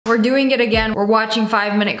We're doing it again. We're watching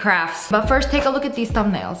 5-minute crafts. But first, take a look at these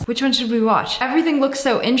thumbnails. Which one should we watch? Everything looks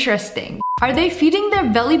so interesting. Are they feeding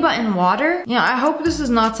their belly button water? Yeah, I hope this is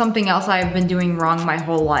not something else I've been doing wrong my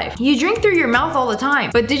whole life. You drink through your mouth all the time.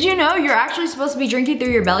 But did you know you're actually supposed to be drinking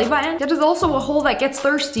through your belly button? That is also a hole that gets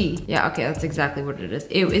thirsty. Yeah, okay, that's exactly what it is.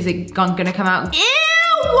 Ew, is it gunk gonna come out? Ew!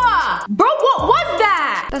 Bro, what was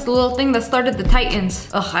that? That's the little thing that started the Titans.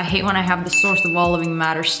 Ugh, I hate when I have the source of all living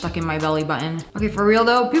matter stuck in my belly button. Okay, for real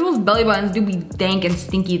though, people's belly buttons do be dank and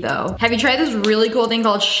stinky though. Have you tried this really cool thing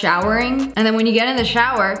called showering? And then when you get in the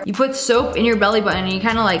shower, you put soap in your belly button and you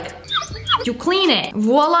kind of like, you clean it.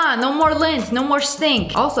 Voila, no more lint, no more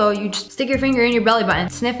stink. Also, you just stick your finger in your belly button,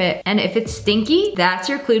 sniff it, and if it's stinky, that's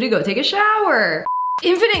your clue to go take a shower.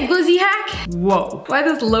 Infinite glizzy hack? Whoa. Why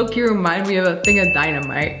does Loki remind me of a thing of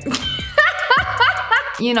dynamite?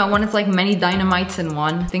 You know, when it's like many dynamites in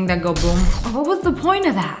one thing that go boom. Oh, what was the point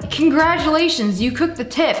of that? Congratulations, you cooked the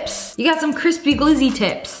tips. You got some crispy glizzy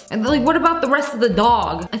tips. And like, what about the rest of the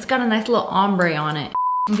dog? It's got a nice little ombre on it.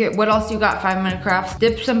 Okay, what else you got? 5-minute crafts.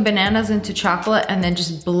 Dip some bananas into chocolate and then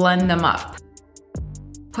just blend them up.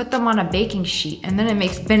 Put them on a baking sheet and then it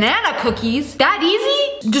makes banana cookies. That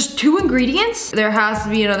easy? Just 2 ingredients? There has to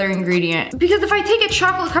be another ingredient. Because if I take a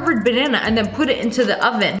chocolate covered banana and then put it into the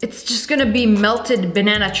oven, it's just gonna be melted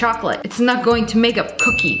banana chocolate. It's not going to make a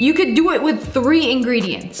cookie. You could do it with 3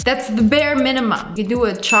 ingredients. That's the bare minimum. You could do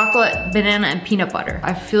it with chocolate, banana, and peanut butter.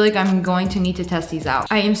 I feel like I'm going to need to test these out.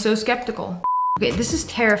 I am so skeptical. Okay, this is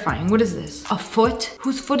terrifying. What is this? A foot?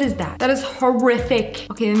 Whose foot is that? That is horrific.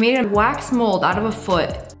 Okay, they made a wax mold out of a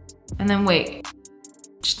foot. And then wait.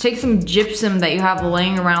 Just take some gypsum that you have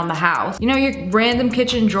laying around the house. You know your random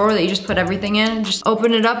kitchen drawer that you just put everything in? Just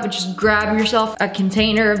open it up and just grab yourself a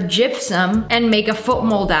container of gypsum and make a foot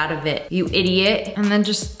mold out of it, you idiot. And then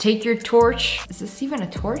just take your torch. Is this even a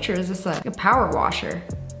torch or is this like a power washer?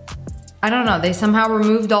 I don't know, they somehow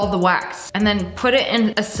removed all the wax and then put it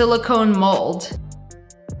in a silicone mold.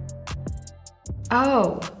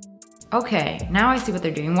 Oh, okay, now I see what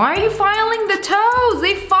they're doing. Why are you filing the toes?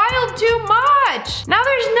 They filed too much. Now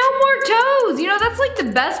there's no more toes. You know, that's like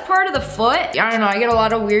the best part of the foot. I don't know, I get a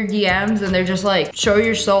lot of weird DMs and they're just like, show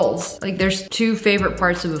your soles. Like there's 2 favorite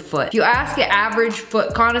parts of a foot. If you ask an average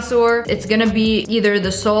foot connoisseur, it's gonna be either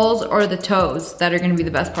the soles or the toes that are gonna be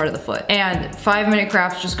the best part of the foot. And 5-minute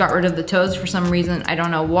crafts just got rid of the toes for some reason. I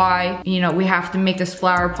don't know why. You know, we have to make this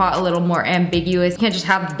flower pot a little more ambiguous. You can't just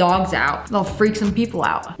have the dogs out. They'll freak some people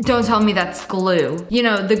out. Don't tell me that's glue. You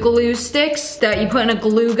know, the glue sticks that you put in a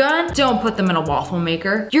glue gun, don't put them in a waffle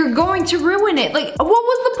maker. You're going to ruin it. Like, what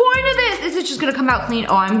was the point of this? Is it just gonna come out clean?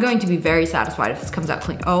 Oh, I'm going to be very satisfied if this comes out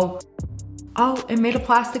clean. Oh, it made a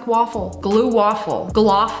plastic waffle. Glue waffle.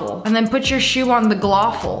 Glawful. And then put your shoe on the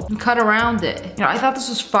glawful and cut around it. You know, I thought this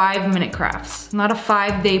was 5-minute crafts, not a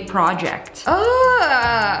 5-day project.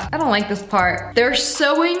 I don't like this part. They're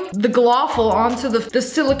sewing the glawful onto the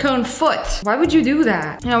silicone foot. Why would you do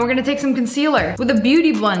that? You know, we're gonna take some concealer with a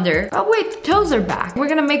beauty blender. Oh wait, the toes are back. We're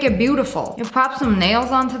gonna make it beautiful. You pop some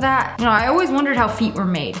nails onto that. You know, I always wondered how feet were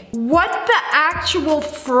made. What the actual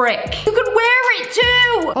frick? You could wear it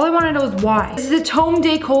too! All I wanna know is why. Is it home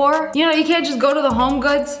decor? You know, you can't just go to the Home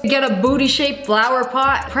Goods, get a booty-shaped flower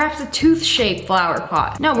pot, perhaps a tooth-shaped flower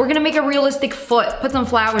pot. No, we're gonna make a realistic foot, put some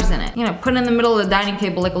flowers in it. You know, put it in the middle of the dining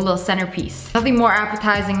table like a little centerpiece. Nothing more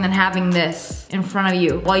appetizing than having this in front of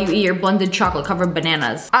you while you eat your blended chocolate covered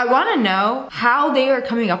bananas. I wanna know how they are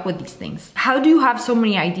coming up with these things. How do you have so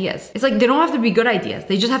many ideas? It's like, they don't have to be good ideas,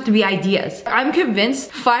 they just have to be ideas. I'm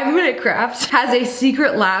convinced 5-minute crafts has a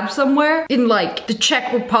secret lab somewhere in like the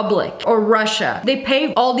Czech Republic or Russia. They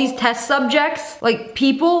pay all these test subjects, like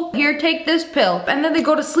people, here take this pill, and then they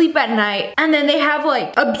go to sleep at night, and then they have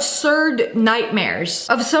like absurd nightmares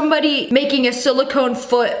of somebody making a silicone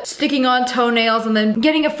foot, sticking on toenails, and then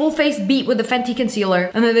getting a full face beat with a Fenty concealer,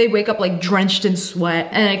 and then they wake up like drenched in sweat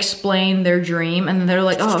and explain their dream, and then they're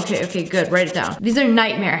like, oh, okay, good, write it down. These are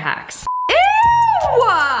nightmare hacks.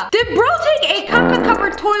 Did bro take a caca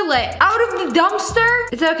covered toilet out of the dumpster?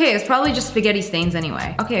 It's okay, it's probably just spaghetti stains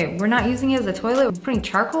anyway. Okay, we're not using it as a toilet, we're putting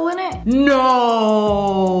charcoal in it?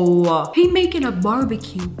 No! He making a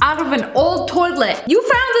barbecue out of an old toilet you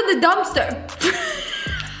found in the dumpster.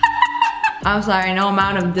 I'm sorry, no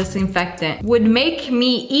amount of disinfectant would make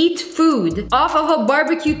me eat food off of a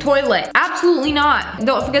barbecue toilet. Absolutely not.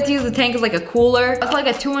 Don't forget to use the tank as like a cooler. It's like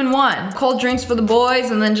a 2-in-1. Cold drinks for the boys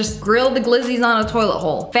and then just grill the glizzies on a toilet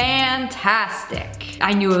hole. Fantastic.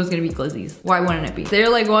 I knew it was gonna be glizzies. Why wouldn't it be? They're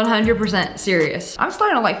like 100% serious. I'm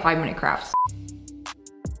starting to like 5-minute crafts.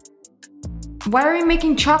 Why are we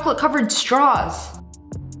making chocolate covered straws?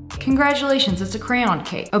 Congratulations, it's a crayon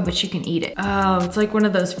cake. Oh, but you can eat it. Oh, it's like one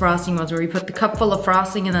of those frosting ones where you put the cup full of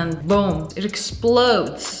frosting and then boom, it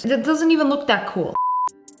explodes. It doesn't even look that cool.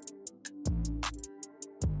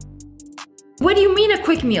 What do you mean a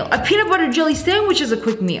quick meal? A peanut butter jelly sandwich is a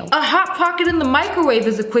quick meal. A Hot Pocket in the microwave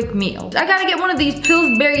is a quick meal. I gotta get one of these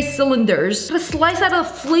Pillsbury cylinders, put a slice out of a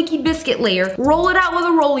flaky biscuit layer, roll it out with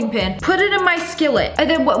a rolling pin, put it in my skillet. And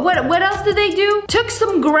then what else did they do? Took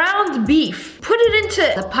some ground beef, put it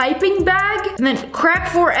into the piping bag, and then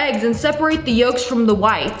crack 4 eggs and separate the yolks from the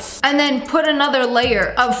whites. And then put another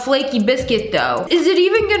layer of flaky biscuit dough. Is it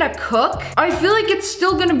even gonna cook? I feel like it's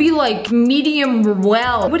still gonna be like medium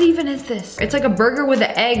well. What even is this? It's like a burger with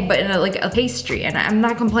an egg, but in like a pastry. And I'm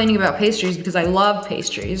not complaining about pastries because I love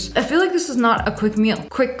pastries. I feel like this is not a quick meal.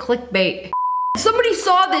 Quick clickbait. Somebody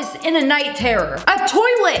saw this in a night terror. A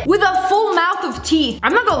toilet with a full mouth of teeth.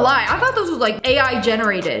 I'm not gonna lie, I thought this was like AI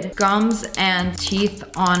generated. Gums and teeth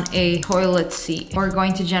on a toilet seat. We're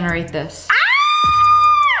going to generate this. Ah!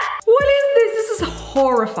 What is this? This is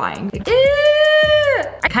horrifying.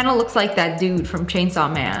 It kind of looks like that dude from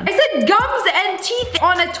Chainsaw Man. I said gums and teeth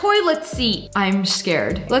on a toilet seat. I'm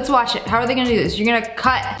scared. Let's watch it. How are they gonna do this? You're gonna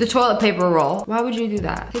cut the toilet paper roll. Why would you do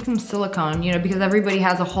that? Take some silicone, you know, because everybody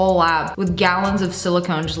has a whole lab with gallons of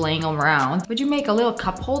silicone just laying around. Would you make a little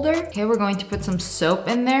cup holder? Okay, we're going to put some soap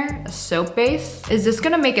in there, a soap base. Is this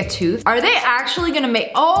gonna make a tooth? Are they actually gonna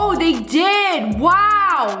make, oh, they did,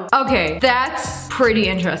 wow. Okay, that's pretty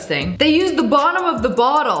interesting. They used the bottom of the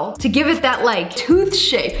bottle to give it that like tooth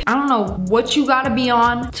shape. I don't know what you gotta be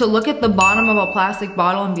on to look at the bottom of a plastic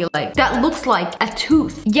bottle and be like, that looks like a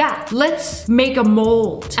tooth. Yeah, let's make a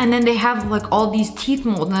mold. And then they have like all these teeth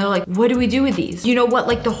molds and they're like, what do we do with these? You know what,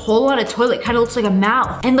 like the hole on a toilet kind of looks like a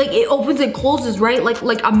mouth. And like it opens and closes, right?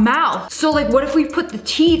 Like a mouth. So like what if we put the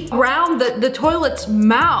teeth around the toilet's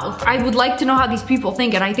mouth? I would like to know how these people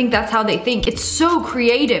think, and I think that's how they think. It's so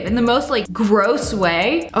creative in the most like gross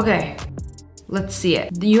way. Okay. Let's see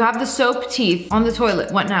it. You have the soap teeth on the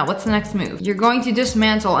toilet. What now? What's the next move? You're going to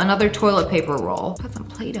dismantle another toilet paper roll. Put some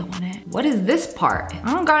Play-Doh on it. What is this part?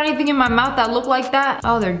 I don't got anything in my mouth that look like that.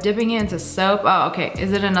 Oh, they're dipping it into soap. Oh, okay.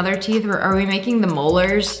 Is it another teeth? Or are we making the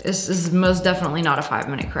molars? This is most definitely not a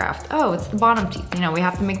 5-minute craft. Oh, it's the bottom teeth. You know, we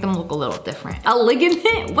have to make them look a little different. A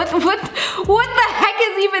ligament? What the heck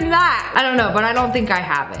is even that? I don't know, but I don't think I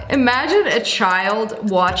have it. Imagine a child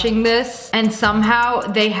watching this and somehow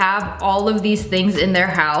they have all of these things in their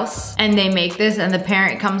house and they make this and the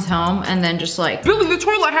parent comes home and then just like, Billy, the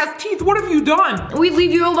toilet has teeth, what have you done? We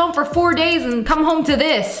leave you alone for 4 days and come home to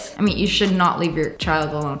this. I mean, you should not leave your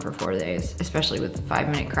child alone for 4 days, especially with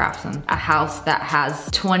 5-minute crafts and a house that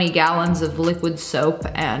has 20 gallons of liquid soap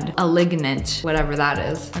and a ligament, whatever that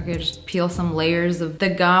is. Okay, just peel some layers of the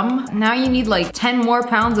gum. Now you need like 10 more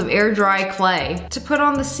pounds of air dry clay to put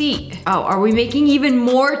on the seat. Oh, are we making even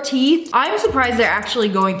more teeth? I'm surprised they're actually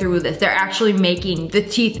going through with this. They're actually making the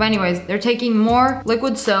teeth. But anyways, they're taking more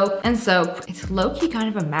liquid soap and soap. It's low-key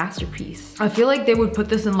kind of a masterpiece. I feel like they would put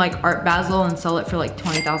this in like Art Basel and sell it for like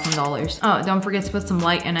 $20,000. Oh, don't forget to put some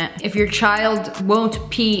light in it. If your child won't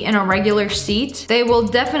pee in a regular seat, they will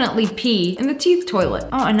definitely pee in the teeth toilet.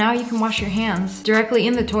 Oh, and now you can wash your hands directly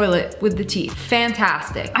in the toilet with the teeth.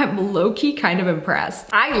 Fantastic. I'm low-key kind of impressed.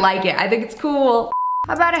 I like it. I think it's cool.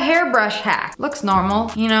 How about a hairbrush hack? Looks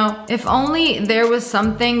normal. You know, if only there was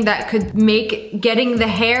something that could make getting the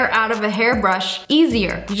hair out of a hairbrush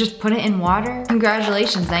easier. You just put it in water.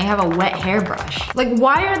 Congratulations, now you have a wet hairbrush. Like,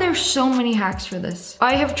 why are there so many hacks for this?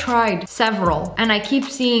 I have tried several and I keep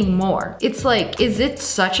seeing more. It's like, is it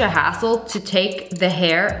such a hassle to take the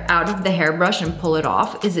hair out of the hairbrush and pull it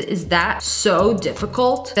off? Is that so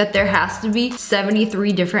difficult that there has to be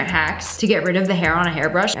 73 different hacks to get rid of the hair on a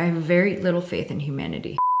hairbrush? I have very little faith in humanity.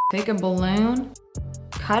 Take a balloon,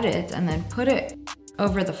 cut it, and then put it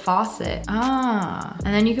over the faucet. Ah,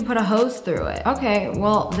 and then you can put a hose through it. Okay,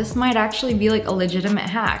 well, this might actually be like a legitimate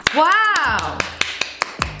hack. Wow!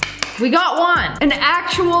 We got one. An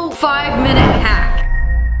actual 5-minute hack.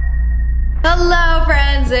 Hello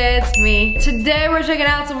friends, it's me. Today we're checking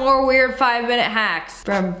out some more weird 5-minute hacks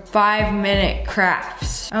from 5-minute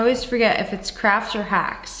crafts. I always forget if it's crafts or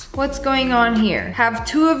hacks. What's going on here? Have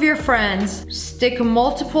 2 of your friends stick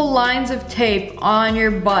multiple lines of tape on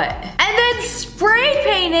your butt and then spray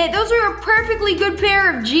paint it. Those are a perfectly good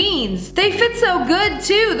pair of jeans. They fit so good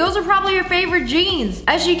too. Those are probably your favorite jeans.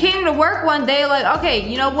 As she came to work one day, like, okay,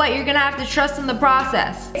 you know what? You're gonna have to trust in the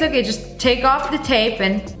process. It's okay, just take off the tape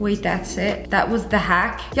and wait, that's it. That was the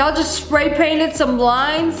hack. Y'all just spray painted some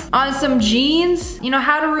lines on some jeans. You know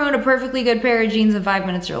how to ruin a perfectly good pair of jeans in 5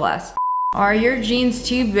 minutes or less. Are your jeans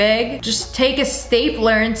too big? Just take a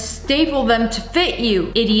stapler and staple them to fit you,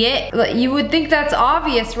 idiot. You would think that's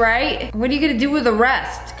obvious, right? What are you gonna do with the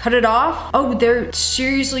rest? Cut it off? Oh, they're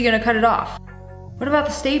seriously gonna cut it off. What about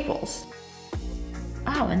the staples?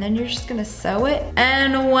 Oh, and then you're just gonna sew it?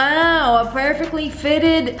 And wow, a perfectly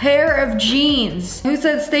fitted pair of jeans. Who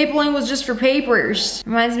said stapling was just for papers?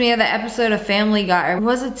 Reminds me of the episode of Family Guy. Or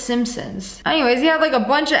was it Simpsons? Anyways, he had like a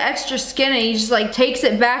bunch of extra skin and he just like takes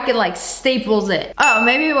it back and like staples it. Oh,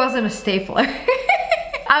 maybe it wasn't a stapler.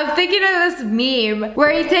 I'm thinking of this meme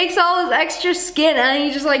where he takes all his extra skin and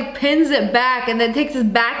he just like pins it back and then takes his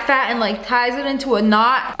back fat and like ties it into a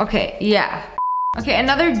knot. Okay, yeah. Okay,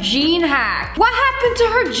 another jean hack. What happened to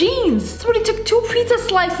her jeans? Somebody took 2 pizza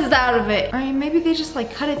slices out of it. I mean, maybe they just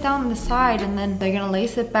like cut it down the side and then they're gonna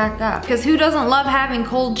lace it back up. Because who doesn't love having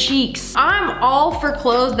cold cheeks? I'm all for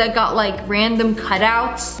clothes that got like random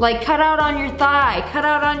cutouts. Like cut out on your thigh, cut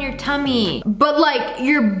out on your tummy. But like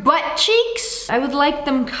your butt cheeks, I would like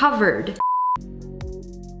them covered.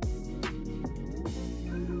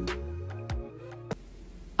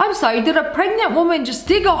 I'm sorry, did a pregnant woman just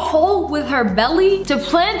dig a hole with her belly to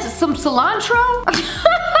plant some cilantro?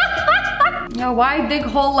 You know, why dig a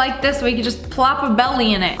hole like this where you can just plop a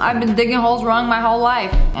belly in it? I've been digging holes wrong my whole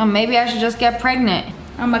life. And maybe I should just get pregnant.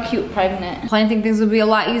 I'm a cute pregnant. Planting things would be a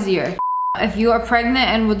lot easier. If you are pregnant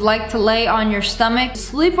and would like to lay on your stomach,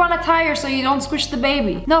 sleep on a tire so you don't squish the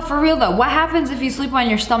baby. No, for real though, what happens if you sleep on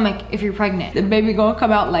your stomach if you're pregnant? The baby gonna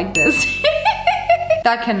come out like this.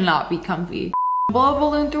 That cannot be comfy. Blow a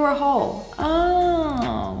balloon through a hole.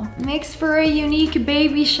 Oh, makes for a unique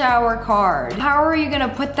baby shower card. How are you gonna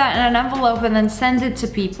put that in an envelope and then send it to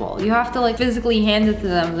people? You have to like physically hand it to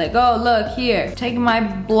them. Like, oh look, here, take my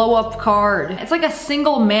blow up card. It's like a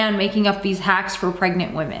single man making up these hacks for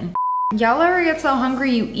pregnant women. Y'all ever get so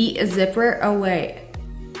hungry you eat a zipper? Oh wait,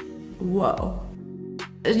 whoa.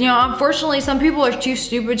 You know, unfortunately, some people are too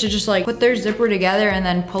stupid to just like put their zipper together and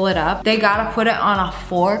then pull it up. They gotta put it on a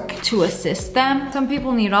fork to assist them. Some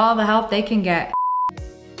people need all the help they can get.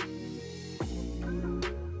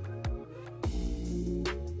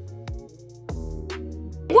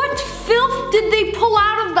 What filth did they pull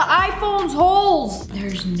out of the iPhone's holes?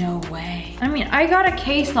 There's no way. I mean, I got a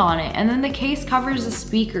case on it and then the case covers the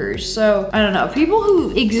speakers. So I don't know, people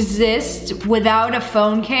who exist without a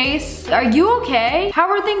phone case, are you okay? How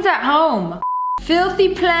are things at home?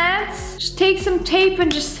 Filthy plants? Just take some tape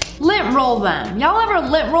and just lint roll them. Y'all ever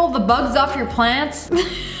lint roll the bugs off your plants?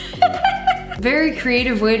 Very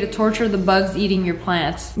creative way to torture the bugs eating your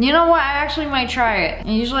plants. You know what, I actually might try it.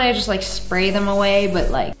 And usually I just like spray them away, but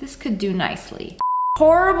like this could do nicely.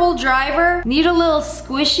 Horrible driver, need a little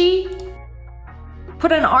squishy?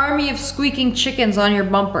 Put an army of squeaking chickens on your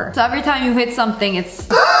bumper. So every time you hit something, it's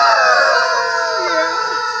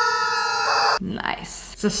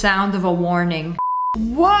nice. It's the sound of a warning.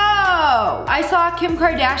 Whoa! I saw a Kim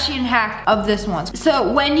Kardashian hack of this once.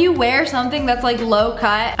 So when you wear something that's like low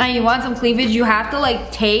cut and you want some cleavage, you have to like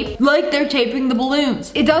tape like they're taping the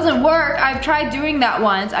balloons. It doesn't work. I've tried doing that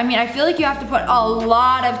once. I mean, I feel like you have to put a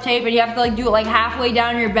lot of tape and you have to like do it like halfway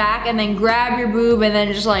down your back and then grab your boob and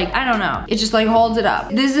then just like, I don't know. It just like holds it up.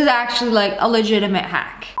 This is actually like a legitimate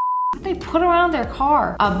hack. What did they put around their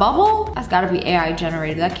car? A bubble? That's gotta be AI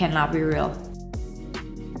generated. That cannot be real.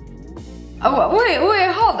 Oh, wait,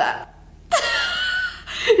 hold up.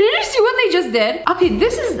 Did you see what they just did? Okay,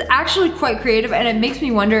 this is actually quite creative and it makes me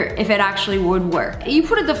wonder if it actually would work. You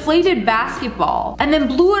put a deflated basketball and then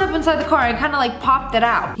blew it up inside the car and kind of like popped it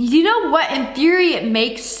out. You know what? In theory, it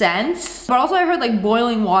makes sense. But also I heard like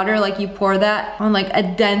boiling water, like you pour that on like a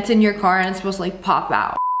dent in your car and it's supposed to like pop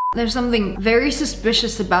out. There's something very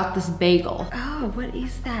suspicious about this bagel. Oh, what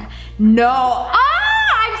is that? No.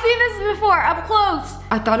 I've seen this before, up close.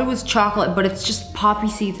 I thought it was chocolate, but it's just poppy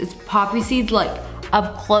seeds. It's poppy seeds like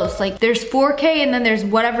up close. Like there's 4K and then there's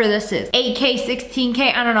whatever this is. 8K,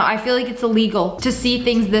 16K, I don't know. I feel like it's illegal to see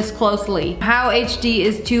things this closely. How HD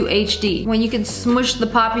is too HD? When you can smush the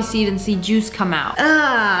poppy seed and see juice come out.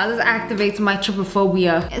 This activates my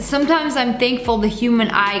trypophobia. Sometimes I'm thankful the human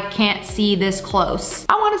eye can't see this close.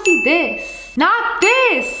 I wanna see this, not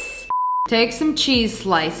this. Take some cheese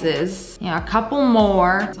slices, a couple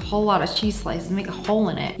more. It's a whole lot of cheese slices, make a hole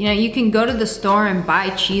in it. You know, you can go to the store and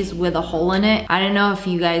buy cheese with a hole in it. I don't know if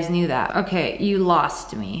you guys knew that. Okay, you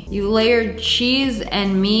lost me. You layered cheese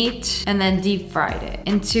and meat and then deep fried it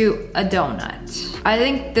into a donut. I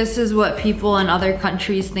think this is what people in other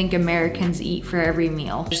countries think Americans eat for every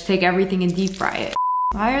meal. Just take everything and deep fry it.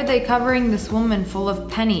 Why are they covering this woman full of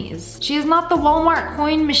pennies? She is not the Walmart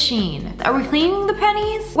coin machine. Are we cleaning the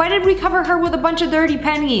pennies? Why did we cover her with a bunch of dirty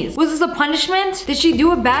pennies? Was this a punishment? Did she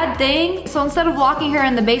do a bad thing? So instead of locking her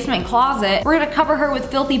in the basement closet, we're gonna cover her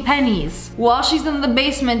with filthy pennies. While she's in the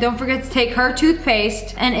basement, don't forget to take her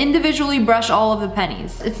toothpaste and individually brush all of the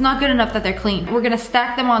pennies. It's not good enough that they're clean. We're gonna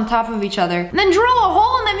stack them on top of each other and then drill a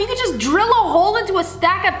hole in them. You could just drill a hole into a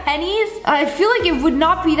stack of pennies? I feel like it would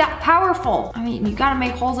not be that powerful. I mean, you gotta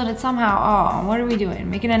make holes in it somehow. Oh, what are we doing?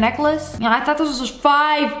 Making a necklace? Yeah, I thought this was just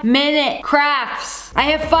 5-minute crafts. I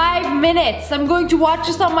have 5 minutes. I'm going to watch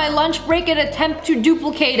this on my lunch break and attempt to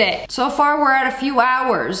duplicate it. So far, we're at a few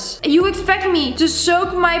hours. You expect me to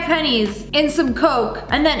soak my pennies in some Coke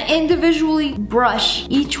and then individually brush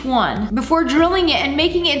each one before drilling it and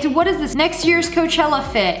making it into, what is this, next year's Coachella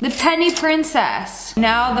fit? The Penny Princess.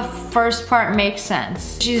 Now the first part makes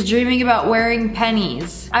sense. She's dreaming about wearing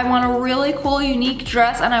pennies. I want a really cool, unique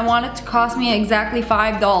dress and I want it to cost me exactly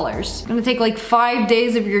 $5. It's gonna take like 5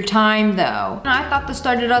 days of your time though. I thought this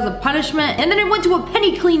started as a punishment and then it went to a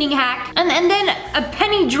penny cleaning hack and then a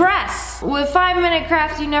penny dress. With 5-minute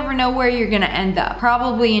crafts, you never know where you're gonna end up.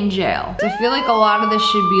 Probably in jail. I feel like a lot of this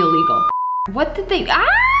should be illegal. What did they,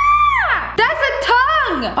 that's a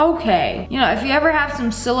tongue! Okay, you know, if you ever have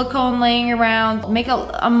some silicone laying around, make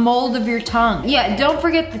a mold of your tongue. Yeah, don't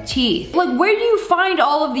forget the teeth. Like, where do you find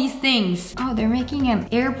all of these things? Oh, they're making an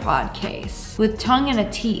AirPod case with tongue and a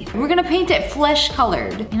teeth. We're gonna paint it flesh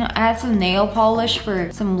colored. You know, add some nail polish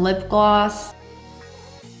for some lip gloss.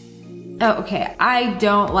 Oh, okay, I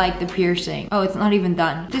don't like the piercing. Oh, it's not even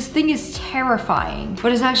done. This thing is terrifying,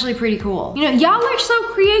 but it's actually pretty cool. You know, y'all are so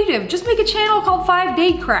creative. Just make a channel called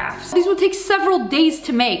 5-Day Crafts. These will take several days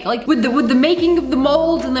to make, like with the making of the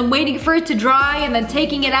molds and then waiting for it to dry and then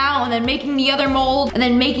taking it out and then making the other mold and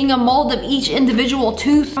then making a mold of each individual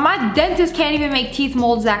tooth. My dentist can't even make teeth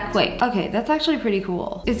molds that quick. Okay, that's actually pretty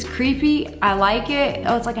cool. It's creepy, I like it.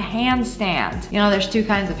 Oh, it's like a handstand. You know, there's 2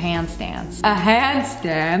 kinds of handstands. A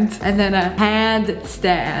handstand and then a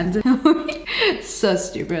handstand. So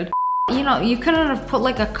stupid. You know, you couldn't have put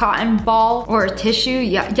like a cotton ball or a tissue.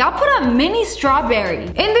 Yeah, y'all put a mini strawberry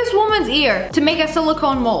in this woman's ear to make a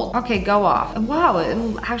silicone mold. Okay, go off. Wow, it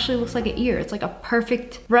actually looks like an ear. It's like a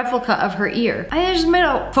perfect replica of her ear. I just made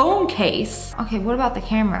a phone case. Okay, what about the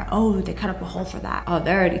camera? Oh, they cut up a hole for that. Oh,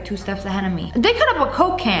 they're already 2 steps ahead of me. They cut up a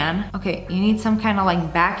Coke can. Okay, you need some kind of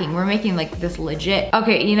like backing. We're making like this legit.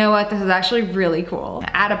 Okay, you know what? This is actually really cool.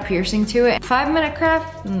 Add a piercing to it. 5-minute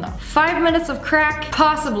craft? No. 5 minutes of crack?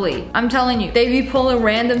 Possibly. I'm telling you, they be pulling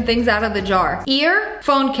random things out of the jar. Ear,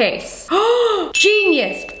 phone case.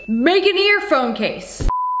 Genius! Make an earphone case.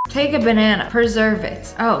 Take a banana, preserve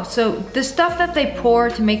it. Oh, so the stuff that they pour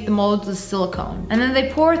to make the molds is silicone. And then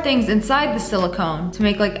they pour things inside the silicone to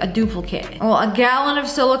make like a duplicate. Well, a gallon of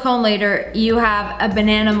silicone later, you have a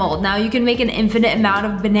banana mold. Now you can make an infinite amount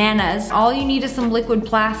of bananas. All you need is some liquid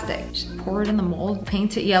plastic. Just pour it in the mold,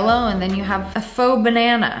 paint it yellow, and then you have a faux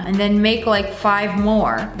banana. And then make like 5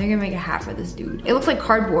 more. They're gonna make a hat for this dude. It looks like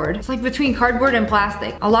cardboard. It's like between cardboard and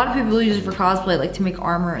plastic. A lot of people use it for cosplay, like to make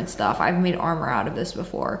armor and stuff. I've made armor out of this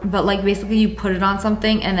before. But like basically you put it on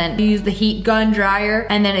something and then you use the heat gun dryer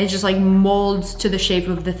and then it just like molds to the shape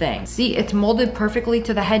of the thing. See, it's molded perfectly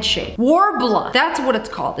to the head shape. Warbler, that's what it's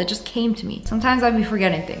called. It just came to me. Sometimes I'd be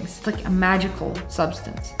forgetting things. It's like a magical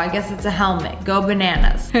substance. I guess it's a helmet. Go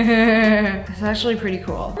bananas. It's actually pretty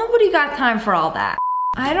cool. Nobody got time for all that.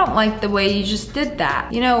 I don't like the way you just did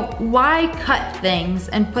that. You know, why cut things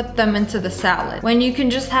and put them into the salad when you can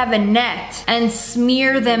just have a net and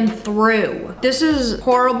smear them through? This is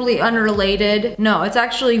horribly unrelated. No, it's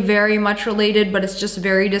actually very much related, but it's just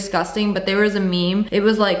very disgusting. But there was a meme. It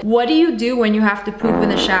was like, what do you do when you have to poop in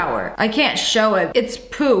the shower? I can't show it. It's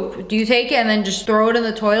poop. Do you take it and then just throw it in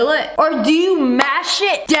the toilet? Or do you mash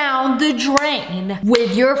it down the drain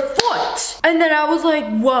with your foot? And then I was like,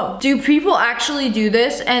 whoa, do people actually do this?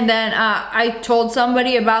 And then I told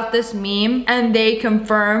somebody about this meme and they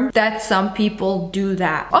confirmed that some people do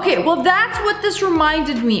that. Okay, well that's what this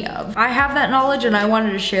reminded me of. I have that knowledge and I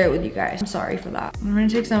wanted to share it with you guys. I'm sorry for that. I'm gonna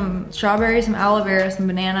take some strawberries, some aloe vera, some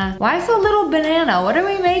banana. Why so little banana? What are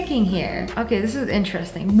we making here? Okay, this is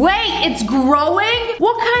interesting. Wait, it's growing?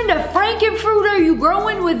 What kind of frankenfruit are you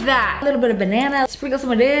growing with that? A little bit of banana, sprinkle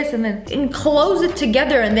some of this and then enclose it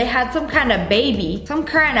together and they had some kind of baby. Some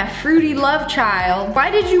kind of fruity love child. Why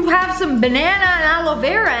did you have some banana and aloe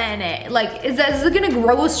vera in it? Like, is it gonna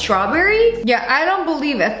grow a strawberry? Yeah, I don't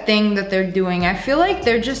believe a thing that they're doing. I feel like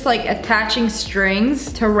they're just like attaching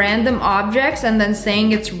strings to random objects and then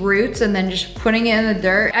saying it's roots and then just putting it in the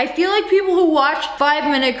dirt. I feel like people who watch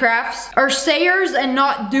 5-minute crafts are sayers and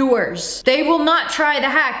not doers. They will not try the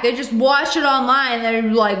hack. They just watch it online and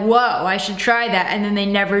they're like, whoa, I should try that, and then they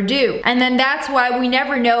never do. And then that's why we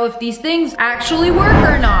never know if these things actually work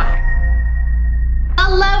or not.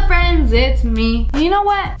 Hello friends, it's me. You know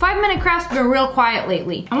what? 5-minute crafts been real quiet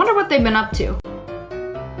lately. I wonder what they've been up to.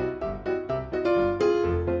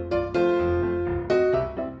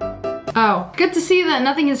 Oh, good to see that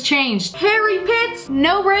nothing has changed. Hairy pits,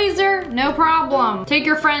 no razor, no problem. Take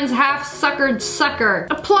your friend's half-suckered sucker.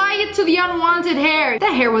 Apply it to the unwanted hair.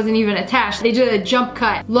 That hair wasn't even attached. They did a jump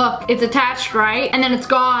cut. Look, it's attached, right? And then it's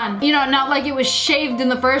gone. You know, not like it was shaved in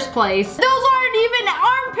the first place. Those aren't even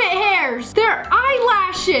armpit hairs. They're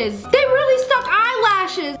eyelashes. They really stuck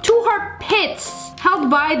eyelashes to her pits, held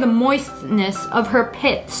by the moistness of her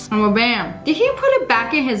pits. Oh, bam. Did he put it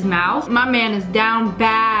back in his mouth? My man is down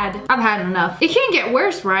bad. I've had enough. It can't get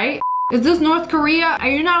worse, right? Is this North Korea? Are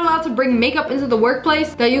you not allowed to bring makeup into the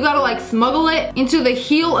workplace? That you gotta like smuggle it into the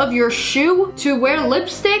heel of your shoe to wear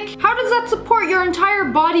lipstick? How does that support your entire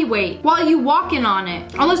body weight while you walking on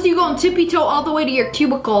it? Unless you go on tippy-toe all the way to your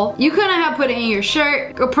cubicle. You couldn't have put it in your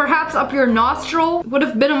shirt or perhaps up your nostril. Would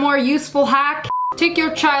have been a more useful hack. Take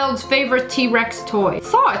your child's favorite T-Rex toy.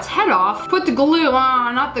 Saw its head off. Put the glue,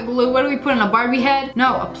 not the glue. What do we put in a Barbie head?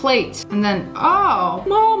 No, a plate. And then, oh.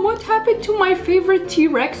 Mom, what happened to my favorite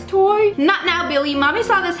T-Rex toy? Not now, Billy. Mommy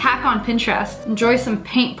saw this hack on Pinterest. Enjoy some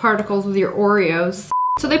paint particles with your Oreos.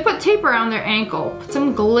 So they put tape around their ankle. Put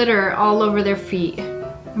some glitter all over their feet.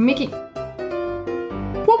 Making...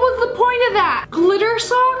 What was the point of that? Glitter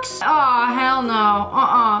socks? Aw, hell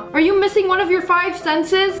no. Are you missing one of your 5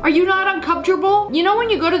 senses? Are you not uncomfortable? You know when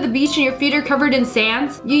you go to the beach and your feet are covered in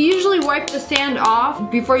sand? You usually wipe the sand off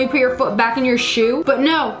before you put your foot back in your shoe. But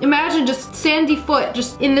no, imagine just sandy foot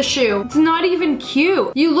just in the shoe. It's not even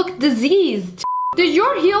cute. You look diseased. Did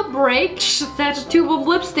your heel break? Attach a tube of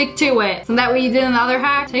lipstick to it. Isn't that what you did in the other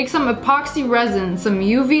hack? Take some epoxy resin, some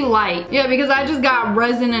UV light. Yeah, because I just got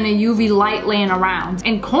resin and a UV light laying around.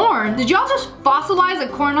 And corn? Did y'all just fossilize a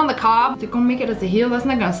corn on the cob? They're gonna make it as a heel? That's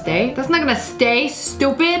not gonna stay. That's not gonna stay,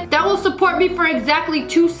 stupid. That will support me for exactly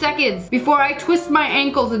 2 seconds before I twist my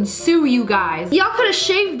ankles and sue you guys. Y'all could have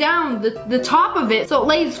shaved down the top of it so it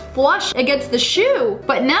lays flush against the shoe.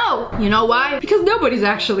 But no, you know why? Because nobody's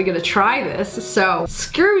actually gonna try this. So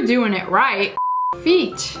screw doing it right.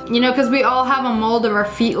 Feet. You know, because we all have a mold of our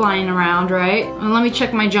feet lying around, right? And let me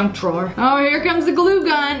check my junk drawer. Oh, here comes the glue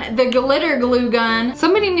gun. The glitter glue gun.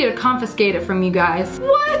 Somebody need to confiscate it from you guys.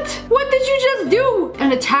 What? What did you just do?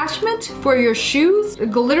 An attachment for your shoes?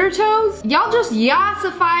 Glitter toes? Y'all just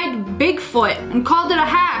yassified Bigfoot and called it a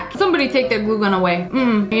hack. Somebody take that glue gun away.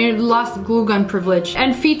 You lost glue gun privilege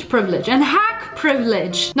and feet privilege and hack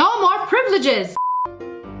privilege. No more privileges.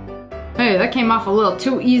 Hey, that came off a little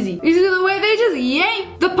too easy. You see the way they just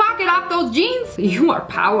yanked the pocket off those jeans? You are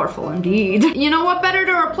powerful indeed. You know what better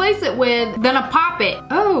to replace it with than a poppet?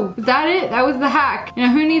 Oh, is that it? That was the hack. You know,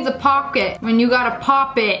 who needs a pocket when you got a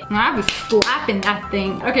pop it? I'd be slapping that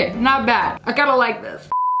thing. Okay, not bad. I kinda like this.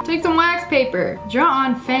 Take some wax paper. Draw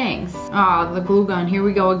on fangs. Oh, the glue gun. Here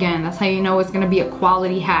we go again. That's how you know it's gonna be a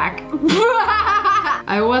quality hack.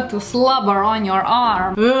 I want to slobber on your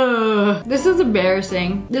arm. Ugh. This is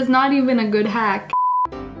embarrassing. This is not even a good hack.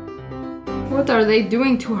 What are they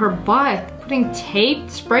doing to her butt? Putting tape,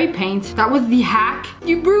 spray paint. That was the hack?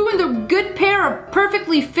 You ruined a good pair of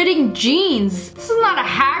perfectly fitting jeans. This is not a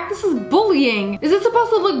hack, this is bullying. Is it supposed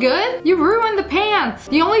to look good? You ruined the pants.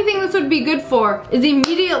 The only thing this would be good for is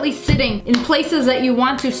immediately sitting in places that you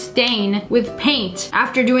want to stain with paint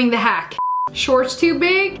after doing the hack. Shorts too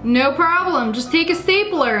big? No problem, just take a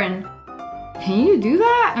stapler and... Can you do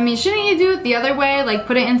that? I mean, shouldn't you do it the other way? Like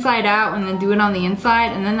put it inside out and then do it on the inside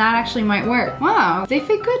and then that actually might work. Wow, they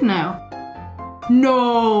fit good now.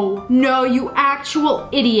 No, you actual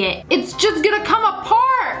idiot. It's just gonna come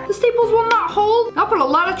apart. The staples will not hold. I'll put a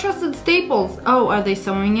lot of trust in staples. Oh, are they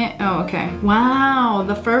sewing it? Oh, okay. Wow,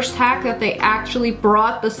 the first hack that they actually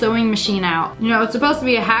brought the sewing machine out. You know, it's supposed to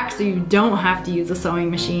be a hack so you don't have to use a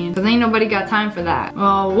sewing machine. Because ain't nobody got time for that.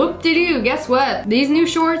 Well, whoop-de-doo, guess what? These new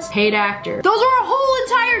shorts, paid actor. Those are a whole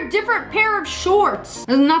entire different pair of shorts.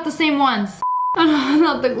 Those are not the same ones. Oh,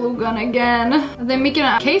 not the glue gun again. Are they making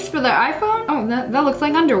a case for their iPhone? Oh, that looks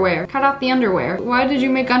like underwear. Cut out the underwear. Why did you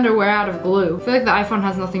make underwear out of glue? I feel like the iPhone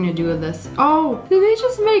has nothing to do with this. Oh, did they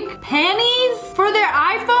just make panties for their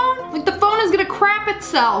iPhone? Like the phone is gonna crap itself?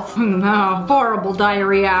 yourself. No, horrible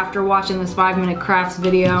diarrhea after watching this 5-minute crafts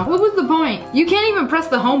video. What was the point? You can't even press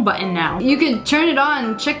the home button now. You can turn it on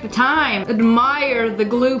and check the time. Admire the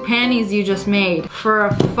glue panties you just made for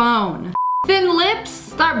a phone. Thin lips,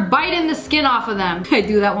 start biting the skin off of them. I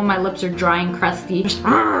do that when my lips are dry and crusty. Just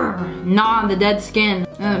gnaw on the dead skin.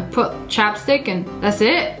 And put chapstick and that's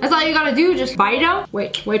it. That's all you gotta do, just bite them.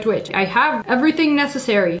 Wait. I have everything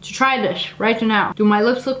necessary to try this right now. Do my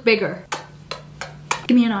lips look bigger?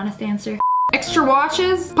 Give me an honest answer. Extra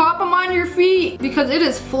watches? Pop them on your feet because it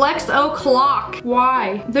is flex o'clock.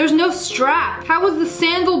 Why? There's no strap. How is the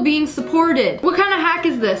sandal being supported? What kind of hack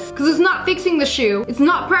is this? Because it's not fixing the shoe. It's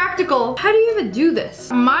not practical. How do you even do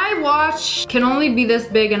this? My watch can only be this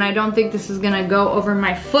big and I don't think this is gonna go over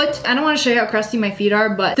my foot. I don't want to show you how crusty my feet are,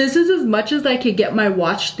 but this is as much as I could get my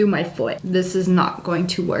watch through my foot. This is not going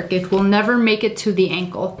to work. It will never make it to the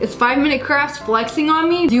ankle. Is 5-minute crafts flexing on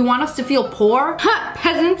me? Do you want us to feel poor? Ha!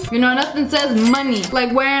 Peasants! You know, nothing says money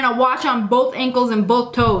like wearing a watch on both ankles and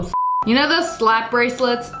both toes. You know those slap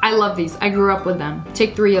bracelets? I love these. I grew up with them.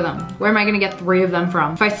 Take 3 of them. Where am I gonna get 3 of them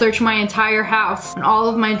from? If I search my entire house and all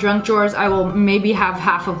of my junk drawers, I will maybe have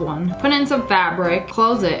half of one. Put in some fabric,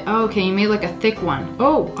 close it. Oh, okay, you made like a thick one.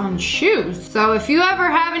 Oh, on shoes. So if you ever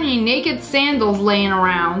have any naked sandals laying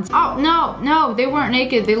around. Oh, no, they weren't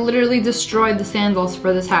naked. They literally destroyed the sandals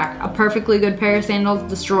for this hack. A perfectly good pair of sandals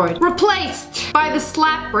destroyed. Replaced by the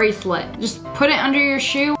slap bracelet. Just put it under your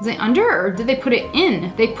shoe. Is it under or did they put it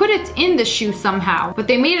in? They put it in the shoe somehow, but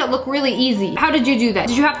they made it look really easy. How did you do that?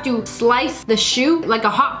 Did you have to slice the shoe like a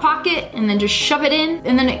hot pocket and then just shove it in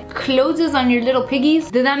and then it closes on your little piggies?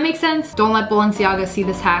 Did that make sense? Don't let Balenciaga see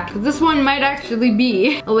this hack. This one might actually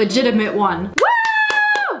be a legitimate one.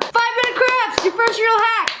 Woo! 5-minute crafts, your first real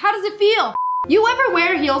hack. How does it feel? You ever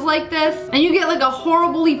wear heels like this and you get like a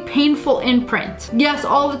horribly painful imprint? Yes,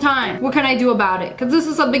 all the time. What can I do about it? Because this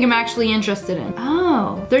is something I'm actually interested in.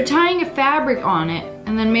 Oh, they're tying a fabric on it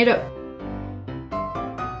and then made a...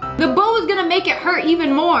 The bow is gonna make it hurt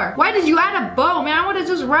even more. Why did you add a bow, man? I would have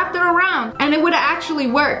just wrapped it around and it would have actually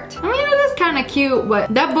worked. I mean, it is kind of cute,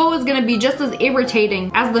 but that bow is gonna be just as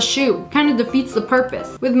irritating as the shoe. Kind of defeats the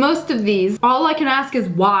purpose. With most of these, all I can ask is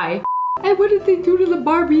why. And what did they do to the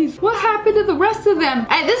Barbies? What happened to the rest of them?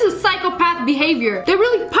 Hey, this is psychopath behavior. They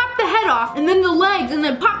really popped the head off and then the legs and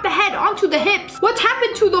then popped the head onto the hips. What's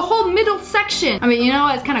happened to the whole middle section? I mean, you know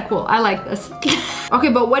what? It's kind of cool. I like this. Okay,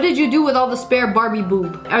 but what did you do with all the spare Barbie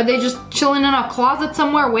boob? Are they just chilling in a closet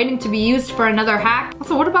somewhere waiting to be used for another hack?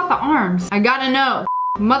 Also, what about the arms? I gotta know.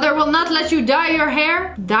 Mother will not let you dye your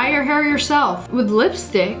hair? Dye your hair yourself with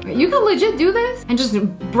lipstick. You can legit do this and just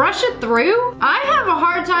brush it through? I have a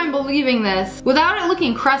hard time believing this without it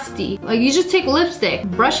looking crusty. Like, you just take lipstick,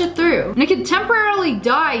 brush it through, and it can temporarily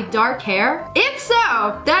dye dark hair. If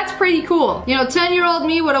so, that's pretty cool. You know, 10-year-old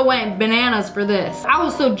me would have went bananas for this. I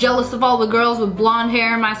was so jealous of all the girls with blonde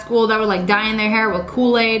hair in my school that were like dyeing their hair with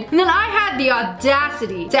Kool-Aid. And then I had the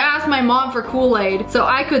audacity to ask my mom for Kool-Aid so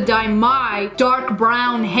I could dye my dark brown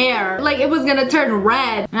hair like it was gonna turn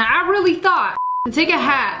red. And I really thought, take a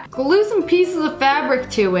hat, glue some pieces of fabric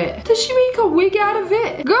to it. Does she make a wig out of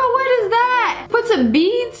it? Girl, what is that? Put some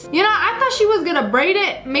beads? You know, I thought she was gonna braid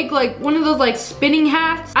it, make like one of those like spinning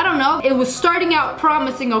hats. I don't know. It was starting out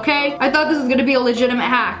promising, okay? I thought this was gonna be a legitimate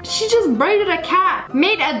hack. She just braided a cat,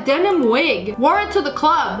 made a denim wig, wore it to the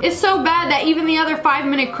club. It's so bad that even the other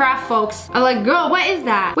 5-minute craft folks are like, girl, what is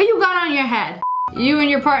that? What you got on your head? You and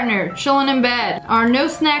your partner chilling in bed. Are no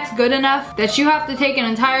snacks good enough that you have to take an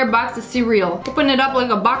entire box of cereal, open it up like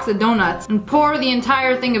a box of donuts, and pour the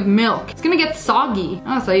entire thing of milk? It's gonna get soggy.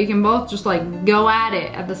 Oh, so you can both just like go at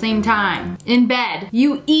it at the same time. In bed.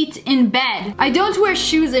 You eat in bed. I don't wear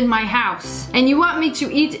shoes in my house, and you want me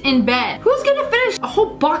to eat in bed. Who's gonna finish a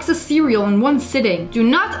whole box of cereal in one sitting? Do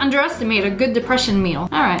not underestimate a good depression meal.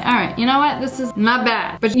 Alright, you know what? This is not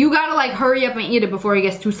bad. But you gotta like hurry up and eat it before it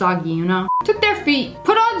gets too soggy, you know? Took their feet.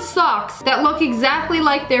 Put on socks that look exactly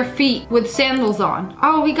like their feet with sandals on.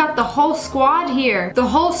 Oh, we got the whole squad here. The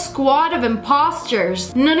whole squad of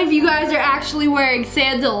imposters. None of you guys are actually wearing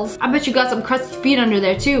sandals. I bet you got some crusty feet under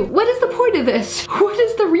there too. What is the point of this? What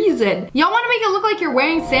is the reason? Y'all want to make it look like you're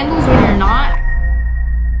wearing sandals when you're not?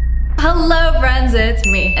 Hello friends, it's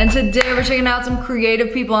me. And today we're checking out some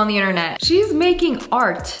creative people on the internet. She's making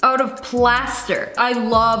art out of plaster. I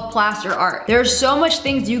love plaster art. There's so much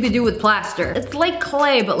things you could do with plaster. It's like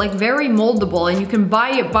clay, but like very moldable, and you can buy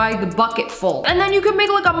it by the bucket full. And then you can make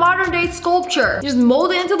like a modern day sculpture. You just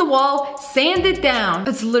mold it into the wall, sand it down.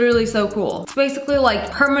 It's literally so cool. It's basically like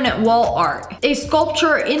permanent wall art. A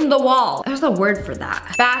sculpture in the wall. There's a word for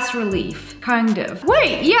that. Bas relief. Kind of.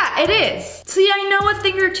 Wait, yeah, it is. See, I know a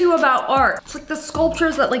thing or two about art. It's like the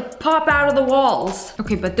sculptures that like pop out of the walls.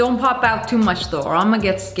 Okay, but don't pop out too much though, or I'm gonna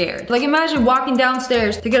get scared. Like imagine walking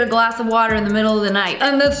downstairs to get a glass of water in the middle of the night,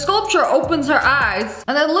 and the sculpture opens her eyes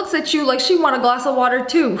and then looks at you like she want a glass of water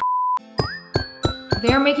too.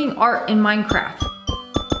 They are making art in Minecraft.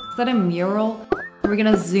 Is that a mural? Are we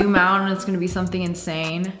gonna zoom out and it's gonna be something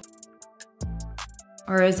insane?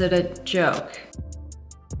 Or is it a joke?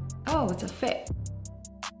 Oh, it's a fake.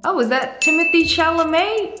 Oh, is that Timothy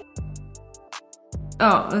Chalamet?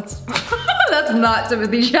 Oh, that's that's not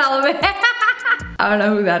Timothy Chalamet. I don't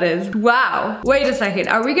know who that is. Wow. Wait a second.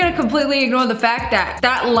 Are we gonna completely ignore the fact that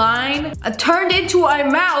that line turned into a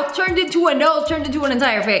mouth, turned into a nose, turned into an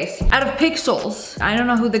entire face out of pixels? I don't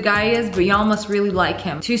know who the guy is, but y'all must really like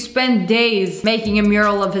him. To spend days making a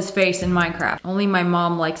mural of his face in Minecraft. Only my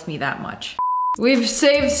mom likes me that much. We've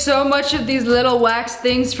saved so much of these little wax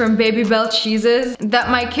things from Baby Bell cheeses that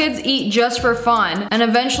my kids eat just for fun and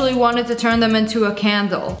eventually wanted to turn them into a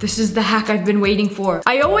candle. This is the hack I've been waiting for.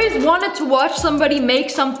 I always wanted to watch somebody make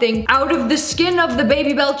something out of the skin of the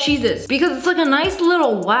Baby Bell cheeses because it's like a nice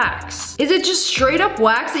little wax. Is it just straight up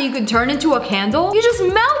wax that you can turn into a candle? You just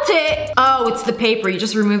melt it. Oh, it's the paper. You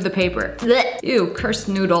just remove the paper. Blech. Ew, cursed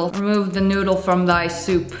noodle. Remove the noodle from thy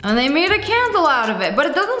soup. And they made a candle out of it, but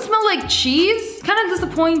it doesn't smell like cheese. Kind of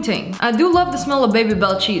disappointing. I do love the smell of Baby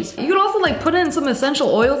Bell cheese. You could also like put in some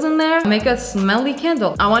essential oils in there, make a smelly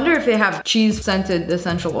candle. I wonder if they have cheese scented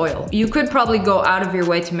essential oil. You could probably go out of your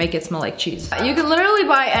way to make it smell like cheese. You can literally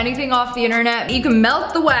buy anything off the internet. You can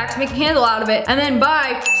melt the wax, make a candle out of it, and then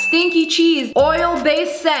buy stinky cheese,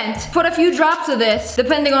 oil-based scent. Put a few drops of this,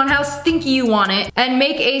 depending on how stinky you want it, and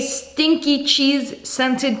make a stinky cheese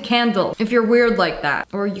scented candle if you're weird like that.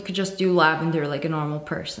 Or you could just do lavender like a normal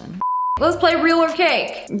person. Let's play real or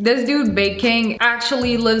cake. This dude, Bake King,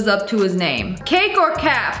 actually lives up to his name. Cake or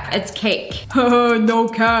cap? It's cake. No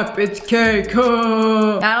cap, it's cake.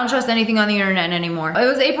 I don't trust anything on the internet anymore. It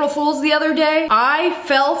was April Fool's the other day. I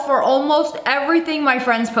fell for almost everything my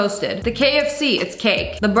friends posted. The KFC, it's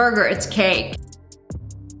cake. The burger, it's cake.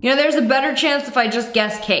 You know, there's a better chance if I just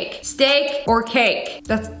guess cake. Steak or cake?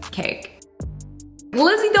 That's cake.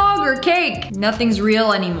 Lizzie dog or cake? Nothing's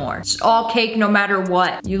real anymore. It's all cake no matter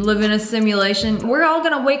what. You live in a simulation. We're all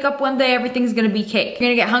gonna wake up one day, everything's gonna be cake. You're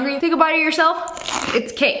gonna get hungry, take a bite of yourself,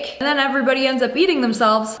 it's cake. And then everybody ends up eating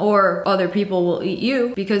themselves, or other people will eat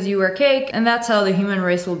you because you are cake, and that's how the human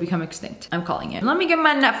race will become extinct. I'm calling it. Let me get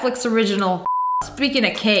my Netflix original. Speaking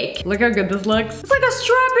of cake, look how good this looks. It's like a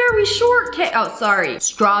strawberry shortcake. Oh, sorry.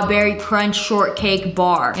 Strawberry crunch shortcake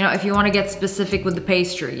bar. You know, if you want to get specific with the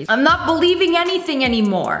pastries. I'm not believing anything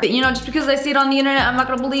anymore. But you know, just because I see it on the internet, I'm not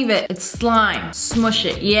gonna believe it. It's slime. Smush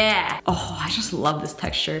it. Yeah. Oh, I just love this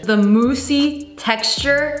texture. The moussey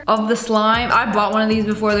texture of the slime. I bought one of these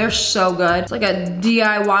before. They're so good. It's like a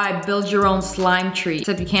DIY build your own slime treat,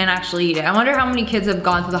 except you can't actually eat it. I wonder how many kids have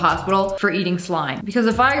gone to the hospital for eating slime. Because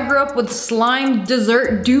if I grew up with slime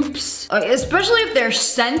dessert dupes, especially if they're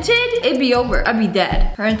scented, it'd be over. I'd be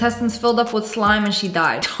dead. Her intestines filled up with slime and she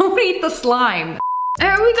died. Don't eat the slime.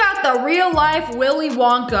 And we got the real life Willy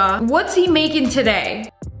Wonka. What's he making today?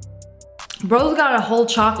 Bro's got a whole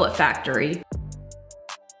chocolate factory.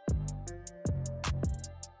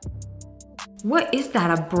 What is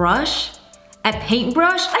that, a brush? A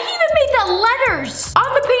paintbrush? I even made the letters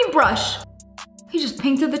on the paintbrush. He just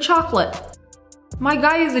painted the chocolate. My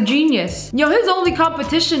guy is a genius. You know, his only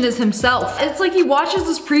competition is himself. It's like he watches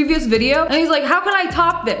this previous video and he's like, how can I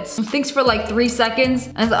top this? And thinks for like 3 seconds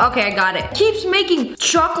and is like, okay, I got it. Keeps making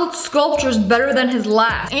chocolate sculptures better than his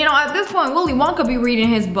last. And you know, at this point, Willy Wonka be reading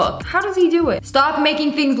his book. How does he do it? Stop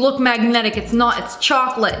making things look magnetic. It's not, it's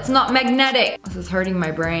chocolate. It's not magnetic. This is hurting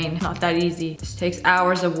my brain. Not that easy. This takes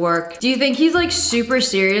hours of work. Do you think he's like super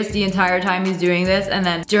serious the entire time he's doing this? And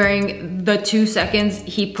then during the 2 seconds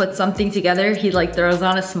he puts something together, he like throws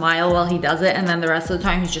on a smile while he does it, and then the rest of the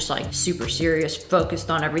time he's just like super serious,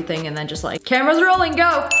 focused on everything, and then just like, cameras rolling,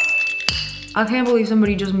 go! I can't believe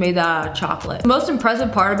somebody just made that out of chocolate. The most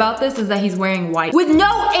impressive part about this is that he's wearing white with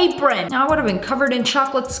no apron. Now I would have been covered in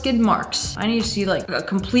chocolate skid marks. I need to see like a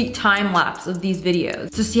complete time lapse of these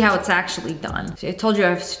videos to see how it's actually done. See, I told you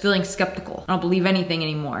I was feeling skeptical. I don't believe anything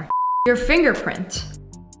anymore. Your fingerprint.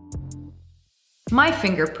 My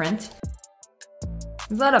fingerprint.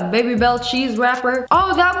 Is that a Baby Bell cheese wrapper?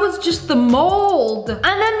 Oh, that was just the mold. And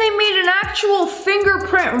then they made an actual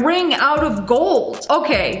fingerprint ring out of gold.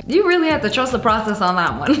 Okay, you really have to trust the process on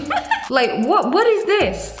that one. Like, what is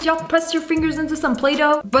this? Y'all press your fingers into some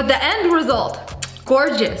Play-Doh? But the end result,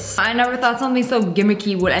 Gorgeous. I never thought something so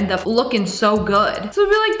gimmicky would end up looking so good. This would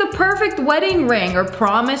be like the perfect wedding ring or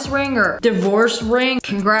promise ring or divorce ring,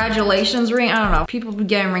 congratulations ring. I don't know. People be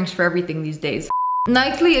getting rings for everything these days.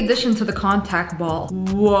 Nightly addition to the contact ball.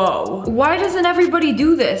 Whoa. Why doesn't everybody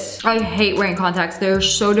do this? I hate wearing contacts. They're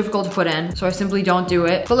so difficult to put in, so I simply don't do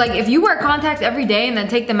it. But like, if you wear contacts every day and then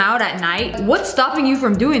take them out at night, what's stopping you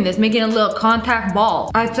from doing this? Making a little contact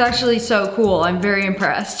ball. It's actually so cool. I'm very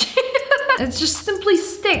impressed. It just simply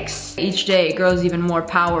sticks. Each day it grows even more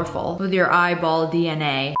powerful with your eyeball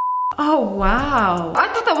DNA. Oh wow. I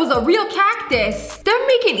thought that was a real cactus. They're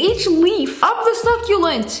making each leaf of the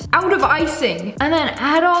succulent out of icing and then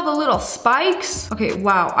add all the little spikes. Okay,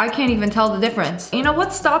 wow, I can't even tell the difference. You know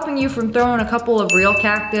what's stopping you from throwing a couple of real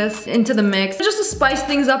cactus into the mix? Just to spice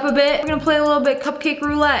things up a bit, we're gonna play a little bit cupcake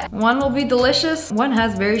roulette. One will be delicious. One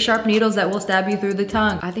has very sharp needles that will stab you through the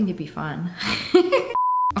tongue. I think it'd be fun.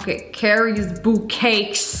 Okay, Carrie's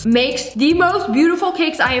Bouquets makes the most beautiful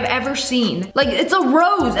cakes I have ever seen. Like, it's a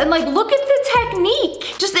rose, and like, look at the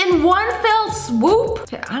technique. Just in one fell swoop.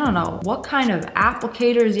 Okay, I don't know what kind of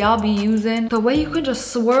applicators y'all be using. The way you can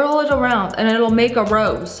just swirl it around and it'll make a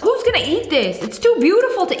rose. Who's gonna eat this? It's too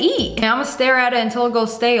beautiful to eat. Okay, I'm gonna stare at it until it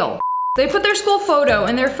goes stale. They put their school photo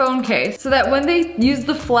in their phone case so that when they use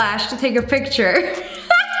the flash to take a picture,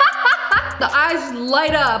 the eyes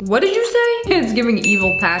light up. What did you say? It's giving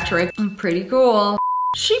evil Patrick. Pretty cool.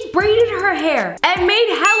 She braided her hair and made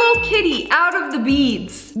Hello Kitty out of the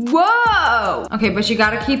beads. Whoa! Okay, but you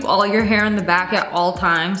gotta keep all your hair in the back at all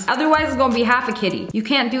times. Otherwise, it's gonna be half a kitty. You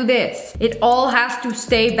can't do this. It all has to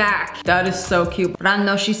stay back. That is so cute. But I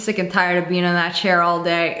know she's sick and tired of being in that chair all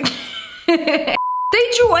day. They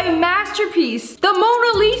drew a masterpiece, the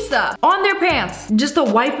Mona Lisa, on their pants, just to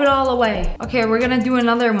wipe it all away. Okay, we're gonna do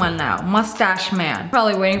another one now. Mustache Man.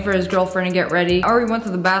 Probably waiting for his girlfriend to get ready. Already went to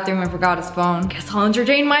the bathroom and forgot his phone. Guess I'll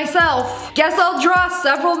entertain myself. Guess I'll draw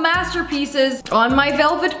several masterpieces on my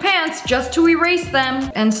velvet pants just to erase them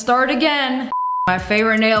and start again. My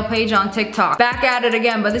favorite nail page on TikTok. Back at it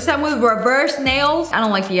again, but this time with reverse nails. I don't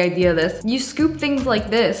like the idea of this. You scoop things like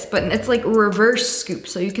this, but it's like reverse scoop.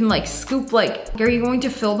 So you can like scoop like, are you going to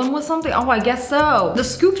fill them with something? Oh, I guess so. The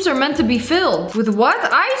scoops are meant to be filled with what?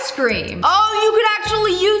 Ice cream. Oh, you could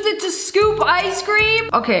actually use it to scoop ice cream?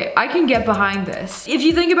 Okay, I can get behind this. If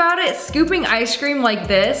you think about it, scooping ice cream like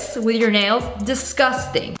this with your nails,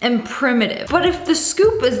 disgusting and primitive. But if the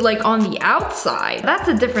scoop is like on the outside, that's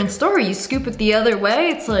a different story. You scoop it the other way,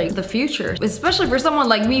 it's like the future. Especially for someone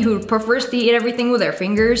like me who prefers to eat everything with their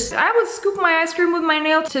fingers. I would scoop my ice cream with my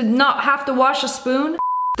nail to not have to wash a spoon.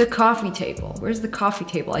 The coffee table. Where's the coffee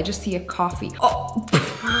table? I just see a coffee. Oh.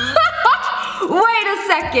 Wait a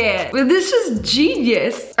second. This is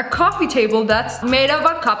genius. A coffee table that's made of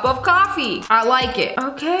a cup of coffee. I like it.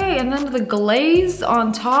 Okay, and then the glaze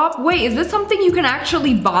on top. Wait, is this something you can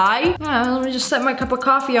actually buy? Yeah, let me just set my cup of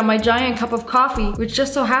coffee on my giant cup of coffee, which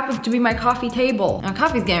just so happens to be my coffee table. Now,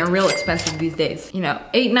 coffee's getting real expensive these days. You know,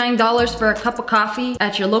 $8, $9 for a cup of coffee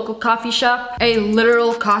at your local coffee shop. A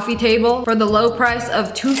literal coffee table for the low price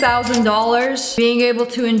of $2,000. Being able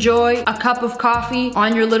to enjoy a cup of coffee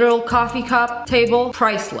on your literal coffee cup table,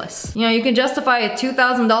 priceless. You know, you can justify a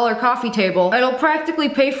 $2,000 coffee table. It'll practically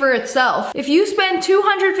pay for itself. If you spend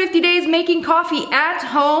 250 days making coffee at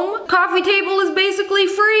home, coffee table is basically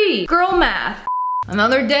free. Girl math.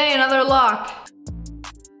 Another day, another lock.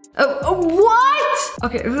 What?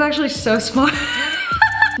 Okay, this is actually so smart.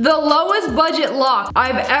 The lowest budget lock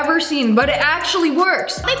I've ever seen, but it actually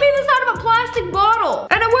works. They made this out of a plastic bottle,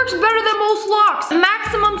 and it works better than most locks.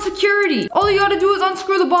 Maximum security. All you gotta do is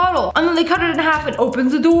unscrew the bottle, and then they cut it in half and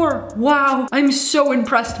opens the door. Wow, I'm so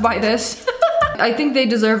impressed by this. I think they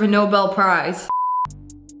deserve a Nobel Prize.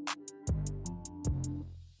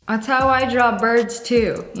 That's how I draw birds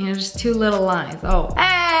too. You know, just two little lines. Oh.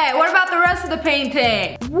 Hey, what about the rest of the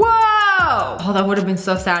painting? Whoa! Oh, that would have been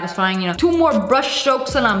so satisfying, you know. 2 more brush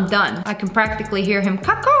strokes and I'm done. I can practically hear him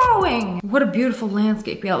caw-cawing. What a beautiful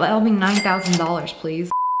landscape. Yeah, that'll be $9,000,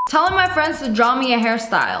 please. Telling my friends to draw me a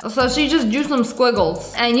hairstyle. So she just drew some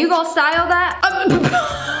squiggles. And you gonna style that?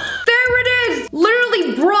 There it is!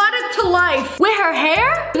 Literally brought it to life. With her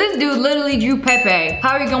hair? This dude literally drew Pepe.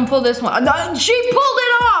 How are you gonna pull this one? She pulled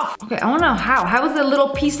it off! Okay, I wanna know how. How is a little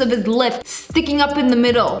piece of his lip sticking up in the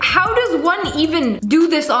middle? How does one even do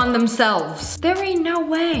this on themselves? There ain't no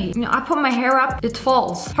way. You know, I put my hair up, it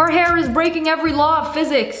falls. Her hair is breaking every law of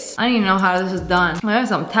physics. I don't even know how this is done. There's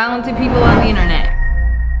some talented people on the internet.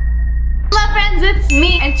 Hello friends, it's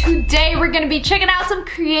me, and today we're gonna be checking out some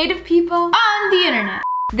creative people on the internet.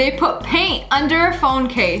 They put paint under a phone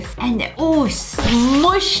case and ooh,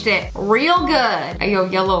 smushed it real good. Yo,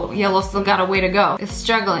 yellow still got a way to go. It's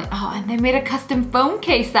struggling. Oh, and they made a custom phone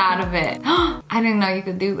case out of it. I didn't know you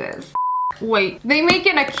could do this. Wait, they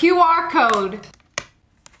making a QR code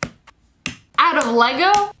out of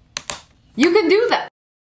Lego? You can do that.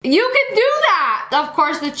 You can do that! Of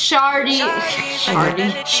course, it's Shardy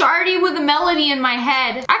with a melody in my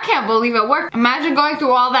head. I can't believe it worked. Imagine going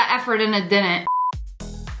through all that effort and it didn't.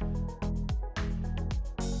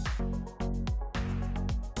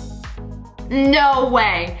 No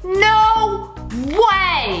way. No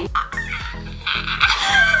way!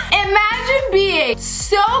 Imagine being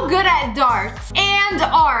so good at darts and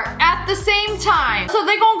art at the same time. So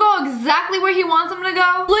they gonna go exactly where he wants them to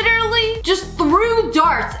go? Literally just threw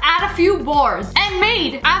darts at a few boards and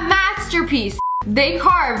made a masterpiece. They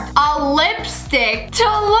carved a lipstick to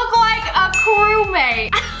look like a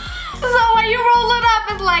crewmate. So when you roll it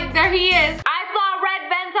up, it's like, there he is. I saw red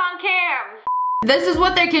vent on cam. This is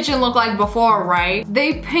what their kitchen looked like before, right?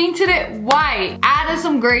 They painted it white, added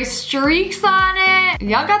some gray streaks on it.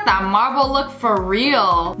 Y'all got that marble look for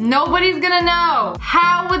real. Nobody's gonna know.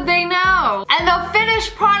 How would they know? And the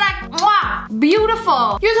finished product, mwah,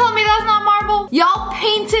 beautiful. You told me that's not marble? Y'all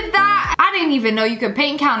painted that? I didn't even know you could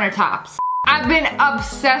paint countertops. I've been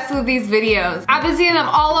obsessed with these videos. I've been seeing them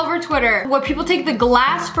all over Twitter where people take the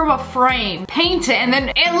glass from a frame, paint it, and then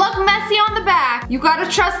it look messy on the back. You gotta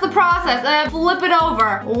trust the process and then flip it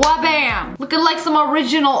over. Wha-bam. Looking like some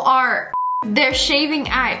original art. They're shaving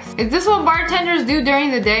ice. Is this what bartenders do during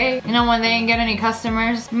the day? You know, when they ain't get any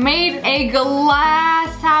customers? Made a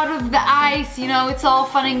glass out of the ice. You know, it's all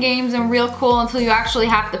fun and games and real cool until you actually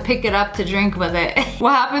have to pick it up to drink with it.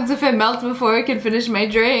 What happens if it melts before I can finish my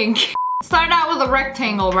drink? Started out with a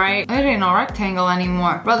rectangle, right? It ain't no rectangle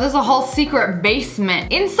anymore. Bro, there's a whole secret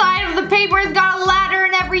basement. Inside of the paper, it's got a ladder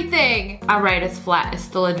and everything. All right, it's flat. It's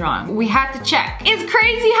still a drawing. We had to check. It's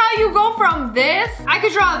crazy how you go from this. I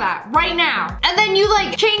could draw that right now. And then you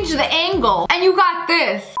like change the angle and you got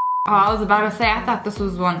this. Oh, I was about to say, I thought this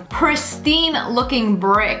was one pristine looking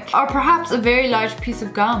brick. Or perhaps a very large piece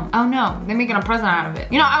of gum. Oh no, they're making a present out of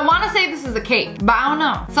it. You know, I want to say this is a cake, but I don't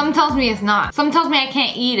know. Some tells me it's not. Some tells me I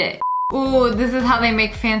can't eat it. Ooh, this is how they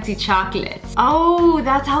make fancy chocolates. Oh,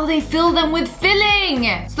 that's how they fill them with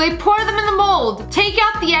filling. So they pour them in the mold, take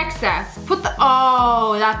out the excess, put the,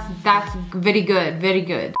 oh, that's very good, very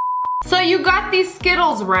good. So you got these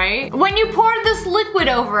Skittles, right? When you pour this liquid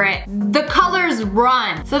over it, the colors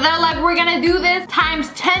run. So they're like, we're gonna do this times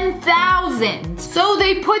 10,000. So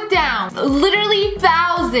they put down literally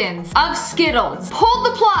thousands of Skittles, pulled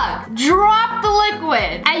the plug, dropped the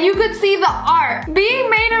liquid, and you could see the art being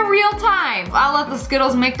made in real time. I'll let the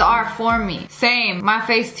Skittles make the art for me. Same, my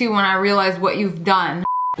face too when I realize what you've done.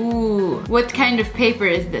 Ooh, what kind of paper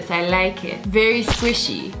is this? I like it. Very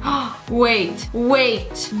squishy. Wait,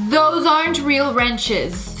 those aren't real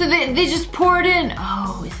wrenches. So they just poured in,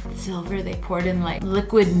 oh, is it silver? They poured in like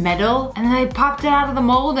liquid metal and then they popped it out of the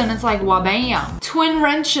mold and it's like wha-bam. Twin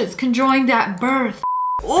wrenches conjoined at birth.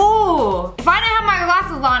 Ooh, if I didn't have my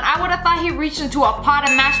glasses on, I would have thought he reached into a pot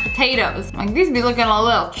of mashed potatoes. Like, these be looking a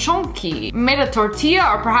little chunky. Made a tortilla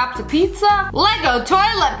or perhaps a pizza? Lego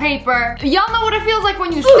toilet paper. Y'all know what it feels like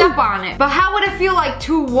when you step on it. But how would it feel like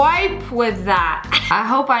to wipe with that? I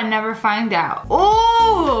hope I never find out.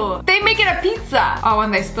 Ooh, they make it a pizza. Oh,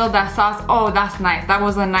 and they spilled that sauce. Oh, that's nice. That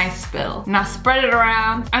was a nice spill. Now spread it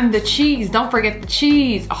around. And the cheese, don't forget the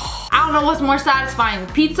cheese. Oh, I don't know what's more satisfying,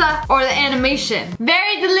 the pizza or the animation.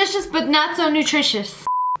 Very delicious, but not so nutritious.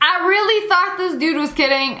 I really thought this dude was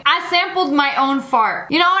kidding. I sampled my own fart.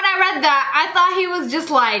 You know, when I read that, I thought he was just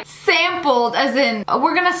like sampled as in,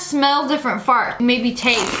 we're gonna smell different farts, maybe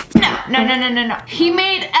taste. No. He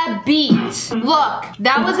made a beat. Look,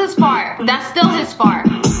 that was his fart. That's still his fart.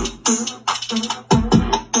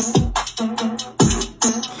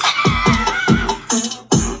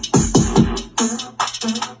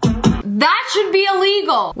 That should be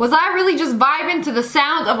illegal. Was I really just vibing to the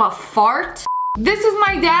sound of a fart? This is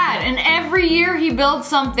my dad, and every year he builds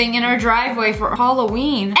something in our driveway for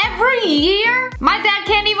Halloween. Every year? My dad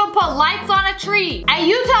can't even put lights on a tree. And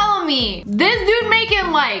you telling me this dude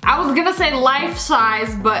making like, I was gonna say life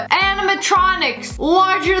size, but animatronics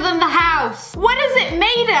larger than the house. What is it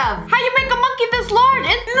made of? How you make a monkey this large?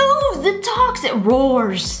 It moves, it talks, it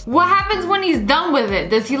roars. What happens when he's done with it?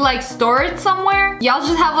 Does he like store it somewhere? Y'all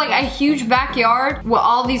just have like a huge backyard with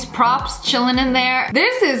all these props chilling in there.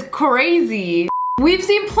 This is crazy. We've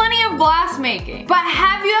seen plenty of glass making, but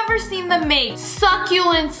have you ever seen them make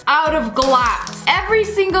succulents out of glass? Every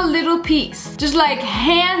single little piece, just like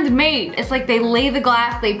handmade. It's like they lay the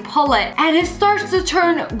glass, they pull it, and it starts to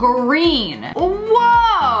turn green.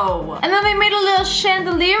 Whoa! And then they made a little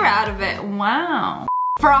chandelier out of it. Wow.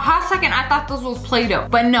 For a hot second, I thought this was Play-Doh,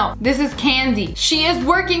 but no, this is candy. She is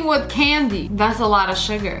working with candy. That's a lot of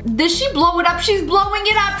sugar. Did she blow it up? She's blowing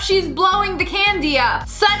it up. She's blowing the candy up.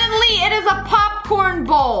 Suddenly, it is a popcorn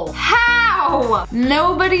bowl. How?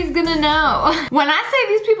 Nobody's gonna know. When I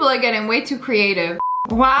say these people are getting way too creative.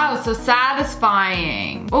 Wow, so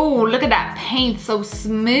satisfying. Oh, look at that paint, so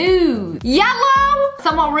smooth. Yellow?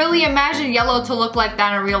 Someone really imagined yellow to look like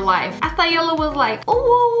that in real life. I thought yellow was like,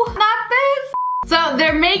 oh, not this. So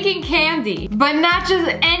they're making candy, but not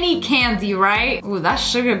just any candy, right? Ooh, that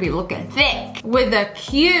sugar be looking thick with a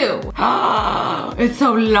Q. It's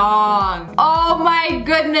so long. Oh my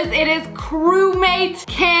goodness, it is crewmate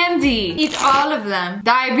candy. Eat all of them.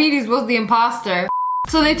 Diabetes was the imposter.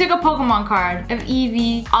 So they took a Pokemon card of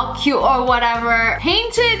Eevee, all cute or whatever,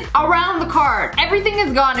 painted around the card. Everything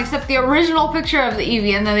is gone except the original picture of the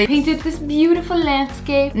Eevee, and then they painted this beautiful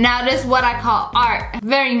landscape. Now this is what I call art.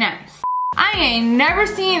 Very nice. I ain't never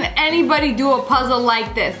seen anybody do a puzzle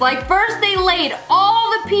like this. Like first they laid all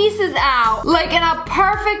the pieces out like in a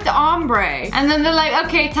perfect ombre. And then they're like,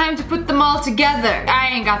 okay, time to put them all together.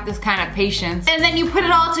 I ain't got this kind of patience. And then you put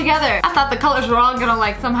it all together. I thought the colors were all gonna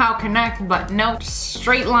like somehow connect, but nope,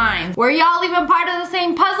 straight lines. Were y'all even part of the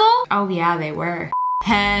same puzzle? Oh yeah, they were.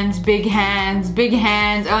 Hands, big hands, big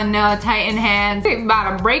hands. Oh no, tighten hands. They're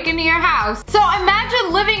about to break into your house. So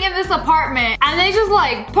imagine living in this apartment and they just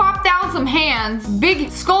like pop down some hands, big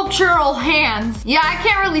sculptural hands. Yeah, I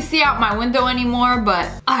can't really see out my window anymore, but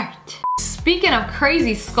art. Speaking of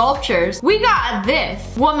crazy sculptures, we got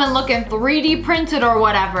this woman looking 3D printed or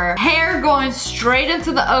whatever. Hair going straight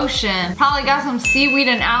into the ocean. Probably got some seaweed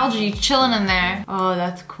and algae chilling in there. Oh,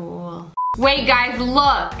 that's cool. Wait guys,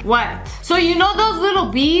 look. What? So you know those little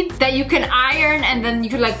beads that you can iron and then you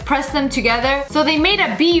could like press them together? So they made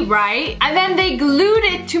a bee, right? And then they glued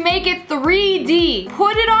it to make it 3D.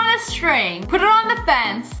 Put it on a string, put it on the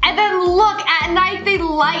fence, and then look, at night they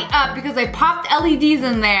light up because they popped LEDs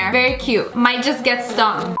in there. Very cute. Might just get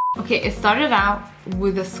stung. Okay, it started out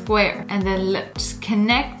with a square and then let's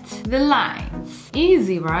connect the lines.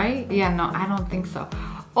 Easy, right? Yeah, no, I don't think so.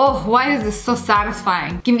 Oh, why is this so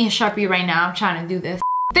satisfying? Give me a Sharpie right now, I'm trying to do this.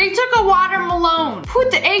 They took a watermelon,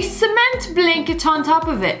 put a cement blanket on top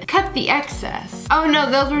of it, cut the excess. Oh no,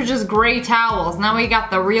 those were just gray towels. Now we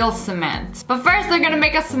got the real cement. But first they're gonna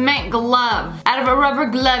make a cement glove out of a rubber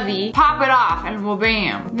glovey, pop it off, and well,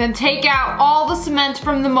 bam. Then take out all the cement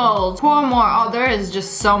from the mold, pour more. Oh, there is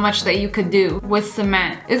just so much that you could do with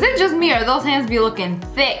cement. Is it just me or those hands be looking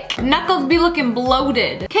thick? Knuckles be looking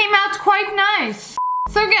bloated. Came out quite nice.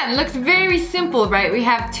 So again, looks very simple, right? We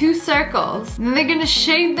have two circles, and then they're gonna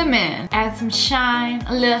shade them in. Add some shine,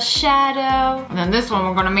 a little shadow. And then this one,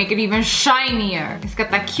 we're gonna make it even shinier. It's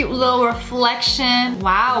got that cute little reflection.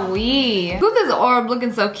 Wowee. Who's this orb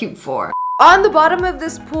looking so cute for? On the bottom of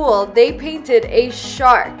this pool, they painted a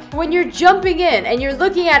shark. When you're jumping in and you're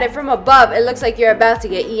looking at it from above, it looks like you're about to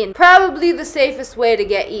get eaten. Probably the safest way to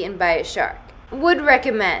get eaten by a shark. Would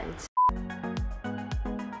recommend.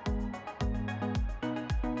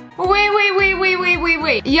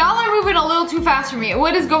 Wait. Y'all are moving a little too fast for me.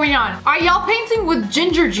 What is going on? Are y'all painting with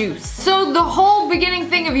ginger juice? So the whole beginning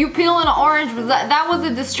thing of you peeling an orange, was that was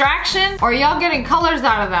a distraction? Or y'all getting colors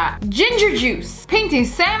out of that? Ginger juice. Painting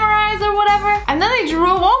samurais or whatever? And then they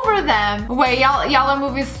drew over them. Wait, y'all are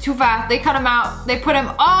moving too fast. They cut them out. They put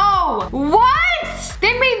them, oh! What?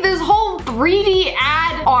 They made this whole 3D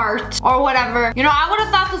ad art or whatever. You know, I would have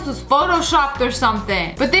thought this was photoshopped or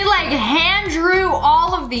something. But they like hand drew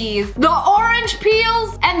all of these. The orange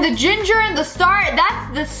peels and the ginger and the star,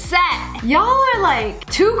 that's the set. Y'all are like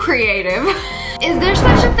too creative. Is there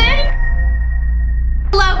such a thing?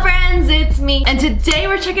 Hello friends, it's me. And today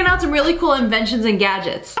we're checking out some really cool inventions and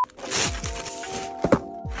gadgets.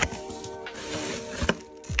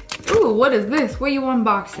 Ooh, what is this? What are you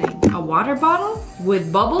unboxing? A water bottle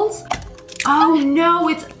with bubbles? Oh no,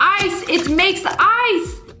 it's ice. It makes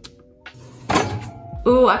ice.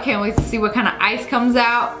 Ooh, I can't wait to see what kind of ice comes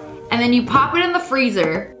out. And then you pop it in the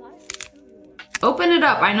freezer. Open it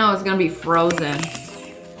up. I know it's gonna be frozen.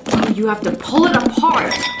 Oh, you have to pull it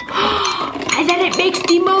apart. And then it makes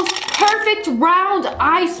the most perfect round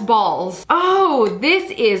ice balls. Oh, this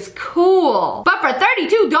is cool. But for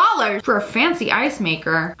 $32 for a fancy ice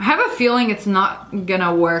maker, I have a feeling it's not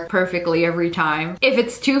gonna work perfectly every time. If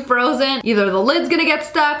it's too frozen, either the lid's gonna get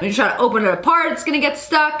stuck, when you try to open it apart, it's gonna get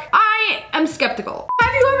stuck. I am skeptical.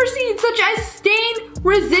 Have you ever seen such a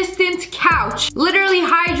stain-resistant couch? Literally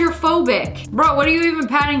hydrophobic. Bro, what are you even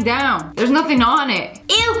patting down? There's nothing on it.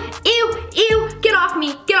 Ew, ew, ew, get off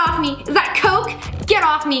me, get off me. Is that Coke? Get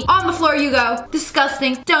off me. On the floor you go.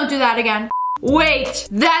 Disgusting. Don't do that again. Wait,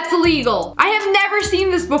 that's illegal. I have never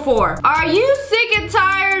seen this before. Are you sick and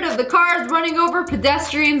tired of the cars running over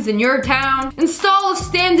pedestrians in your town? Install a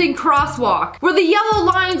standing crosswalk where the yellow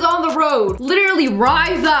lines on the road literally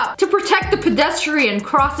rise up to protect the pedestrian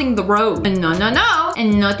crossing the road. And no, no, no,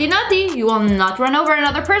 and naughty, naughty, you will not run over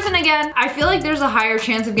another person again. I feel like there's a higher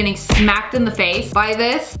chance of getting smacked in the face by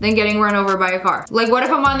this than getting run over by a car. Like, what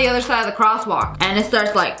if I'm on the other side of the crosswalk and it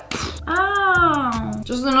starts like, oh,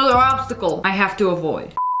 just another obstacle I have to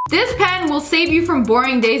avoid. This pen will save you from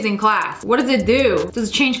boring days in class. What does it do? Does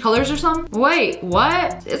it change colors or something? Wait,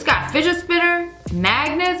 what? It's got fidget spinner,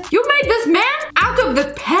 magnets. You made this man out of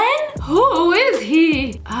the pen? Who is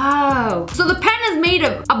he? Oh, so the pen is made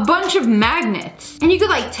of a bunch of magnets and you could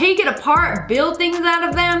like take it apart, build things out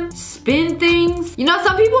of them, spin things. You know,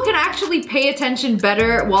 some people can actually pay attention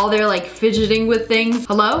better while they're like fidgeting with things.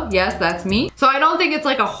 Hello? Yes, that's me. So I don't think it's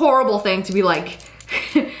like a horrible thing to be like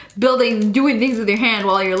doing things with your hand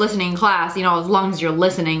while you're listening in class, you know, as long as you're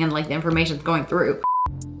listening and like the information's going through.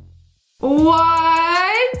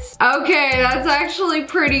 What? Okay, that's actually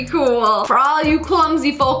pretty cool. For all you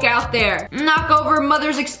clumsy folk out there, knock over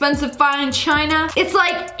mother's expensive fine china. It's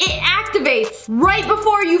like it activates right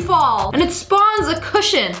before you fall and it spawns a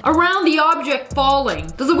cushion around the object falling.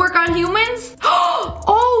 Does it work on humans?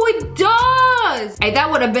 Oh, it does! Hey, that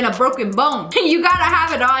would have been a broken bone. You gotta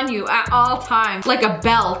have it on you at all times, like a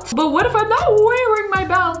belt. But what if I'm not wearing my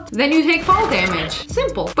belt? Then you take fall damage.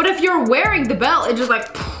 Simple. But if you're wearing the belt, it's just like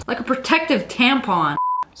a protective tampon.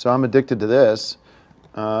 So I'm addicted to this,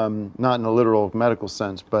 not in a literal medical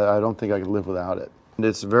sense, but I don't think I could live without it.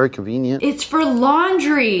 It's very convenient. It's for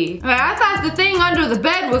laundry. I thought the thing under the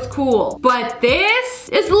bed was cool, but this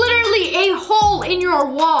is literally a hole in your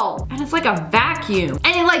wall and it's like a vacuum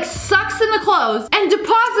and it like sucks in the clothes and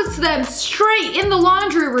deposits them straight in the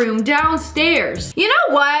laundry room downstairs. You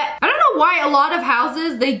know what? I don't know why a lot of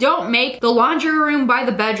houses, they don't make the laundry room by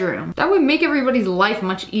the bedroom. That would make everybody's life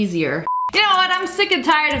much easier. You know what? I'm sick and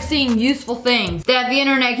tired of seeing useful things that the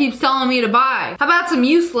internet keeps telling me to buy. How about some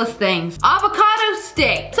useless things? Avocado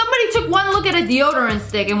stick. Somebody took one look at a deodorant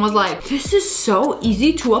stick and was like, this is so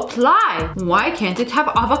easy to apply. Why can't it have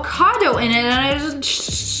avocado in it? And I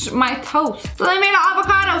just, my toast. So they made an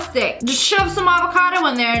avocado stick. Just shove some avocado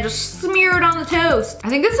in there and just smear it on the toast. I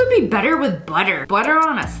think this would be better with butter. Butter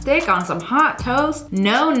on a stick on some hot toast.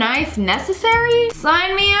 No knife necessary?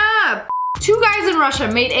 Sign me up. Two guys in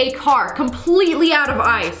Russia made a car completely out of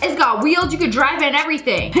ice. It's got wheels, you could drive it and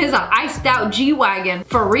everything. It's an iced out G-Wagon,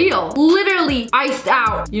 for real. Literally iced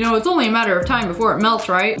out. You know, it's only a matter of time before it melts,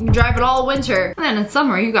 right? You can drive it all winter, and then in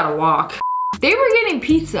summer, you gotta walk. They were getting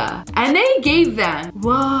pizza, and they gave them,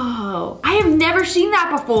 whoa, I have never seen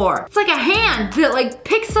that before. It's like a hand that like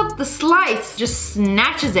picks up the slice, just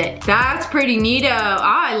snatches it. That's pretty neato.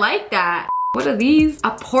 I like that. What are these?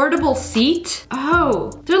 A portable seat?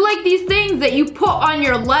 Oh, they're like these things that you put on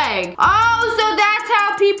your leg. Oh, so that's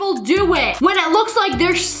how people do it. When it looks like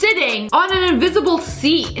they're sitting on an invisible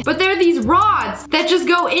seat. But they're these rods that just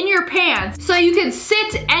go in your pants so you can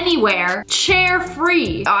sit anywhere, chair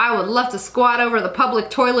free. Oh, I would love to squat over the public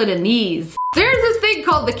toilet in these. There's this thing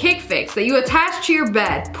called the kick fix that you attach to your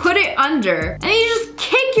bed, put it under, and you just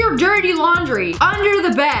kick your dirty laundry under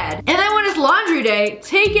the bed. And then when it's laundry day,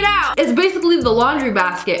 take it out. It's basically the laundry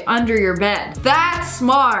basket under your bed. That's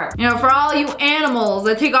smart. You know, for all you animals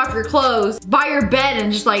that take off your clothes by your bed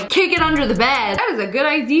and just like kick it under the bed, that is a good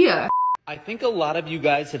idea. I think a lot of you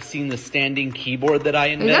guys have seen the standing keyboard that I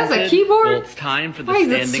invented. That's a keyboard? Well, it's time for the Why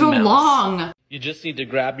standing is it so mouse. long? You just need to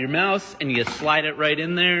grab your mouse and you slide it right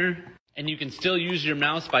in there. And you can still use your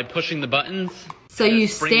mouse by pushing the buttons. So you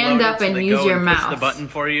stand up and use your mouse. Push the button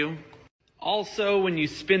for you. Also, when you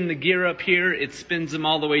spin the gear up here, it spins them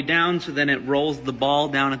all the way down, so then it rolls the ball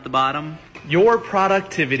down at the bottom. Your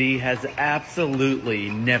productivity has absolutely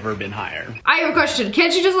never been higher. I have a question.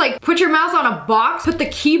 Can't you just like put your mouse on a box, put the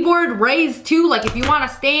keyboard raised too, like if you want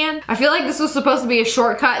to stand? I feel like this was supposed to be a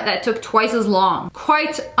shortcut that took twice as long.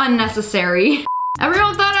 Quite unnecessary.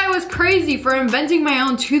 Everyone thought I was crazy for inventing my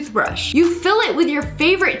own toothbrush. You fill it with your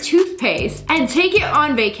favorite toothpaste and take it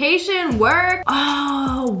on vacation, work.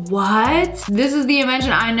 Oh, what? This is the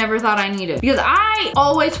invention I never thought I needed. Because I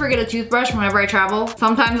always forget a toothbrush whenever I travel,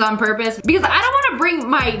 sometimes on purpose, because I don't want to bring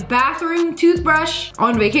my bathroom toothbrush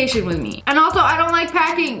on vacation with me. And also, I don't like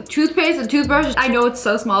packing toothpaste and toothbrushes. I know it's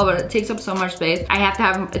so small, but it takes up so much space. I have to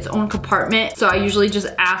have its own compartment, so I usually just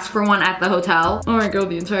ask for one at the hotel. Or I go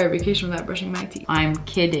the entire vacation without brushing my teeth. I'm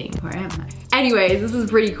kidding. Where am I? Anyways, this is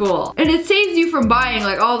pretty cool. And it saves you from buying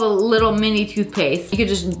like all the little mini toothpaste. You could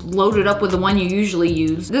just load it up with the one you usually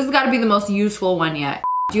use. This has got to be the most useful one yet.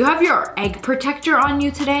 Do you have your egg protector on you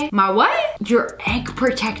today? My what? Your egg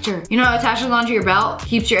protector. You know, it attaches onto your belt,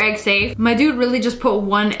 keeps your egg safe. My dude really just put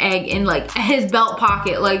one egg in like his belt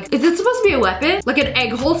pocket. Like, is it supposed to be a weapon? Like an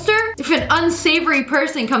egg holster? If an unsavory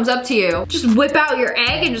person comes up to you, just whip out your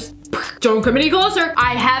egg and just don't come any closer.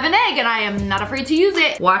 I have an egg and I am not afraid to use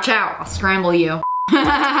it. Watch out, I'll scramble you.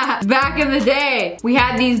 Back in the day, we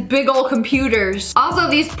had these big old computers. Also,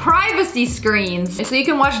 these privacy screens. So you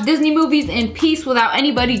can watch Disney movies in peace without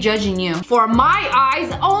anybody judging you. For my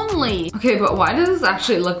eyes only. Okay, but why does this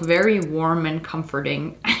actually look very warm and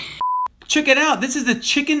comforting? Check it out. This is the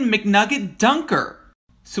Chicken McNugget Dunker.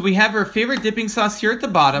 So we have our favorite dipping sauce here at the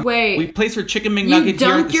bottom. Wait. We place our Chicken McNugget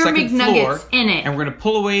here at the second floor. In it. And we're going to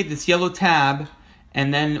pull away this yellow tab.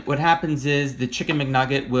 And then what happens is the Chicken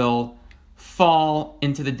McNugget will fall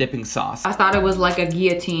into the dipping sauce. I thought it was like a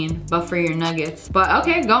guillotine, but for your nuggets. But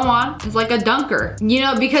okay, go on. It's like a dunker. You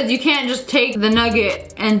know, because you can't just take the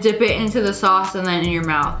nugget and dip it into the sauce and then in your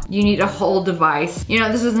mouth. You need a whole device. You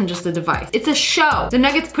know, this isn't just a device. It's a show. The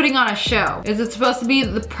nugget's putting on a show. Is it supposed to be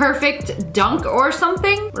the perfect dunk or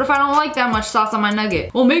something? What if I don't like that much sauce on my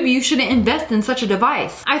nugget? Well, maybe you shouldn't invest in such a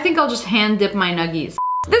device. I think I'll just hand dip my nuggies.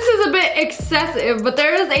 This is a bit excessive, but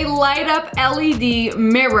there is a light up LED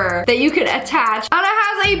mirror that you can attach, and it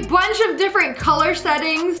has a bunch of different color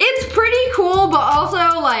settings. It's pretty cool, but also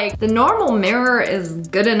like the normal mirror is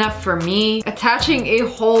good enough for me. Attaching a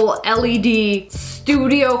whole LED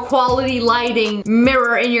studio quality lighting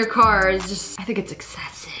mirror in your car is just, I think it's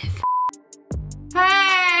excessive.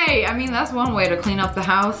 Hey, I mean, that's one way to clean up the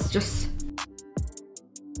house. Just,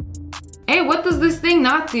 hey, what does this thing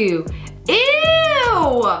not do? Ew!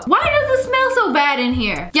 Why does it smell so bad in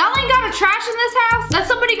here? Y'all ain't got a trash in this house that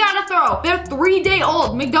somebody gotta throw. They're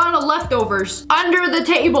 3-day-old McDonald's leftovers under the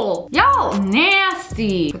table. Y'all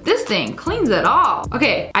nasty. But this thing cleans it all.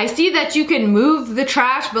 Okay, I see that you can move the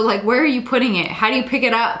trash, but like, where are you putting it? How do you pick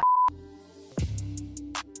it up?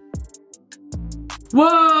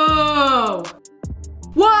 Whoa!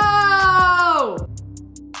 Whoa!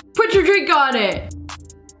 Put your drink on it.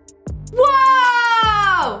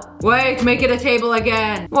 Whoa! Wait, make it a table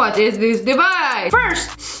again. What is this device?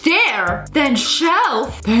 First, stair, then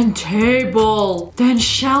shelf, then table, then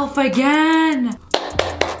shelf again.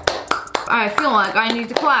 I feel like I need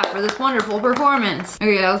to clap for this wonderful performance.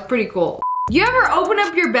 Okay, that was pretty cool. You ever open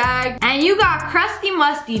up your bag and you got crusty,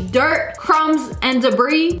 musty dirt, crumbs, and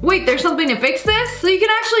debris? Wait, there's something to fix this? So you can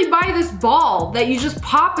actually buy this ball that you just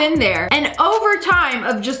pop in there, and over time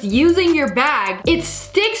of just using your bag, it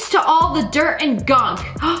sticks to all the dirt and gunk.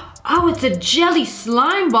 Oh, it's a jelly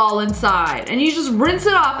slime ball inside, and you just rinse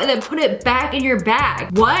it off and then put it back in your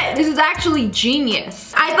bag. What? This is actually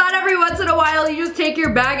genius. I thought every once in a while you just take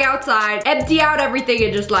your bag outside, empty out everything,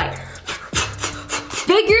 and just like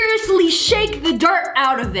vigorously shake the dirt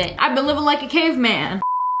out of it. I've been living like a caveman.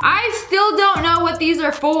 I still don't know what these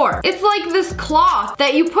are for. It's like this cloth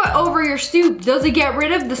that you put over your soup. Does it get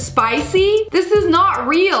rid of the spicy? This is not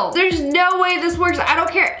real. There's no way this works. I don't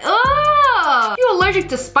care. Ugh! You allergic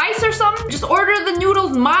to spice or something? Just order the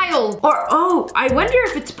noodles mild. Or, oh, I wonder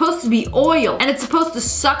if it's supposed to be oil and it's supposed to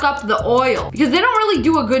suck up the oil, because they don't really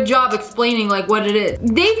do a good job explaining like what it is.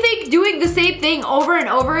 They think doing the same thing over and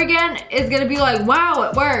over again is gonna be like, wow,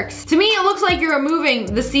 it works. To me, it looks like you're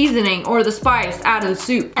removing the seasoning or the spice out of the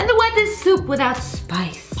soup. And then what is soup without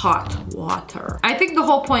spice? Hot water. I think the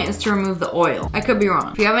whole point is to remove the oil. I could be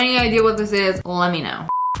wrong. If you have any idea what this is, let me know.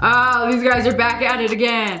 Oh, these guys are back at it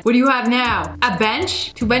again. What do you have now? A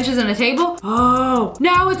bench? 2 benches and a table? Oh,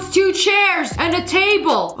 now it's 2 chairs and a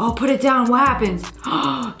table. Oh, put it down, what happens?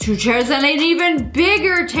 2 chairs and an even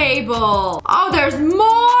bigger table. Oh, there's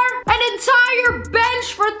more? An entire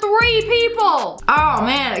bench for 3 people. Oh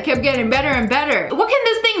man, it kept getting better and better. What can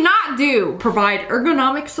this thing not do? Provide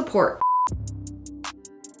ergonomic support.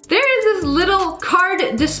 There is this little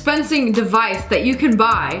card dispensing device that you can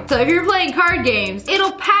buy. So if you're playing card games,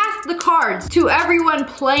 it'll pass the cards to everyone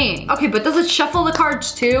playing. Okay, but does it shuffle the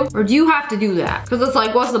cards too? Or do you have to do that? Because it's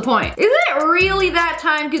like, what's the point? Is it really that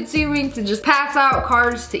time consuming to just pass out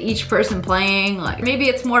cards to each person playing? Like, maybe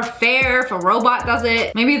it's more fair if a robot does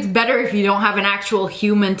it. Maybe it's better if you don't have an actual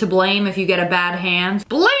human to blame if you get a bad hand.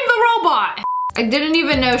 Blame the robot! I didn't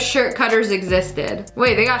even know shirt cutters existed.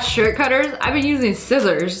 Wait, they got shirt cutters? I've been using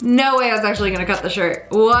scissors. No way I was actually gonna cut the shirt.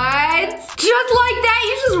 What? Just like that,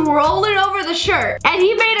 you just roll it over the shirt. And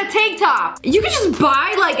he made a tank top. You could just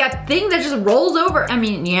buy like a thing that just rolls over. I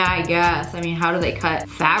mean, yeah, I guess. I mean, how do they cut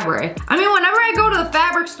fabric? I mean, whenever I go to the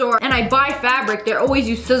fabric store and I buy fabric, they always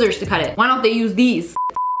use scissors to cut it. Why don't they use these?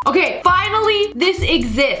 Okay, finally, this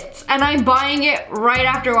exists, and I'm buying it right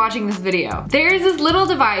after watching this video. There's this little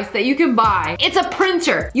device that you can buy. It's a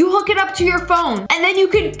printer. You hook it up to your phone, and then you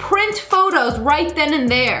can print photos right then and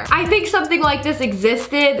there. I think something like this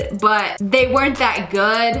existed, but they weren't that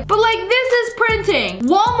good. But like, this is printing.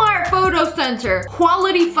 Walmart Photo Center,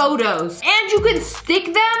 quality photos. And you can stick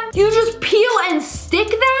them? You just peel and stick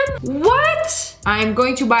them? What? I'm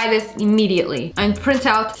going to buy this immediately and print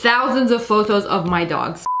out thousands of photos of my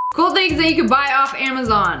dogs. Cool things that you can buy off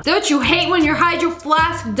Amazon. Don't you hate when your hydro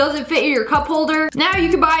flask doesn't fit in your cup holder? Now you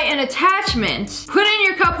can buy an attachment. Put in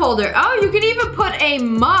your cup holder. Oh, you can even put a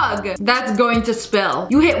mug that's going to spill.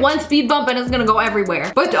 You hit one speed bump and it's gonna go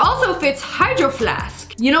everywhere. But it also fits hydro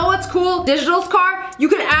flask. You know what's cool? Digital's car, you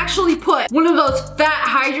can actually put one of those fat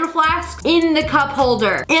hydro flasks in the cup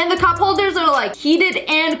holder. And the cup holders are like heated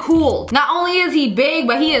and cooled. Not only is he big,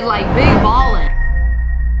 but he is like big ballin'.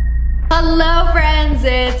 Hello friends,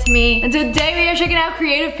 it's me. And today we are checking out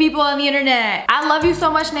creative people on the internet. I Love You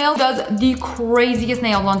So Much Nails does the craziest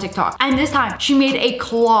nails on TikTok. And this time, she made a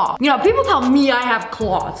claw. You know, people tell me I have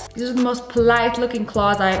claws. These are the most polite looking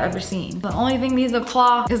claws I've ever seen. The only thing needs a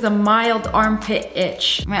claw is a mild armpit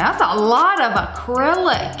itch. Man, that's a lot of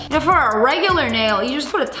acrylic. You know, for a regular nail, you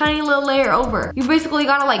just put a tiny little layer over. You basically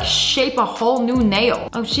gotta like shape a whole new nail.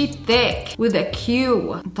 Oh, she thick with a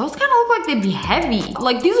Q. Those kind of look like they'd be heavy.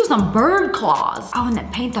 Like these are some bird claws. Oh, and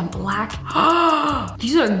then paint them black.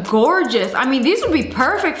 These are gorgeous. I mean, these would be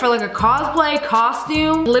perfect for like a cosplay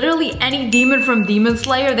costume. Literally any demon from Demon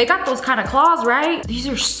Slayer, they got those kind of claws, right? These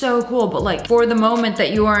are so cool, but like for the moment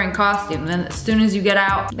that you are in costume, then as soon as you get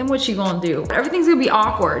out, then what you gonna do? Everything's gonna be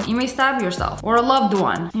awkward. You may stab yourself or a loved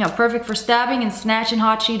one. You know, perfect for stabbing and snatching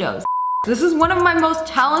hot Cheetos. This is one of my most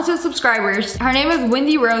talented subscribers. Her name is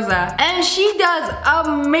Wendy Rosa, and she does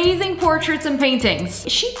amazing portraits and paintings.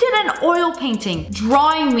 She did an oil painting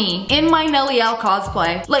drawing me in my Nelly L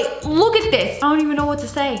cosplay. Like, look at this. I don't even know what to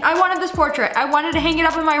say. I wanted this portrait. I wanted to hang it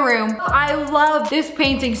up in my room. I love this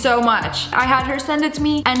painting so much. I had her send it to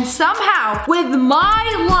me, and somehow, with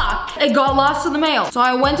my luck, it got lost in the mail. So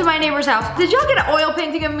I went to my neighbor's house. Did y'all get an oil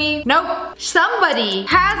painting of me? Nope. Somebody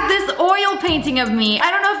has this oil painting of me.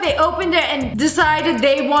 I don't know if they opened it and decided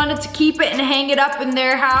they wanted to keep it and hang it up in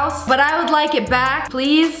their house, but I would like it back,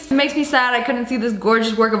 please. It makes me sad I couldn't see this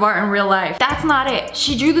gorgeous work of art in real life. That's not it.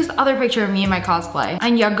 She drew this other picture of me in my cosplay,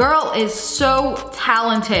 and your girl is so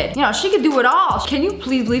talented. You know, she could do it all. Can you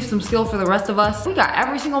please leave some skill for the rest of us? We got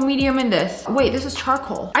every single medium in this. Wait, this is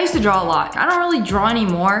charcoal. I used to draw a lot. I don't really draw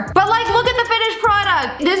anymore, but like, look at the finished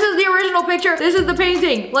product. This is the original picture. This is the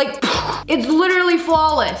painting. Like, it's literally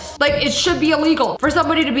flawless. Like, it should be illegal for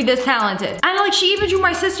somebody to be this talented. And like, she even drew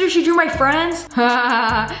my sister, she drew my friends.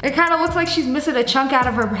 It kind of looks like she's missing a chunk out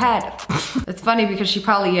of her head. It's funny because she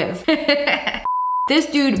probably is. This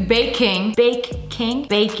dude, baking.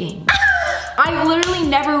 I literally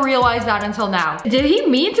never realized that until now. Did he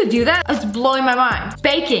mean to do that? It's blowing my mind.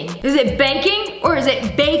 Baking. Is it baking or is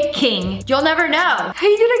it baking? You'll never know.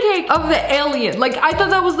 He did a cake of the alien. Like, I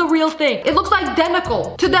thought that was the real thing. It looks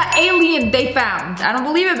identical to the alien they found. I don't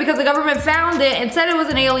believe it because the government found it and said it was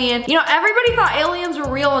an alien. You know, everybody thought aliens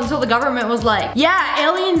were real until the government was like, yeah,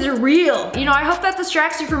 aliens are real. You know, I hope that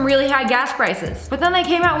distracts you from really high gas prices. But then they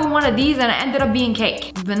came out with one of these and it ended up being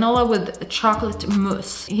cake. Vanilla with chocolate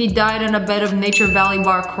mousse. He died in a bed of Nature Valley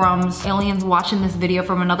bar crumbs. Aliens watching this video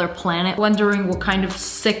from another planet, wondering what kind of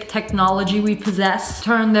sick technology we possess.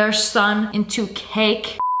 Turn their sun into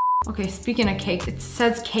cake. Okay, speaking of cake, it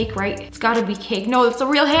says cake, right? It's gotta be cake. No, it's a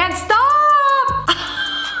real hand. Stop!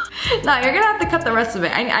 No, you're gonna have to cut the rest of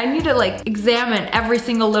it. I need to like examine every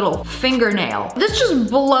single little fingernail. This just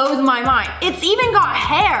blows my mind. It's even got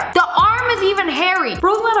hair. The arm is even hairy.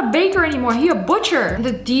 Bro's not a baker anymore, he a butcher.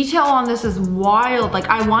 The detail on this is wild. Like,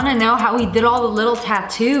 I wanna know how he did all the little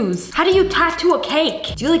tattoos. How do you tattoo a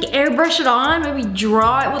cake? Do you like airbrush it on? Maybe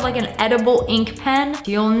draw it with like an edible ink pen?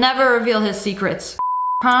 You'll never reveal his secrets.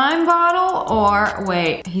 Prime bottle or,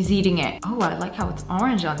 wait, he's eating it. Oh, I like how it's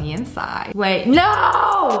orange on the inside. Wait,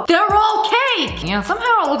 no! They're all cake! You know,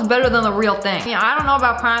 somehow it looks better than the real thing. You know, I don't know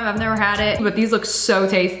about Prime, I've never had it, but these look so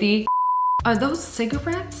tasty. Are those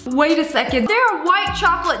cigarettes? Wait a second. They're white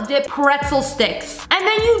chocolate dip pretzel sticks. And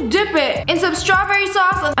then you dip it in some strawberry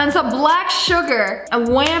sauce and some black sugar.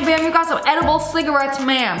 And wham bam, you got some edible cigarettes,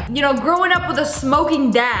 ma'am. You know, growing up with a smoking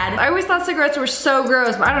dad, I always thought cigarettes were so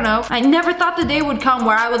gross, but I don't know. I never thought the day would come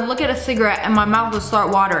where I would look at a cigarette and my mouth would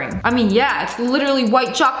start watering. I mean, yeah, it's literally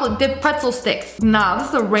white chocolate dip pretzel sticks. Nah,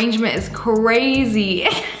 this arrangement is crazy.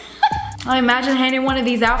 I imagine handing one of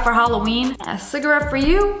these out for Halloween. A cigarette for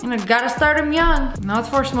you? You know, gotta start them young. Not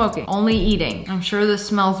for smoking, only eating. I'm sure this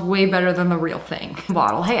smells way better than the real thing.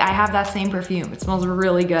 Bottle, hey, I have that same perfume. It smells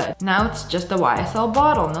really good. Now it's just a YSL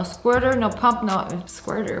bottle. No squirter, no pump, no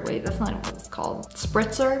squirter. Wait, that's not what it's called.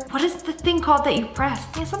 Spritzer? What is the thing called that you press?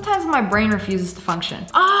 Yeah, sometimes my brain refuses to function.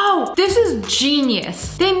 Oh, this is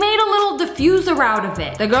genius. They made a little diffuser out of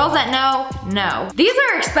it. The girls that know. These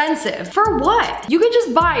are expensive. For what? You could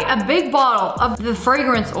just buy a big bottle of the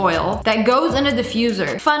fragrance oil that goes in a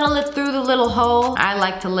diffuser. Funnel it through the little hole. I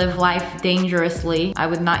like to live life dangerously. I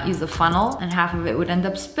would not use a funnel and half of it would end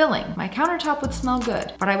up spilling. My countertop would smell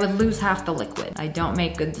good, but I would lose half the liquid. I don't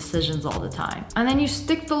make good decisions all the time. And then you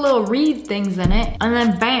stick the little reed things in it and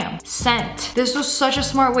then bam, scent. This was such a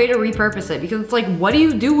smart way to repurpose it because it's like, what do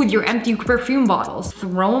you do with your empty perfume bottles?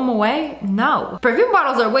 Throw them away? No. Perfume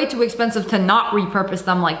bottles are way too expensive to not repurpose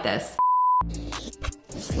them like this.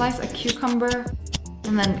 Slice a cucumber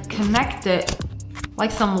and then connect it like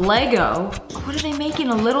some Lego. What are they making,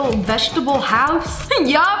 a little vegetable house?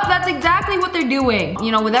 Yup, that's exactly what they're doing.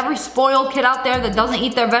 You know, with every spoiled kid out there that doesn't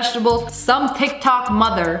eat their vegetables, some TikTok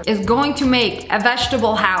mother is going to make a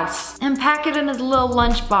vegetable house and pack it in his little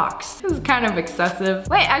lunch box. This is kind of excessive.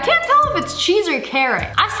 Wait, I can't tell if it's cheese or carrot.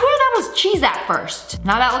 I swear that was cheese at first.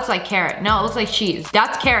 Now that looks like carrot. No, it looks like cheese.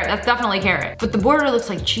 That's carrot, that's definitely carrot. But the border looks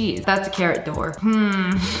like cheese. That's a carrot door.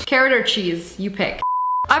 Carrot or cheese, you pick.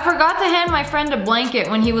 I forgot to hand my friend a blanket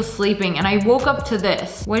when he was sleeping and I woke up to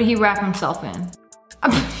this. What did he wrap himself in?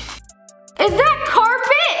 Is that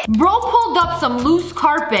carpet? Bro pulled up some loose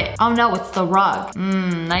carpet. Oh no, it's the rug.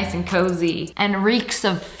 Nice and cozy. And reeks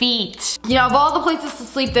of feet. You know, of all the places to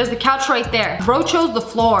sleep, there's the couch right there. Bro chose the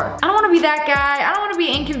floor. I don't wanna be that guy. I don't wanna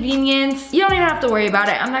be inconvenienced. You don't even have to worry about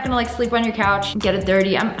it. I'm not gonna like sleep on your couch and get it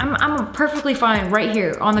dirty. I'm perfectly fine right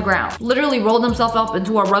here on the ground. Literally rolled himself up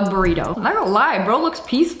into a rug burrito. I'm not gonna lie, bro looks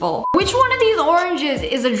peaceful. Which one of these oranges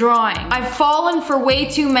is a drawing? I've fallen for way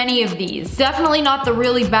too many of these. Definitely not the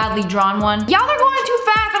really badly drawn one. Y'all are going too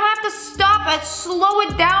fast. I'm gonna have to stop and slow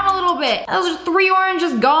it down a little bit. Those are 3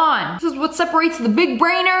 oranges gone. This is what separates the big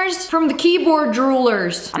brainers from the keyboard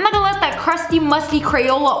droolers. I'm not gonna let that crusty, musty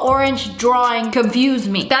Crayola orange drawing confuse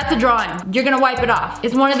me. That's a drawing. You're gonna wipe it off.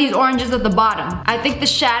 It's one of these oranges at the bottom. I think the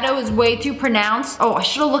shadow is way too pronounced. Oh, I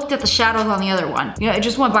should have looked at the shadows on the other one. You know, it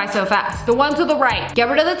just went by so fast. The one to the right. Get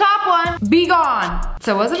rid of the top one. Be gone.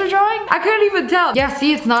 So was it a drawing? I couldn't even tell. Yeah,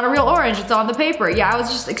 see, it's not a real orange. It's on the paper. Yeah, I was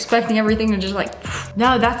just expecting everything to just like,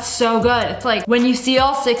 no, that's so good. It's like when you see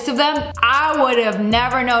all 6 of them, I would have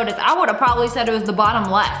never noticed. I would have probably said it was the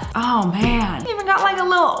bottom left. Oh man, even got like a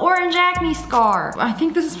little orange acne scar. I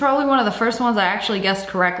think this is probably one of the first ones I actually guessed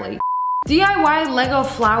correctly. DIY Lego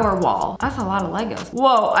flower wall. That's a lot of Legos.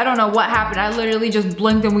 Whoa, I don't know what happened. I literally just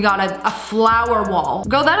blinked and we got a flower wall.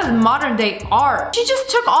 Girl, that is modern day art. She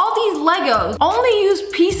just took all these Legos, only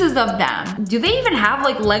used pieces of them. Do they even have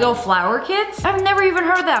like Lego flower kits? I've never even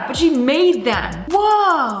heard of that, but she made them.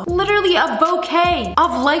 Whoa, literally a bouquet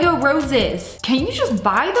of Lego roses. Can you just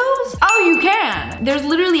buy those? Oh, you can. There's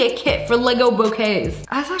literally a kit for Lego bouquets.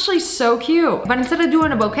 That's actually so cute. But instead of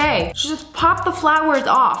doing a bouquet, she just popped the flowers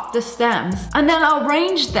off the stem and then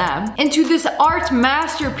arrange them into this art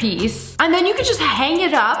masterpiece. And then you could just hang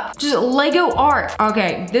it up, just Lego art.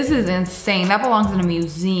 Okay, this is insane. That belongs in a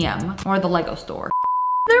museum or the Lego store.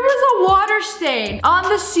 There was a water stain on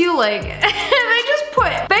the ceiling. They just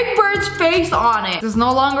put Big Bird's face on it. This is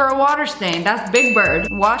no longer a water stain. That's Big Bird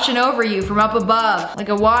watching over you from up above, like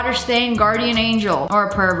a water stained guardian angel or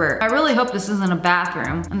a pervert. I really hope this isn't a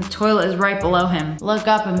bathroom and the toilet is right below him. Look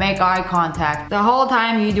up and make eye contact the whole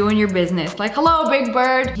time you doing your business. Like, hello, Big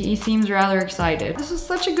Bird. He seems rather excited. This is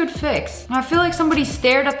such a good fix. I feel like somebody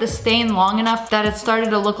stared at the stain long enough that it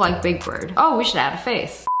started to look like Big Bird. Oh, we should add a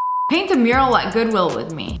face. Paint a mural at Goodwill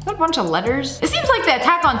with me. Is that a bunch of letters? It seems like the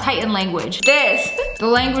Attack on Titan language. This, the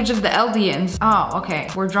language of the Eldians. Oh, okay.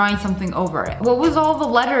 We're drawing something over it. What was all the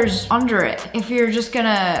letters under it? If you're just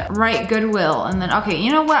gonna write Goodwill and then, okay,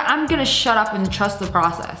 you know what? I'm gonna shut up and trust the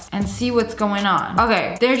process and see what's going on.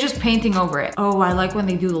 Okay, they're just painting over it. Oh, I like when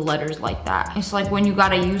they do the letters like that. It's like when you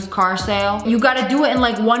got a used car sale. You gotta do it in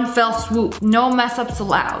like one fell swoop. No mess ups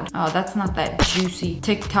allowed. Oh, that's not that juicy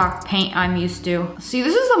TikTok paint I'm used to. See,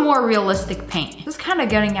 this is a more realistic paint. This is kind of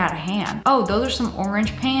getting out of hand. Oh, those are some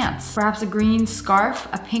orange pants. Perhaps a green scarf,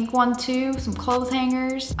 a pink one too, some clothes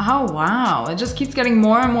hangers. Oh wow, it just keeps getting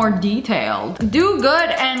more and more detailed. Do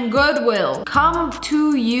good and Goodwill come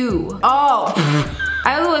to you. Oh.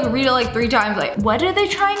 I have to like read it like 3 times, like, what are they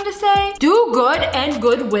trying to say? Do good and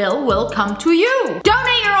Goodwill will come to you.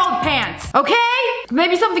 Donate your old pants, okay?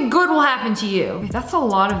 Maybe something good will happen to you. Wait, that's a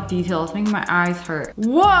lot of detail. It's making my eyes hurt.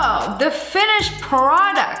 Whoa, the finished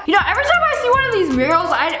product. You know, every time I see one of these murals,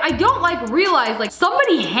 I don't like realize like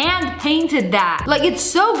somebody hand painted that. Like it's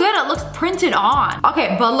so good, it looks printed on.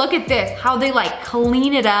 Okay, but look at this, how they like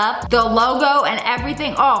clean it up. The logo and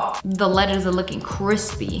everything. Oh, the letters are looking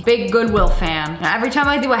crispy. Big Goodwill fan. Now, every time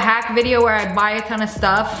I do a hack video where I buy a ton of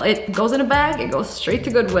stuff, it goes in a bag, it goes straight to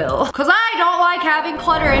Goodwill. Cause I don't like having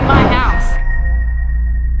clutter in my house.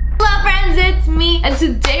 Hello friends, it's me, and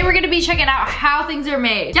today we're gonna be checking out how things are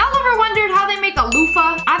made. Y'all ever wondered how they make a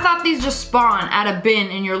loofah? I thought these just spawn at a bin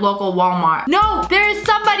in your local Walmart. No, there is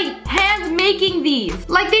somebody hand making these.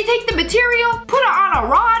 Like they take the material, put it on a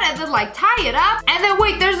rod, and then like tie it up, and then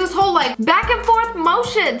wait, there's this whole like back and forth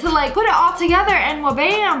motion to like put it all together, and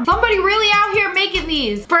wha-bam. Somebody really out here making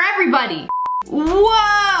these for everybody.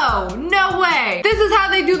 Whoa, no way. This is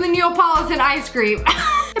how they do the Neapolitan ice cream.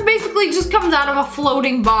 It basically just comes out of a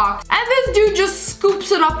floating box. And this dude just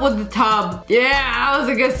scoops it up with the tub. Yeah, that was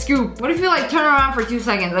a good scoop. What if you like turn around for 2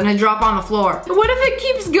 seconds and then drop on the floor? What if it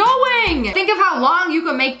keeps going? Think of how long you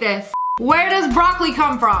can make this. Where does broccoli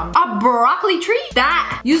come from? A broccoli tree?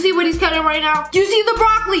 That. You see what he's cutting right now? You see the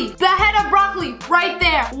broccoli? The head of broccoli right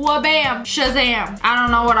there. Wha-bam. Shazam. I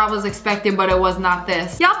don't know what I was expecting, but it was not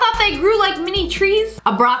this. Y'all thought they grew like mini trees?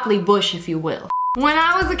 A broccoli bush, if you will. When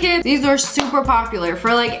I was a kid, these were super popular.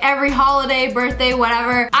 For like every holiday, birthday,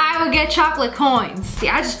 whatever, I would get chocolate coins. See,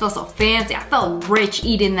 I just felt so fancy. I felt rich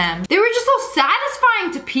eating them. They were just so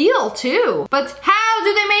satisfying to peel too. But how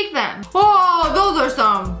do they make them? Oh, those are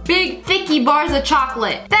some big, thicky bars of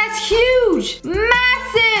chocolate. That's huge,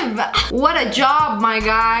 massive. What a job, my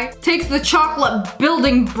guy. Takes the chocolate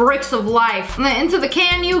building bricks of life. And then into the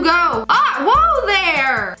can you go. Ah, whoa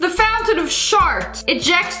there. The fountain of Shart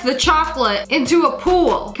ejects the chocolate into a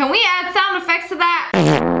pool. Can we add sound effects to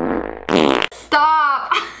that?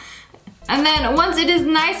 Stop. And then once it is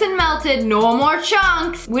nice and melted, no more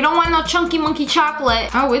chunks. We don't want no chunky monkey chocolate.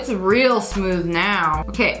 Oh, it's real smooth now.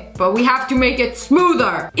 Okay, but we have to make it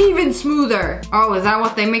smoother, even smoother. Oh, is that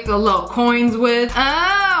what they make the little coins with?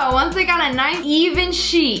 Oh, once they got a nice even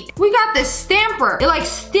sheet, we got this stamper. It like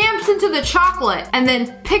stamps into the chocolate and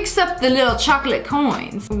then picks up the little chocolate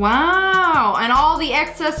coins. Wow, and all the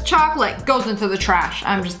excess chocolate goes into the trash.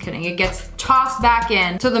 I'm just kidding, it gets tossed back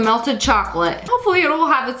in to the melted chocolate. Hopefully it'll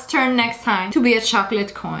have its turn next time to be a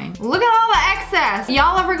chocolate coin. Look at all the excess.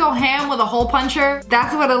 Y'all ever go ham with a hole puncher?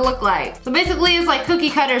 That's what it looked like. So basically it's like cookie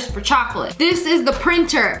cutters for chocolate. This is the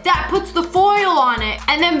printer that puts the foil on it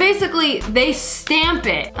and then basically they stamp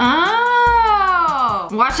it. Oh!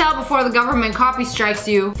 Watch out before the government copy strikes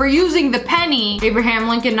you for using the penny. Abraham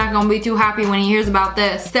Lincoln not gonna be too happy when he hears about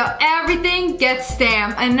this. So everything gets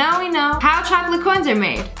stamped and now we know how chocolate coins are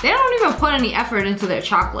made. They don't even put any effort into their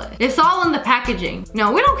chocolate. It's all in the packaging.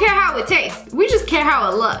 No, we don't care how it tastes. We just care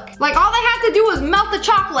how it looks. Like all they had to do was melt the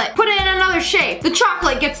chocolate, put it in another shape. The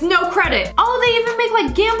chocolate gets no credit. Oh, they even make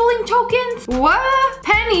like gambling tokens? What?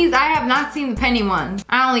 Pennies? I have not seen the penny ones.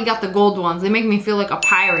 I only got the gold ones. They make me feel like a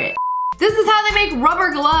pirate. This is how they make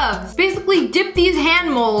rubber gloves. Basically dip these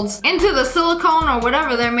hand molds into the silicone or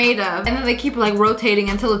whatever they're made of. And then they keep like rotating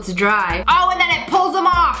until it's dry. Oh, and then it pulls them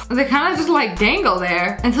off. They kind of just like dangle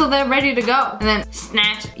there until they're ready to go. And then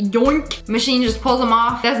snatch, yoink. Machine just pulls them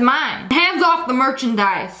off. That's mine. Hands off the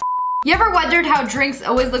merchandise. You ever wondered how drinks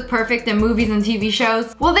always look perfect in movies and TV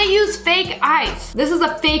shows? Well, they use fake ice. This is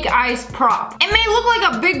a fake ice prop. It may look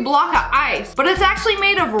like a big block of ice, but it's actually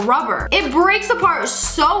made of rubber. It breaks apart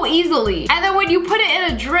so easily. And then when you put it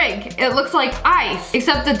in a drink, it looks like ice,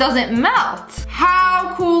 except it doesn't melt.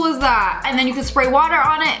 How cool is that? And then you can spray water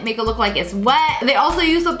on it, make it look like it's wet. They also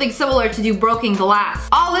use something similar to do broken glass.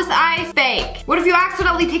 All this ice, fake. What if you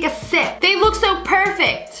accidentally take a sip? They look so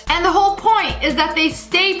perfect. And the whole point is that they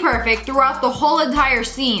stay perfect graphic throughout the whole entire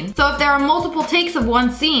scene. So if there are multiple takes of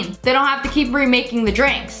one scene, they don't have to keep remaking the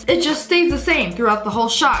drinks. It just stays the same throughout the whole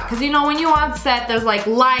shot. Cause you know, when you're on set, there's like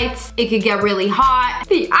lights, it could get really hot,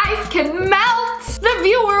 the ice can melt, the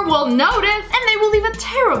viewer will notice, and they will leave a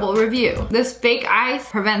terrible review. This fake ice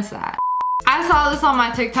prevents that. I saw this on my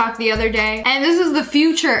TikTok the other day, and this is the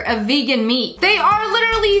future of vegan meat. They are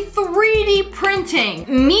literally 3D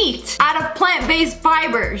printing meat out of plant-based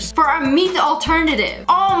fibers for a meat alternative.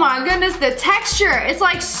 Oh my goodness, the texture, it's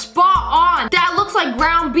like spot on. That looks like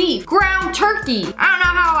ground beef, ground turkey. I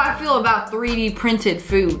don't know how I feel about 3D printed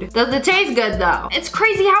food. Does it taste good though? It's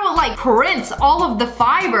crazy how it like prints all of the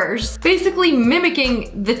fibers, basically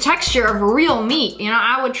mimicking the texture of real meat. You know,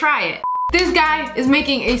 I would try it. This guy is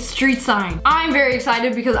making a street sign. I'm very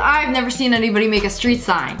excited because I've never seen anybody make a street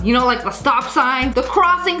sign. You know, like the stop sign, the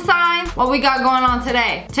crossing sign. What we got going on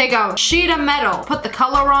today? Take a sheet of metal, put the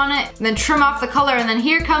color on it, then trim off the color, and then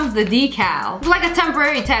here comes the decal. It's like a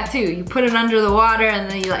temporary tattoo. You put it under the water and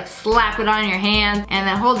then you like slap it on your hand and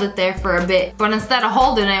then hold it there for a bit. But instead of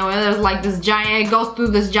holding it, there's like this giant, it goes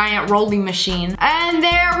through this giant rolling machine. And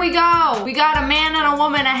there we go. We got a man and a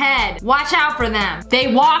woman ahead. Watch out for them. They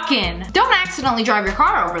walk in. Don't accidentally drive your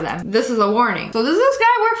car over them. This is a warning. So does this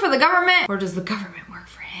guy work for the government, or does the government work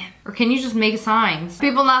for him? Or can you just make signs?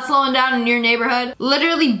 People not slowing down in your neighborhood,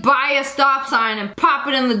 literally buy a stop sign and pop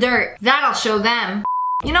it in the dirt. That'll show them.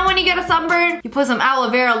 You know when you get a sunburn, you put some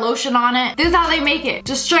aloe vera lotion on it? This is how they make it.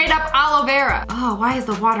 Just straight up aloe vera. Oh, why is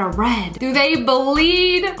the water red? Do they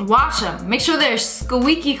bleed? Wash them. Make sure they're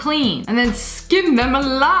squeaky clean. And then skin them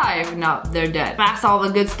alive. No, they're dead. That's all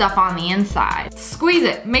the good stuff on the inside. Squeeze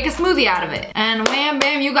it. Make a smoothie out of it. And wham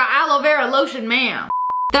bam, you got aloe vera lotion, ma'am.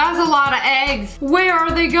 That's a lot of eggs. Where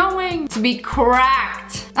are they going? To be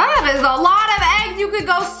cracked. That is a lot of eggs. You could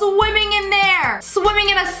go swimming in there. Swimming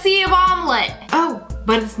in a sea of omelet. Oh,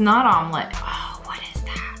 but it's not omelet. Oh, what is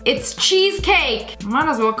that? It's cheesecake. Might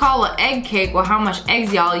as well call it egg cake with how much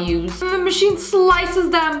eggs y'all use. And the machine slices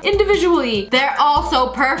them individually. They're all so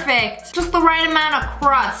perfect. Just the right amount of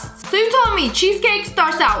crust. So you telling me cheesecake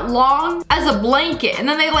starts out long as a blanket and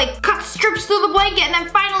then they like cut strips through the blanket and then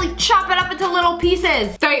finally chop it up into little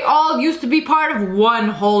pieces. They all used to be part of one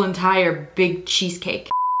whole entire big cheesecake.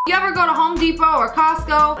 You ever go to Home Depot or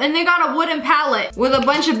Costco and they got a wooden pallet with a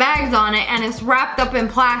bunch of bags on it and it's wrapped up in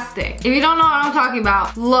plastic? If you don't know what I'm talking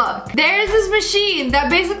about, look. There's this machine that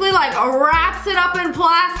basically like wraps it up in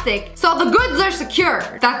plastic so the goods are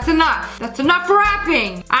secure. That's enough. That's enough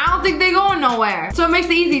wrapping. I don't think they're going nowhere. So it makes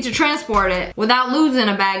it easy to transport it without losing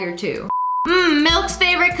a bag or two. Milk's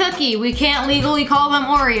favorite cookie. We can't legally call them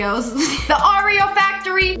Oreos. The Oreo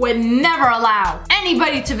factory would never allow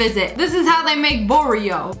anybody to visit. This is how they make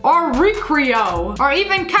Boreo, or Recreo, or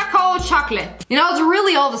even cacao chocolate. You know, it's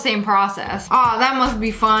really all the same process. Oh, that must be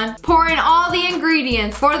fun. Pour in all the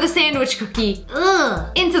ingredients for the sandwich cookie.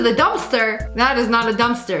 Into the dumpster. That is not a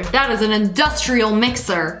dumpster. That is an industrial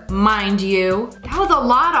mixer, mind you. That was a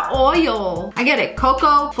lot of oil. I get it.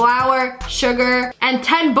 Cocoa, flour, sugar, and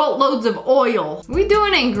 10 boatloads of oil. We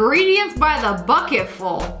doing ingredients by the bucket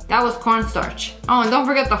full. That was cornstarch. Oh, and don't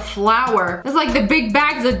forget the flour. It's like the big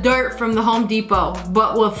bags of dirt from the Home Depot,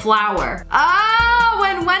 but with flour. Oh,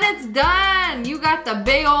 and when it's done, you got the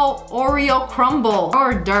big old Oreo crumble.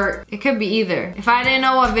 Or dirt. It could be either. If I didn't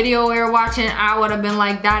know what video we were watching, I would have been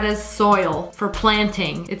like, that is soil for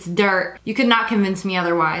planting. It's dirt. You could not convince me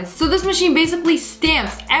otherwise. So this machine basically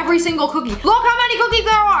stamps every single cookie. Look how many cookies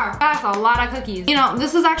there are! That's a lot of cookies. You know,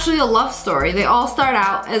 this is actually a love story. They all start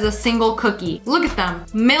out as a single cookie. Look at them.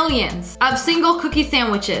 Millions of single cookie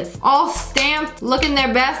sandwiches. All stamped, looking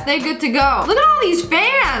their best. They're good to go. Look at all these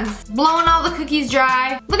fans. Blowing all the cookies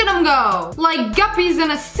dry. Look at them go. Like guppies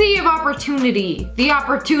in a sea of opportunity. The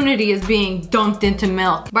opportunity is being dumped into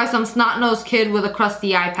milk by some snot-nosed kid with a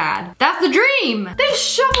crusty iPad. That's the dream. They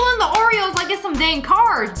shovel in the Oreos like it's some dang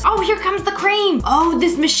cards. Oh, here comes the cream. Oh,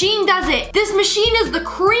 this machine does it. This machine is the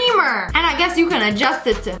creamer. And I guess you can adjust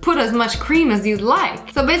it to put as much cream as you'd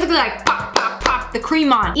like. So basically like pop, pop, pop the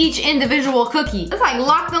cream on each individual cookie. It's like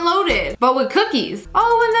locked and loaded, but with cookies.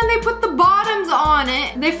 Oh, and then they put the bottoms on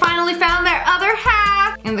it. They finally found their other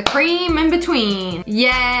half and the cream in between.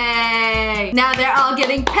 Yay! Now they're all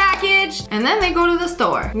getting packaged and then they go to the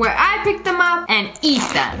store where I pick them up and eat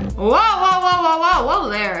them. Whoa, whoa, whoa, whoa, whoa, whoa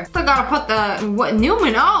there. Still gotta put the, what,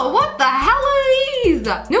 Newman O? What the hell are these?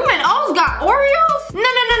 Newman O's got Oreos? No,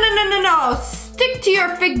 no, no, no, no, no, no. Stick to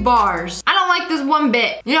your fig bars. I don't like this one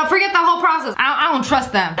bit. You know, forget the whole process. I don't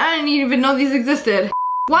trust them. I didn't even know these existed.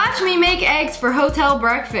 Watch me make eggs for hotel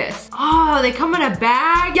breakfast. Oh, they come in a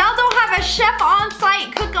bag? Y'all don't have a chef on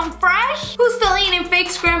site cook them fresh? Who's still eating fake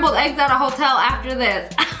scrambled eggs at a hotel after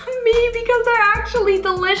this? to me because they're actually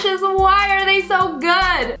delicious. Why are they so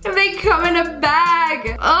good? If they come in a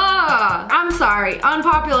bag. Ugh. I'm sorry,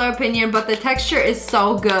 unpopular opinion, but the texture is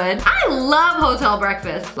so good. I love hotel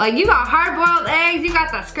breakfast. Like, you got hard-boiled eggs, you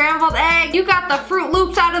got the scrambled egg, you got the Fruit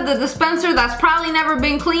Loops out of the dispenser that's probably never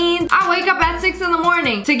been cleaned. I wake up at 6 in the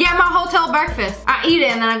morning to get my hotel breakfast. I eat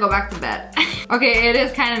it and then I go back to bed. Okay, it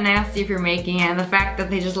is kind of nasty if you're making it, and the fact that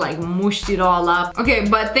they just like mushed it all up. Okay,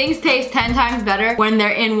 but things taste 10 times better when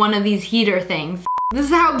they're in one of these heater things. This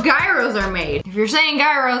is how gyros are made. If you're saying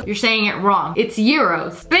gyros, you're saying it wrong. It's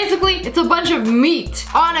gyros. Basically, it's a bunch of meat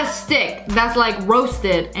on a stick that's like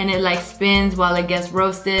roasted, and it like spins while it gets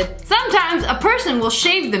roasted. Sometimes a person will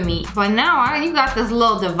shave the meat, but now you got this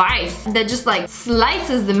little device that just like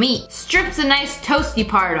slices the meat, strips the nice toasty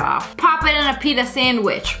part off, pop it in a pita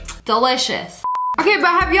sandwich. Delicious. Okay, but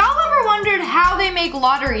have y'all ever wondered how they make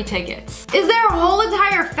lottery tickets? Is there a whole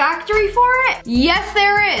entire factory for it? Yes,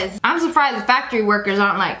 there is. I'm surprised the factory workers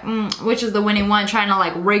aren't like, which is the winning one, trying to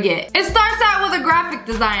like rig it. It starts out with a graphic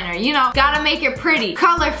designer, you know, gotta make it pretty,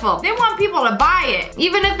 colorful. They want people to buy it.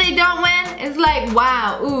 Even if they don't win, it's like,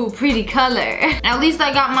 wow, ooh, pretty color. At least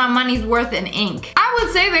I got my money's worth in ink. I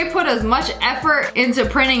would say they put as much effort into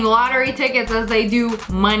printing lottery tickets as they do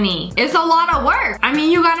money. It's a lot of work. I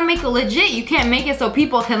mean, you gotta make it legit. You can't make it so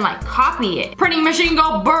people can like copy it. Printing machine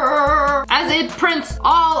go brrrr as it prints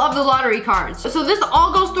all of the lottery cards. So this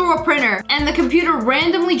all goes through a printer, and the computer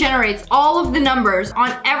randomly generates all of the numbers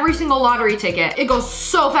on every single lottery ticket. It goes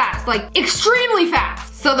so fast, like extremely fast.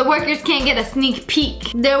 So the workers can't get a sneak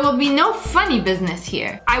peek. There will be no funny business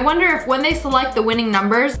here. I wonder if when they select the winning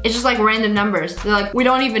numbers, it's just like random numbers. They're like, we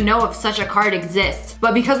don't even know if such a card exists.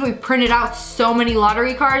 But because we printed out so many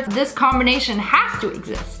lottery cards, this combination has to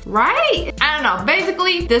exist, right? I don't know.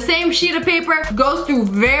 Basically, the same sheet of paper goes through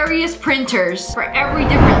various printers for every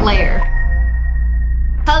different layer.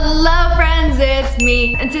 Hello friends, it's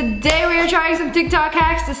me, and today we are trying some TikTok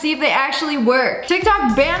hacks to see if they actually work.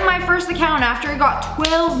 TikTok banned my first account after it got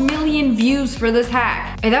 12 million views for this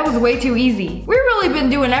hack. And that was way too easy. We've really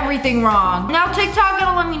been doing everything wrong. Now TikTok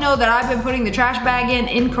gonna let me know that I've been putting the trash bag in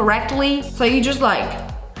incorrectly, so you just like,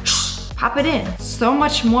 pop it in. So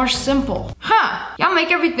much more simple. Huh, y'all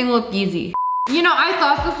make everything look easy. You know, I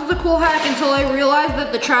thought this was a cool hack until I realized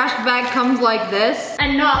that the trash bag comes like this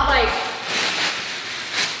and not like,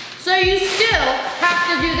 so you still have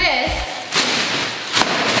to do this,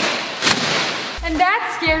 and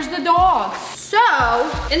that scares the dogs. So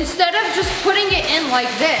instead of just putting it in like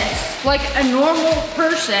this, like a normal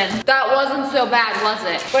person, that wasn't so bad, was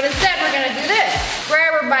it? But instead we're gonna do this,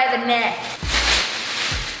 grab her by the neck.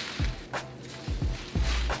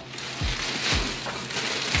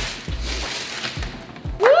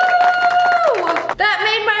 That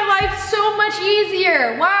made my life so much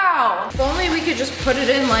easier. Wow. If only we could just put it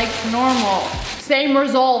in like normal. Same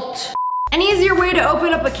result. An easier way to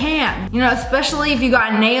open up a can. You know, especially if you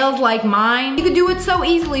got nails like mine. You could do it so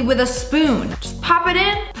easily with a spoon. Just pop it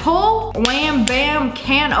in, pull, wham, bam,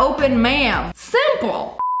 can open, ma'am.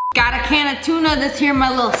 Simple. Got a can of tuna, this here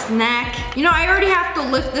my little snack. You know, I already have to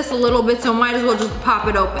lift this a little bit, so might as well just pop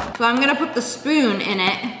it open. So I'm gonna put the spoon in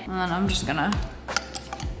it, and then I'm just gonna.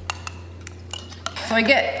 So I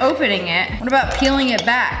get opening it. What about peeling it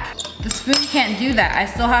back? The spoon can't do that. I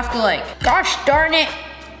still have to like, gosh darn it.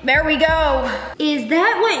 There we go. Is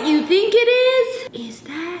that what you think it is? Is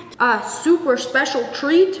that a super special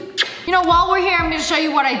treat? You know, while we're here, I'm gonna show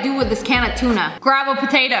you what I do with this can of tuna. Grab a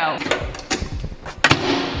potato.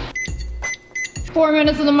 4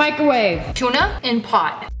 minutes in the microwave. Tuna in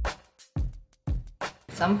pot.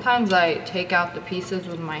 Sometimes I take out the pieces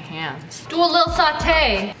with my hands. Do a little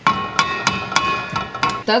saute.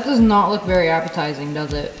 That does not look very appetizing,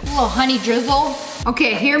 does it? A little honey drizzle.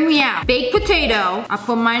 Okay, hear me out. Baked potato. I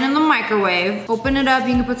put mine in the microwave. Open it up.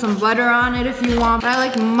 You can put some butter on it if you want. But I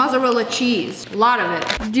like mozzarella cheese. A lot of it.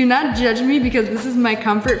 Do not judge me because this is my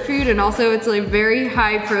comfort food, and also it's a very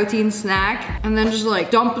high protein snack. And then just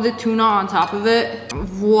like dump the tuna on top of it.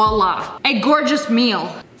 Voila. A gorgeous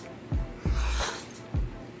meal.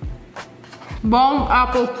 Bon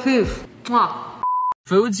appetit. Mwah.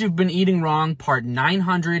 Foods you've been eating wrong, part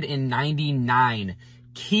 999.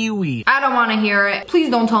 Kiwi. I don't want to hear it. Please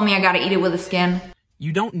don't tell me I gotta eat it with the skin.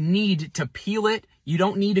 You don't need to peel it. You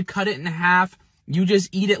don't need to cut it in half. You just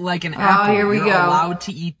eat it like an apple. Oh, here we You're go. allowed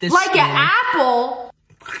to eat this like skin. an apple?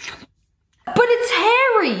 But it's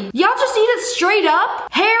hairy. Y'all just eat it straight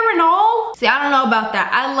up? Hair and all? See, I don't know about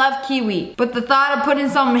that. I love kiwi. But the thought of putting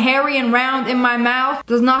something hairy and round in my mouth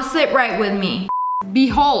does not sit right with me.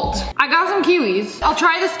 Behold, I got some kiwis. I'll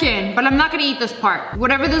try the skin, but I'm not gonna eat this part.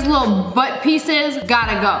 Whatever this little butt piece is,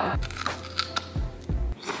 gotta go.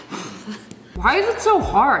 Why is it so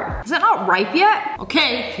hard? Is it not ripe yet?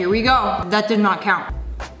 Okay, here we go. That did not count.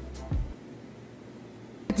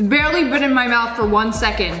 It's barely been in my mouth for 1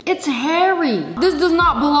 second. It's hairy. This does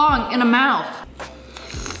not belong in a mouth.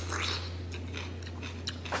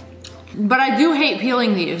 But I do hate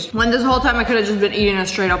peeling these. When this whole time I could have just been eating it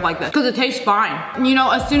straight up like this. Because it tastes fine. You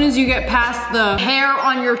know, as soon as you get past the hair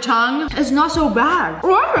on your tongue, it's not so bad.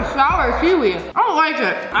 Oh, that's a sour kiwi. I don't like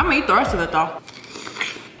it. I'm gonna eat the rest of it though.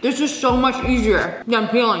 This is so much easier than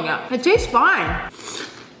peeling it. It tastes fine.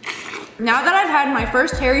 Now that I've had my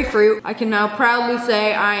first hairy fruit, I can now proudly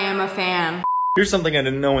say I am a fan. Here's something I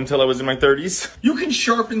didn't know until I was in my 30s. You can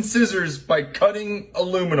sharpen scissors by cutting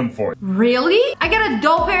aluminum foil. Really? I got a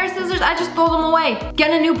dull pair of scissors, I just throw them away. Get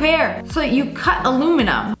a new pair. So you cut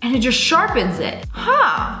aluminum and it just sharpens it.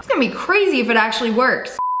 Huh, it's gonna be crazy if it actually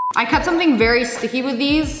works. I cut something very sticky with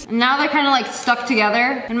these, and now they're kind of like stuck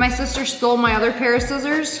together, and my sister stole my other pair of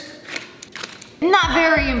scissors. Not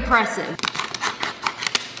very impressive.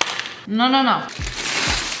 No, no, no.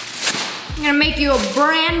 I'm gonna make you a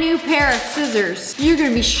brand new pair of scissors. You're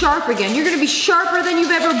gonna be sharp again. You're gonna be sharper than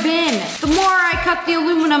you've ever been. The more I cut the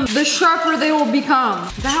aluminum, the sharper they will become.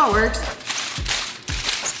 Is that how it works?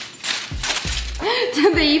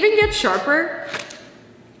 Did they even get sharper?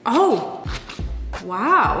 Oh,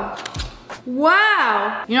 wow.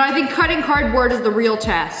 Wow. You know, I think cutting cardboard is the real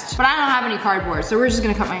test, but I don't have any cardboard, so we're just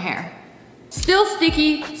gonna cut my hair. Still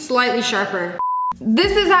sticky, slightly sharper.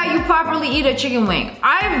 This is how you properly eat a chicken wing.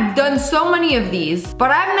 I've done so many of these,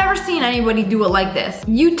 but I've never seen anybody do it like this.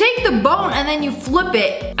 You take the bone and then you flip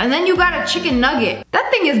it, and then you got a chicken nugget.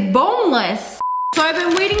 That thing is boneless. So I've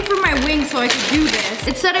been waiting for my wing so I could do this.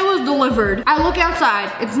 It said it was delivered. I look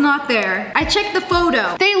outside, it's not there. I checked the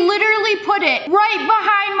photo. They literally put it right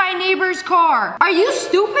behind my neighbor's car. Are you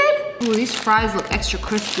stupid? Ooh, these fries look extra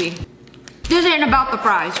crispy. This ain't about the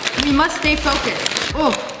fries. We must stay focused.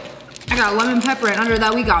 Oh. I got lemon pepper, and under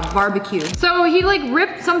that we got barbecue. So he like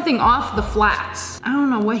ripped something off the flats. I don't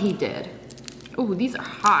know what he did. Oh, these are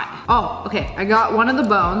hot. Oh, okay, I got one of the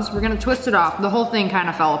bones. We're gonna twist it off. The whole thing kind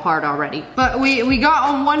of fell apart already. But we got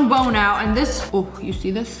on one bone out, and this, oh, you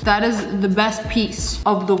see this? That is the best piece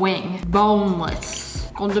of the wing.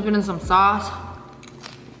 Boneless. Gonna dip it in some sauce.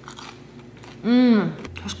 Mmm.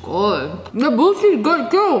 That's good. The boosie's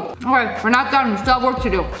good too. Okay, we're not done. We still have work to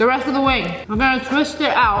do. The rest of the wing, we're gonna twist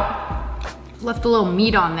it out. Left a little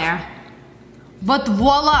meat on there. But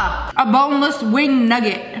voila, a boneless wing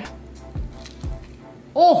nugget.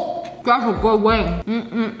 Oh, that's a good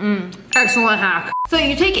wing. Excellent hack. So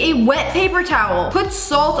you take a wet paper towel, put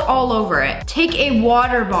salt all over it, take a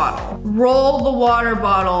water bottle, roll the water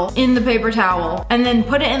bottle in the paper towel, and then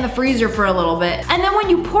put it in the freezer for a little bit. And then when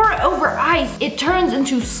you pour it over ice, it turns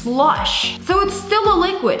into slush. So it's still a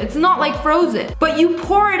liquid, it's not like frozen, but you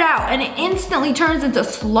pour it out and it instantly turns into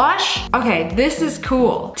slush. Okay, this is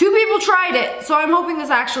cool. 2 people tried it, so I'm hoping this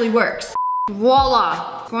actually works.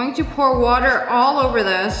 Voila. Going to pour water all over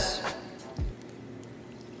this.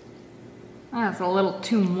 That's a little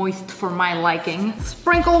too moist for my liking.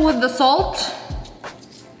 Sprinkle with the salt.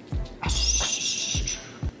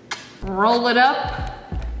 Roll it up.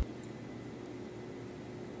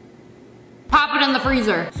 Pop it in the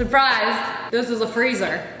freezer. Surprise, this is a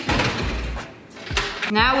freezer.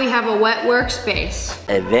 Now we have a wet workspace.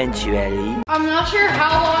 Eventually. I'm not sure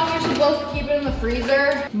how long you're supposed to keep it in the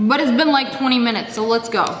freezer, but it's been like 20 minutes, so let's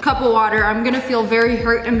go. Cup of water. I'm gonna feel very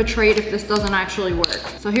hurt and betrayed if this doesn't actually work.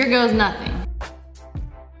 So here goes nothing.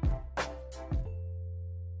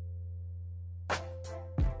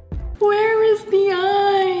 Where is the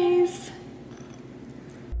ice?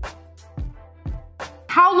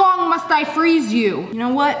 How long must I freeze you? You know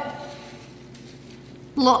what?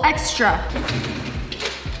 A little extra.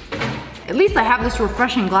 At least I have this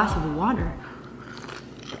refreshing glass of water.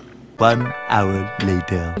 1 hour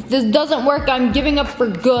later. If this doesn't work, I'm giving up for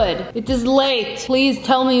good. It is late. Please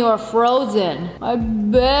tell me you are frozen. I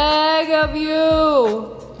beg of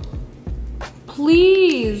you.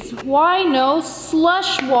 Please, why no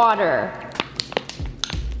slush water?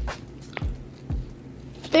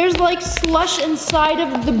 There's like slush inside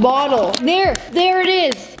of the bottle. There it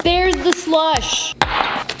is. There's the slush.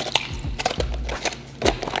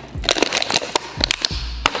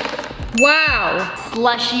 Wow,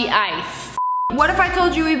 slushy ice. What if I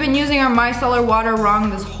told you we've been using our micellar water wrong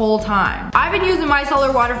this whole time? I've been using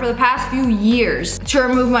micellar water for the past few years to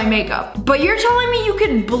remove my makeup. But you're telling me you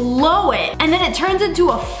could blow it and then it turns into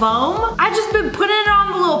a foam? I've just been putting it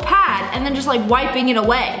on the little pad and then just like wiping it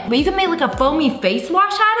away. But you can make like a foamy face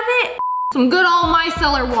wash out of it? Some good old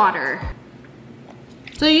micellar water.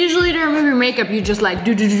 So usually to remove your makeup, you just like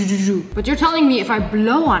do. But you're telling me if I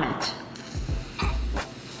blow on it,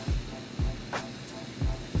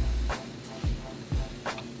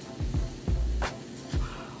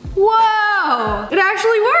 Whoa! It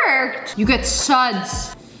actually worked! You get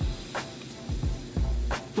suds.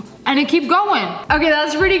 And it keep going. Okay,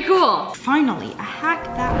 that's pretty cool. Finally, a hack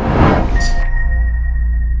that worked.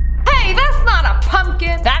 Hey, that's not a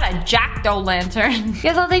pumpkin. That's a jack-o'-lantern.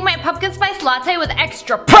 Guess I'll take my pumpkin spice latte with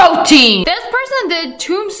extra protein. This person did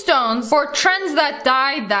tombstones for trends that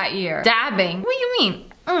died that year. Dabbing. What do you mean?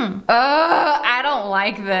 I don't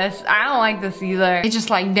like this. I don't like this either. It's just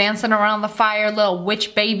like dancing around the fire, little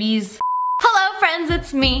witch babies. Hello friends,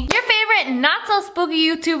 it's me, your favorite not so spooky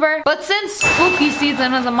YouTuber. But since spooky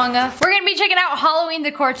season is among us, we're gonna be checking out Halloween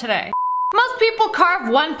decor today. Most people carve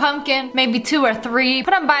one pumpkin, maybe 2 or 3,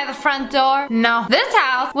 put them by the front door. No, this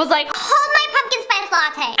house was like, hold my pumpkin spice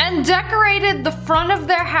latte, and decorated the front of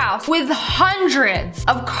their house with hundreds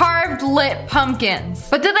of carved lit pumpkins.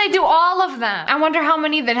 But did they do all of them? I wonder how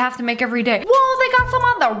many they'd have to make every day. Whoa, they got some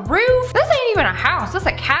on the roof. This ain't even a house, this is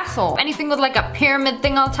a castle. Anything with like a pyramid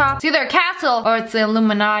thing on top, it's either a castle or it's the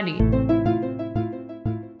Illuminati.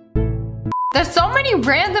 There's so many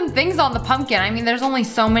random things on the pumpkin. I mean, there's only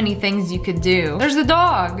so many things you could do. There's a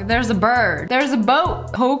dog, there's a bird, there's a boat.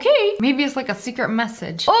 Okay, maybe it's like a secret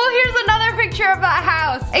message. Oh, here's another picture of that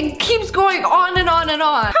house. It keeps going on and on and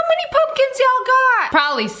on. How many pumpkins y'all got?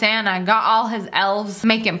 Probably Santa got all his elves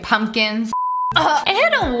making pumpkins.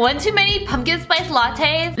 I had one too many pumpkin spice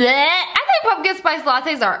lattes. Blech. I think pumpkin spice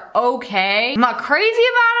lattes are okay. I'm not crazy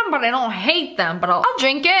about them, but I don't hate them, but I'll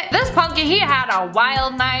drink it. This pumpkin, he had a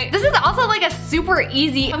wild night. This is also like a super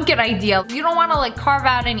easy pumpkin idea. You don't want to like carve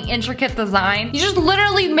out any intricate design. You just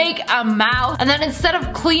literally make a mouth, and then instead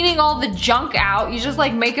of cleaning all the junk out, you just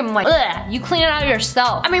like make them like, ugh, you clean it out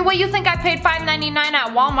yourself. I mean, what you think I paid $5.99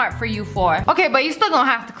 at Walmart for you for? Okay, but you still gonna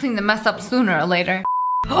have to clean the mess up sooner or later.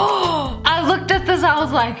 Oh, I looked at this, I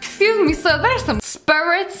was like, excuse me, so there's some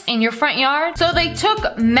spirits in your front yard? So they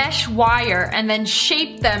took mesh wire and then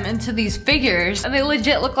shaped them into these figures, and they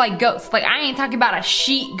legit look like ghosts. Like, I ain't talking about a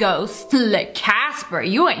sheet ghost. Like, Casper,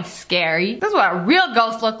 you ain't scary. This is what a real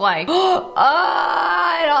ghost look like. Oh,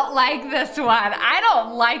 I don't like this one. I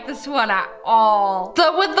don't like this one at all.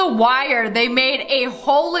 So with the wire, they made a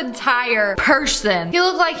whole entire person. He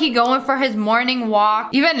looked like he going for his morning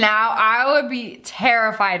walk. Even now, I would be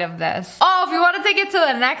terrified of this. Oh, if you want to take it to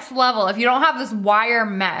the next level, if you don't have this wire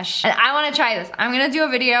mesh, and I want to try this, I'm gonna do a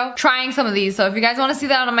video trying some of these. So if you guys want to see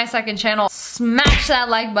that on my second channel, smash that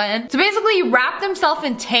like button. So basically, you wrapped himself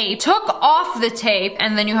in tape, took off the tape,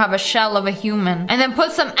 and then you have a shell of a human, and then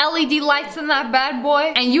put some LED lights in that bad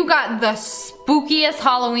boy, and you got the spookiest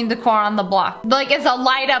Halloween decor on the block. Like, it's a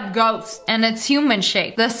light up ghost, and it's human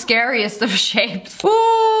shaped, the scariest of shapes.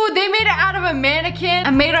 Ooh, they made it out of a mannequin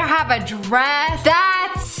and made her have a dress.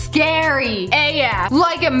 That's scary AF.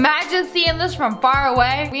 Like, imagine seeing this from far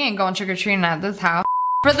away. We ain't going trick-or-treating at this house.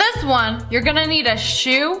 For this one, you're gonna need a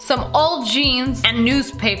shoe, some old jeans, and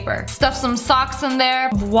newspaper. Stuff some socks in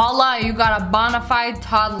there. Voila, you got a bona fide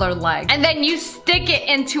toddler leg. And then you stick it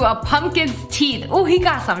into a pumpkin's teeth. Oh, he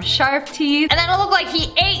got some sharp teeth. And then it'll look like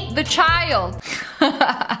he ate the child.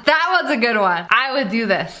 That was a good one. I would do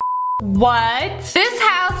this. What? This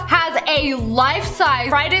house has a life-size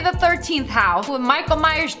Friday the 13th house with Michael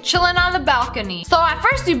Myers chilling on the balcony. So at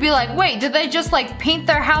first you'd be like, wait, did they just like paint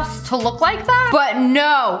their house to look like that? But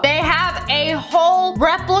no, they have a whole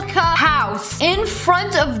replica house in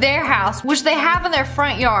front of their house, which they have in their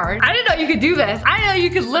front yard. I didn't know you could do this. I didn't know you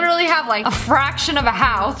could literally have like a fraction of a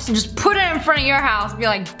house and just put it in front of your house and be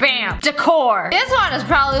like, bam, decor. This one is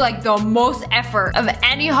probably like the most effort of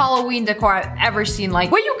any Halloween decor I've ever seen.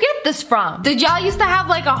 Like, where you get this from? Did y'all used to have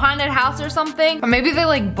like a haunted house or something? Or maybe they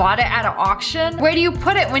like bought it at an auction? Where do you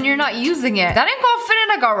put it when you're not using it? That ain't gonna fit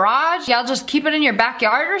in a garage. Y'all just keep it in your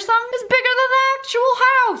backyard or something? It's bigger than the actual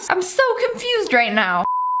house. I'm so confused right now.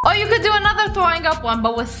 Oh, you could do another throwing up one,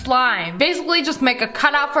 but with slime. Basically, just make a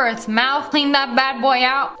cutout for its mouth, clean that bad boy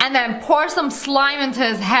out, and then pour some slime into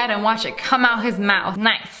his head and watch it come out his mouth.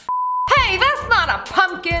 Nice. Hey, that's not a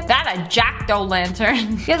pumpkin. That's a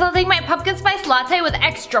jack-o'-lantern. Guess I'll take my pumpkin spice latte with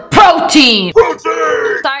extra protein.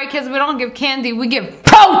 Protein! Sorry, kids, we don't give candy, we give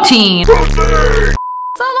protein. Protein!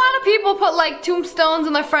 So a lot of people put like tombstones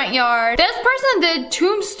in the front yard. This person did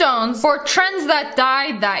tombstones for trends that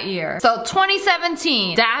died that year. So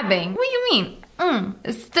 2017, dabbing. What do you mean?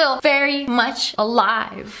 is still very much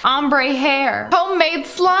alive. Ombre hair. Homemade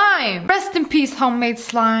slime. Rest in peace, homemade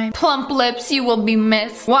slime. Plump lips, you will be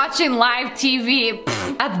missed. Watching live TV,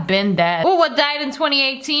 that's been dead. Oh, what died in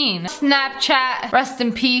 2018? Snapchat, rest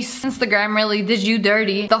in peace. Instagram really did you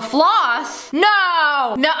dirty. The floss? No!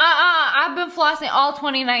 I've been flossing all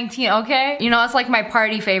 2019, okay? You know, it's like my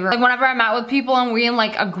party favorite. Like whenever I'm out with people and we're in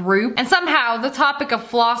like a group, and somehow the topic of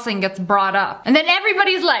flossing gets brought up. And then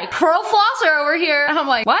everybody's like, pro flosser over here. And I'm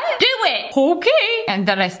like, what? Do it! Okay. And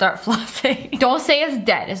then I start flossing. Don't say it's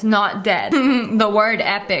dead. It's not dead. The word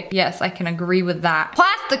epic. Yes, I can agree with that.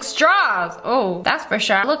 Plastic straws. Oh, that's for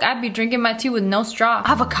sure. Look, I'd be drinking my tea with no straw.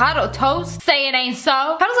 Avocado toast? Say it ain't so.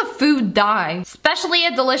 How does a food die? Especially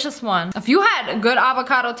a delicious one. If you had a good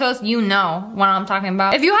avocado toast, you know what I'm talking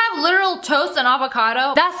about. If you have literal toast and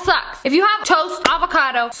avocado, that sucks. If you have toast,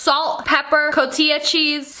 avocado, salt, pepper, cotija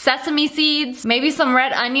cheese, sesame seeds, maybe some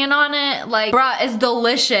red onion on it, like, bruh, it's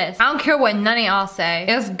delicious. I don't care what none of y'all say.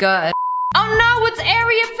 It's good. Oh no, it's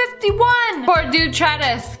Area 51! Poor dude tried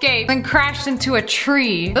to escape and crashed into a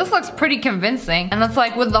tree. This looks pretty convincing. And it's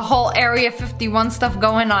like with the whole Area 51 stuff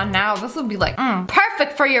going on now, this would be like,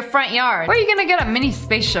 perfect for your front yard. Where are you gonna get a mini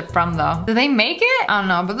spaceship from though? Do they make it? I don't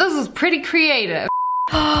know, but this is pretty creative.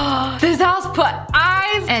 This house put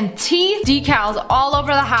eyes and teeth decals all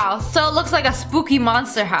over the house, so it looks like a spooky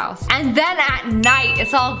monster house. And then at night,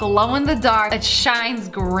 it's all glow in the dark. It shines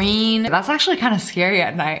green. That's actually kind of scary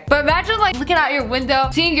at night. But imagine like looking out your window,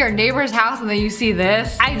 seeing your neighbor's house, and then you see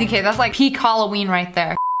this. IDK, that's like peak Halloween right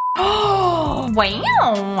there. Oh,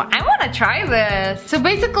 wow, I want to try this. So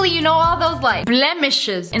basically, you know all those like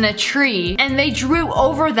blemishes in a tree, and they drew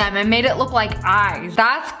over them and made it look like eyes.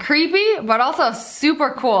 That's creepy, but also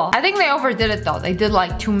super cool. I think they overdid it though. They did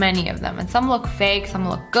like too many of them, and some look fake, some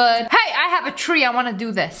look good. Hey, I have a tree, I want to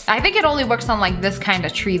do this. I think it only works on like this kind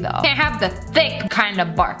of tree though. Can't have the thick kind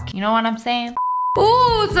of bark. You know what I'm saying?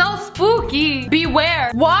 Ooh, so spooky.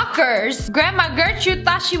 Beware. Walkers. Grandma Gertrude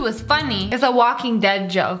thought she was funny. It's a Walking Dead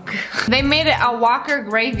joke. They made it a walker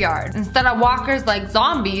graveyard. Instead of walkers like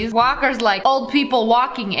zombies, walkers like old people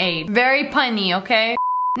walking aid. Very punny, okay?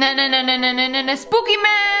 No, spooky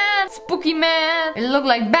man! Spooky man! It looked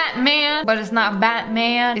like Batman, but it's not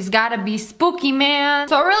Batman. It's gotta be spooky man.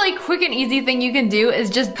 So a really quick and easy thing you can do is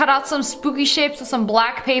just cut out some spooky shapes with some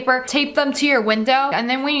black paper, tape them to your window, and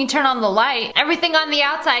then when you turn on the light, everything on the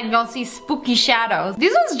outside you're gonna see spooky shadows.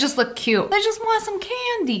 These ones just look cute. They just want some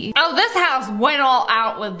candy. Oh, this house went all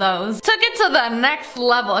out with those. Took it to the next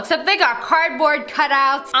level, except they got cardboard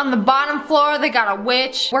cutouts. On the bottom floor, they got a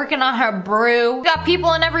witch working on her brew. Got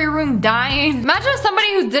people in every room dying. Imagine if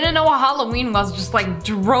somebody who didn't know what Halloween was just like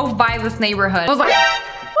drove by this neighborhood. I was like,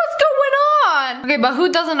 what's going on? Okay, but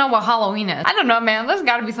who doesn't know what Halloween is? I don't know, man. There's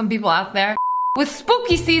gotta be some people out there. With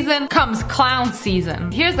spooky season comes clown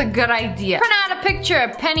season. Here's a good idea. Print out a picture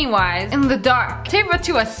of Pennywise in the dark. Tape it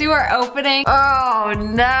to a sewer opening. Oh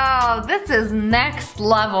no, this is next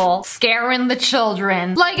level. Scaring the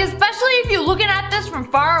children. Like, especially if you're looking at this from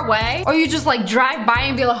far away, or you just like drive by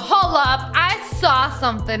and be like, hold up, I saw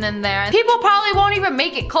something in there. People probably won't even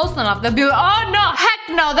make it close enough. They'll be like, oh no,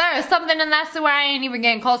 heck no, there is something in that sewer. I ain't even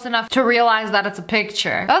getting close enough to realize that it's a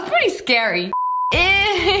picture. That's pretty scary.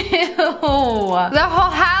 Ew! The whole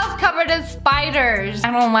house covered in spiders.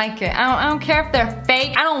 I don't like it. I don't care if they're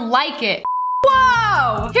fake. I don't like it.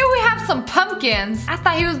 Whoa! Here we have some pumpkins. I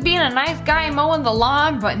thought he was being a nice guy mowing the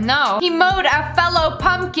lawn, but no. He mowed a fellow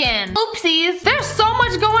pumpkin. Oopsies. There's so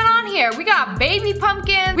much going on here. We got baby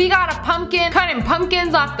pumpkins. We got a pumpkin cutting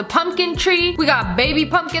pumpkins off the pumpkin tree. We got baby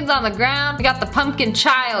pumpkins on the ground. We got the pumpkin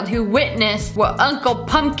child who witnessed what Uncle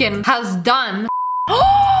Pumpkin has done.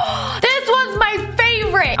 This one's my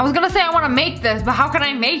favorite. I was gonna say I want to make this, but how can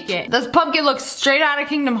I make it? This pumpkin looks straight out of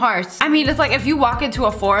Kingdom Hearts. I mean, it's like if you walk into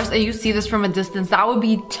a forest and you see this from a distance, that would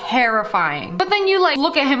be terrifying. But then you like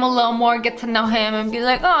look at him a little more, get to know him, and be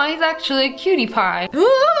like, oh, he's actually a cutie pie.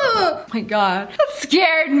 Oh my god, that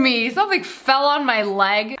scared me. Something fell on my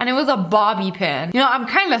leg, and it was a bobby pin. You know, I'm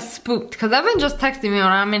kind of spooked because Evan just texted me when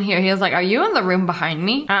I'm in here. He was like, are you in the room behind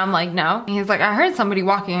me? And I'm like, no. And he's like, I heard somebody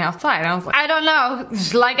walking outside. And I was like, I don't know.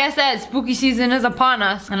 Like I said, spooky season is upon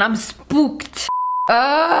us, and I'm spooked.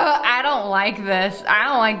 I don't like this. I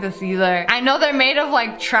don't like this either. I know they're made of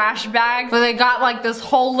like trash bags, but they got like this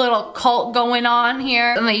whole little cult going on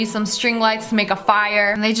here, and they use some string lights to make a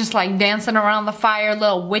fire, and they just like dancing around the fire,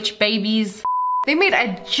 little witch babies. They made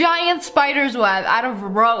a giant spider's web out of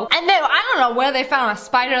rope. And then, I don't know where they found a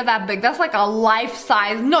spider that big. That's like a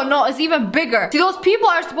life-size. No, it's even bigger. See, those people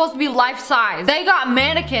are supposed to be life-size. They got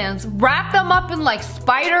mannequins, wrapped them up in like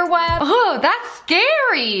spider web. Oh, that's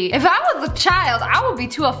scary. If I was a child, I would be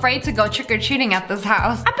too afraid to go trick-or-treating at this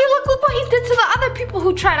house. I'd be like, look what he did to the other people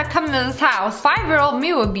who try to come into this house. 5-year-old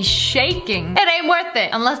me would be shaking. It ain't worth it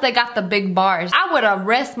unless they got the big bars. I would have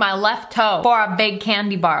risked my left toe for a big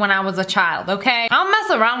candy bar when I was a child, okay? I don't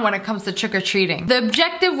mess around when it comes to trick-or-treating. The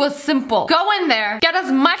objective was simple. Go in there, get as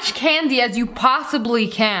much candy as you possibly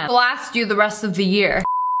can. It'll last you the rest of the year.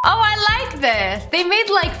 Oh, I like this. They made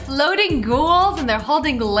like floating ghouls and they're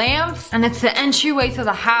holding lamps and it's the entryway to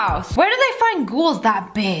the house. Where do they find ghouls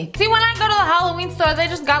that big? See, when I go to the Halloween store, they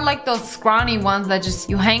just got like those scrawny ones that just,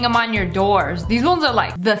 you hang them on your doors. These ones are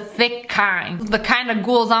like the thick kind. The kind of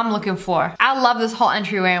ghouls I'm looking for. I love this whole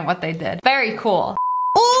entryway and what they did. Very cool.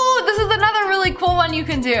 Ooh, this is another really cool one you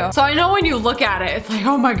can do. So I know when you look at it, it's like,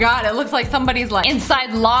 oh my god, it looks like somebody's like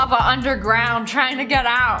inside lava underground trying to get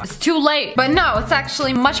out. It's too late. But no, it's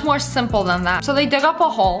actually much more simple than that. So they dug up a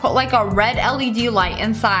hole, put like a red LED light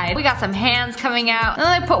inside. We got some hands coming out, and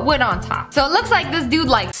then they put wood on top. So it looks like this dude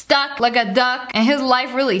like stuck like a duck, and his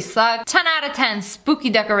life really sucked. 10 out of 10, spooky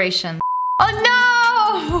decoration. Oh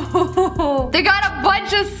no! They got a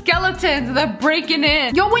bunch of skeletons. They're breaking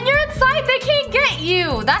in. Yo, when you're inside, they can't get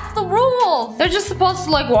you. That's the rules. They're just supposed to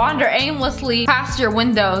like wander aimlessly past your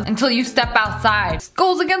windows until you step outside. This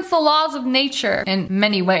goes against the laws of nature in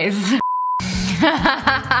many ways.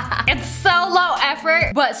 It's so low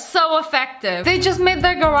effort, but so effective. They just made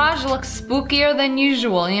their garage look spookier than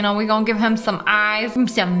usual. You know, we gonna give him some eyes,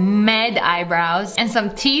 some med eyebrows, and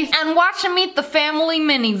some teeth, and watch him eat the family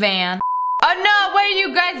minivan. Oh no, where are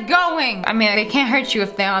you guys going? I mean, they can't hurt you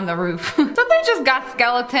if they're on the roof. So they just got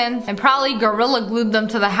skeletons and probably gorilla glued them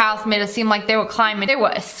to the house, made it seem like they were climbing. They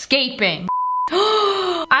were escaping.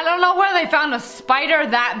 I don't know where they found a spider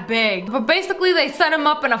that big, but basically they set him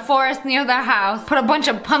up in a forest near their house, put a bunch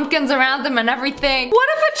of pumpkins around him and everything. What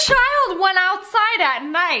if a child went outside at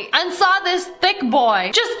night and saw this thick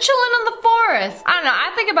boy just chilling in the forest? I don't know,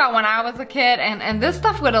 I think about when I was a kid and this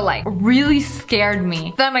stuff would have like really scared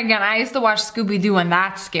me. Then again, I used to watch Scooby-Doo and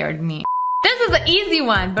that scared me. This is an easy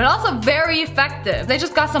one, but also very effective. They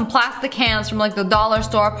just got some plastic cans from like the dollar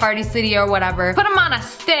store, Party City or whatever. Put them on a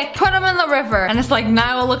stick, put them in the river, and it's like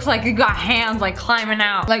now it looks like you got hands like climbing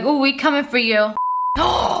out. Like, ooh, we coming for you.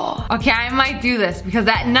 Okay, I might do this because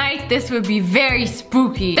at night this would be very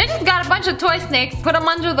spooky. They just got a bunch of toy snakes, put them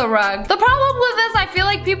under the rug. The problem with this, I feel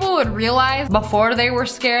like people would realize before they were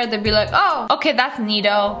scared. They'd be like, oh, okay, that's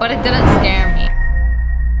neato, but it didn't scare me.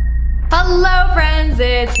 Hello friends,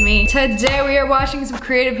 it's me. Today we are watching some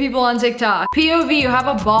creative people on TikTok. POV, you have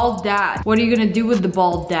a bald dad. What are you gonna do with the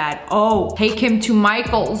bald dad? Oh, take him to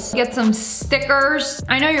Michael's. Get some stickers.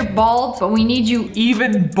 I know you're bald, but we need you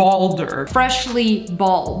Even balder. freshly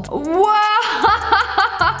bald. Wow!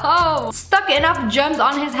 Stuck enough gems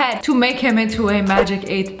on his head to make him into a magic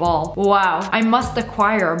 8 ball. Wow, I must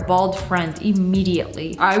acquire a bald friend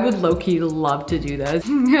immediately. I would low-key love to do this.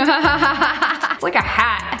 It's like a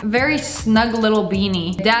hat. Very snug little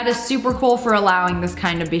beanie. Dad is super cool for allowing this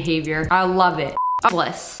kind of behavior. I love it.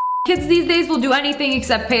 Bliss. Kids these days will do anything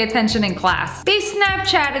except pay attention in class. They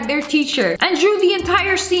Snapchatted their teacher and drew the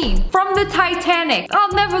entire scene from the Titanic.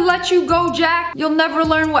 I'll never let you go, Jack. You'll never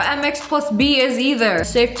learn what MX plus B is either.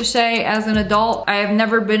 Safe to say, as an adult, I have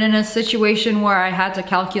never been in a situation where I had to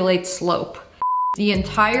calculate slope. The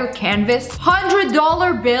entire canvas,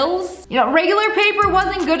 $100 bills. You know, regular paper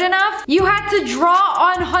wasn't good enough. You had to draw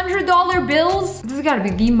on $100 bills. This has got to be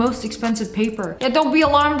the most expensive paper. Yeah, don't be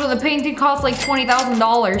alarmed when the painting costs like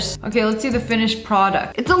 $20,000. Okay, let's see the finished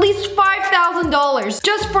product. It's at least $5,000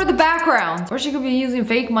 just for the background. Or she could be using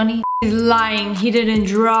fake money. He's lying. He didn't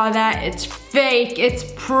draw that. It's fake. It's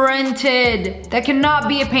printed. That cannot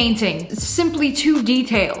be a painting. It's simply too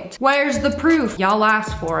detailed. Where's the proof? Y'all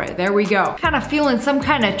asked for it. There we go. Kind of feeling some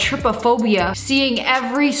kind of trypophobia. Seeing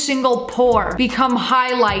every single pore become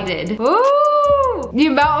highlighted. Ooh! The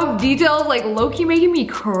amount of details like low-key making me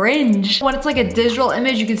cringe. When it's like a digital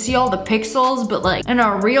image, you can see all the pixels, but like in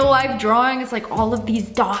a real life drawing, it's like all of these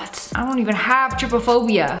dots. I don't even have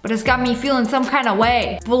trypophobia, but it's got me feeling some kind of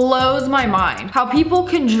way. Blows my mind how people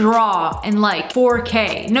can draw in like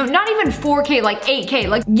 4K. No, not even 4K, like 8K.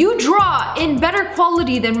 Like you draw in better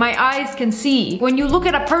quality than my eyes can see. When you look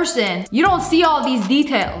at a person, you don't see all these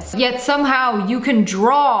details. Yet somehow you can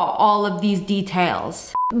draw all of these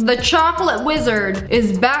details. The chocolate wizard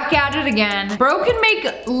is back at it again. Bro can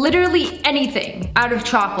make literally anything out of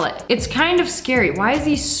chocolate. It's kind of scary. Why is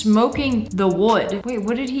he smoking the wood? Wait,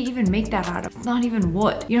 what did he even make that out of? It's not even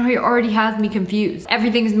wood. You know, he already has me confused.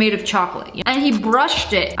 Everything is made of chocolate. And he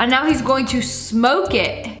brushed it, and now he's going to smoke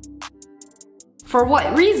it. For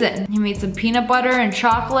what reason? He made some peanut butter and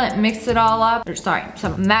chocolate, mixed it all up. Or sorry,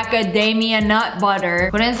 some macadamia nut butter.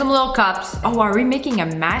 Put in some little cups. Oh, are we making a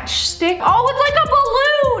matchstick? Oh, it's like a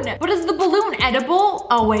balloon! But is the balloon edible?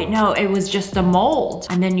 Oh wait, no, it was just a mold.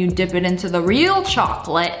 And then you dip it into the real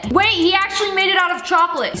chocolate. Wait, he actually made it out of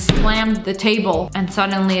chocolate. He slammed the table and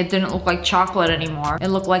suddenly it didn't look like chocolate anymore. It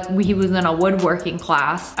looked like he was in a woodworking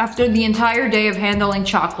class. After the entire day of handling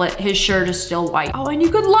chocolate, his shirt is still white. Oh, and you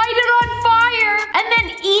could light it on fire! And then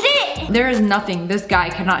eat it? There is nothing this guy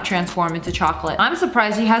cannot transform into chocolate. I'm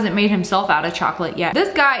surprised he hasn't made himself out of chocolate yet.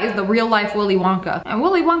 This guy is the real life Willy Wonka. And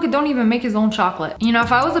Willy Wonka don't even make his own chocolate. You know,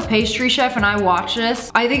 if I was a pastry chef and I watched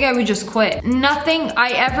this, I think I would just quit. Nothing I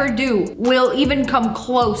ever do will even come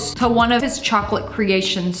close to one of his chocolate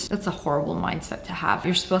creations. That's a horrible mindset to have.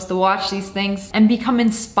 You're supposed to watch these things and become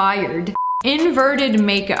inspired. Inverted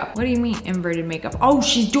makeup. What do you mean inverted makeup? Oh,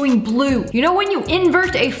 she's doing blue. You know when you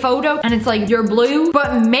invert a photo and it's like you're blue,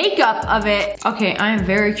 but makeup of it. Okay, I am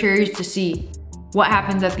very curious to see what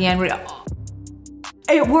happens at the end.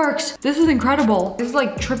 It works. This is incredible. This is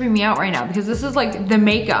like tripping me out right now because this is like the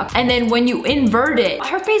makeup. And then when you invert it,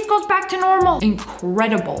 her face goes back to normal.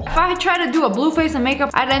 Incredible. If I tried to do a blue face and makeup,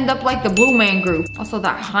 I'd end up like the Blue Man Group. Also,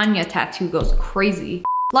 that Hanya tattoo goes crazy.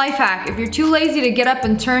 Life hack, if you're too lazy to get up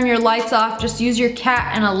and turn your lights off, just use your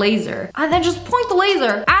cat and a laser. And then just point the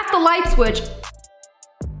laser at the light switch.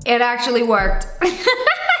 It actually worked.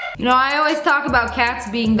 You know, I always talk about cats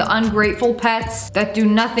being the ungrateful pets that do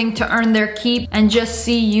nothing to earn their keep and just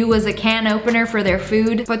see you as a can opener for their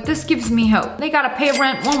food. But this gives me hope. They gotta pay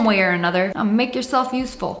rent one way or another. Now make yourself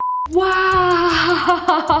useful.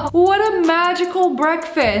 Wow, what a magical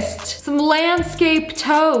breakfast. Some landscape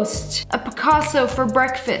toast. A Picasso for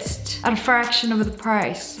breakfast at a fraction of the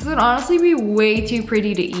price. This would honestly be way too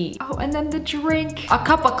pretty to eat. Oh, and then the drink. A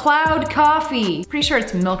cup of cloud coffee. Pretty sure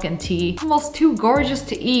it's milk and tea. Almost too gorgeous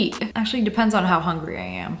to eat. Actually depends on how hungry I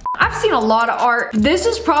am. I've seen a lot of art. This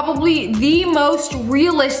is probably the most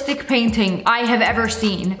realistic painting I have ever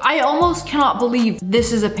seen. I almost cannot believe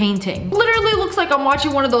this is a painting. Literally looks like I'm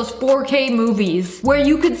watching one of those 4K movies where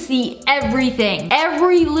you could see everything,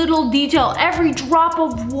 every little detail, every drop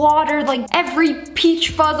of water, like every peach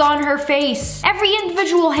fuzz on her face, every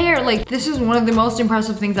individual hair. Like, this is one of the most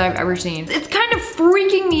impressive things I've ever seen. It's kind of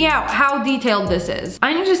freaking me out how detailed this is.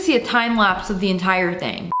 I need to see a time lapse of the entire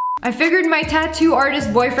thing. I figured my tattoo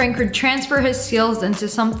artist boyfriend could transfer his skills into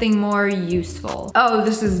something more useful. Oh,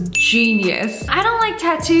 this is genius. I don't like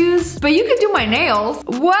tattoos, but you could do my nails.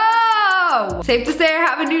 Whoa! Safe to say I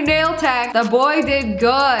have a new nail tech. The boy did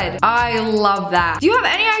good. I love that. Do you have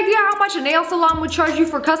any idea how much a nail salon would charge you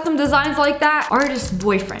for custom designs like that? Artist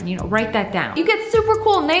boyfriend, you know, write that down. You get super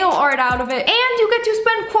cool nail art out of it, and you get to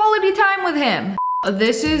spend quality time with him.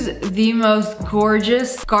 This is the most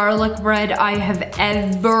gorgeous garlic bread I have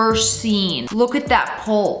ever seen. Look at that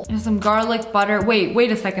pole. There's some garlic butter.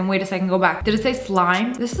 Wait a second, go back. Did it say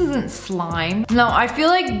slime? This isn't slime. No, I feel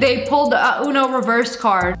like they pulled a Uno reverse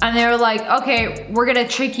card and they were like, okay, we're gonna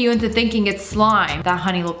trick you into thinking it's slime. That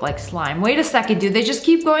honey looked like slime. Wait a second, dude. They just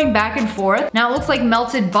keep going back and forth. Now it looks like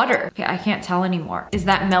melted butter. Okay, I can't tell anymore. Is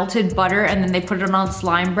that melted butter and then they put it on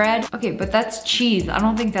slime bread? Okay, but that's cheese. I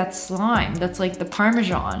don't think that's slime. That's like the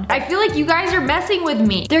Parmesan. I feel like you guys are messing with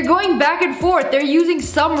me. They're going back and forth. They're using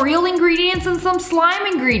some real ingredients and some slime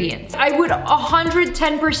ingredients. I would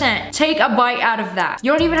 110% take a bite out of that.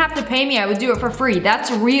 You don't even have to pay me. I would do it for free.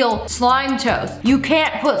 That's real slime toast. You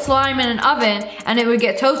can't put slime in an oven and it would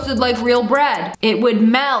get toasted like real bread. It would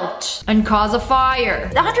melt and cause a fire.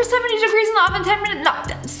 170 degrees in the oven, 10 minutes.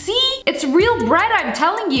 No, see? It's real bread, I'm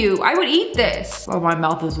telling you. I would eat this. Oh, my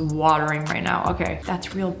mouth is watering right now. Okay,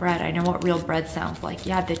 that's real bread. I know what real bread sounds like.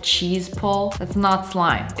 Yeah, the cheese pull, that's not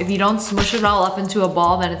slime. If you don't smush it all up into a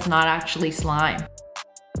ball, then it's not actually slime.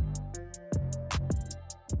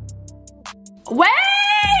 Wait!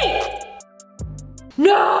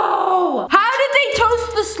 No! How did they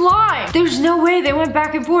toast the slime? There's no way they went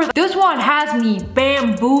back and forth. This one has me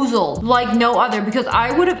bamboozled like no other because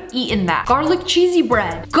I would have eaten that. Garlic cheesy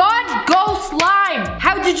bread. God, go slime!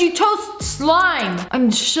 How did you toast slime? I'm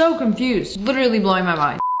so confused. Literally blowing my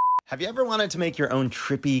mind. Have you ever wanted to make your own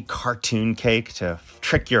trippy cartoon cake to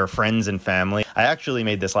trick your friends and family? I actually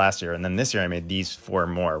made this last year, and then this year I made these 4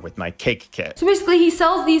 more with my cake kit. So basically he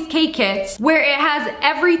sells these cake kits where it has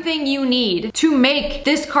everything you need to make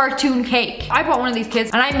this cartoon cake. I bought one of these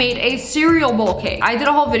kits and I made a cereal bowl cake. I did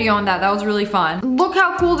a whole video on that. That was really fun. Look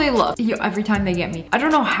how cool they look. Every time they get me. I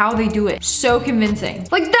don't know how they do it. So convincing.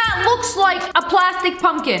 Like that looks like a plastic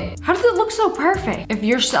pumpkin. How does it look so perfect? If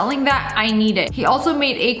you're selling that, I need it. He also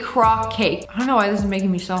made a crock cake. I don't know why this is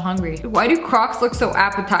making me so hungry. Why do crocks look so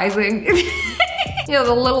appetizing? You know,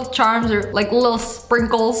 the little charms are like little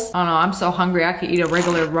sprinkles. I don't know, I'm so hungry I could eat a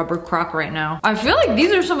regular rubber crock right now. I feel like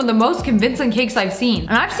these are some of the most convincing cakes I've seen.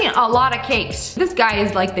 And I've seen a lot of cakes. This guy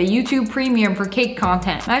is like the YouTube premium for cake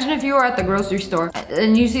content. Imagine if you were at the grocery store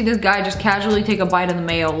and you see this guy just casually take a bite of the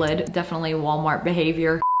mayo lid. Definitely Walmart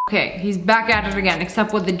behavior. Okay, he's back at it again,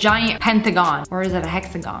 except with the giant pentagon. Or is it a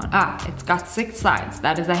hexagon? Ah, it's got 6 sides.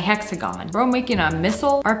 That is a hexagon. Bro making a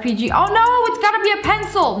missile RPG. Oh no, it's gotta be a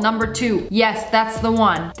pencil. Number 2. Yes, that's the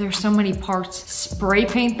one. There's so many parts. Spray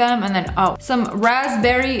paint them and then, oh, some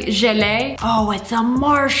raspberry gelée. Oh, it's a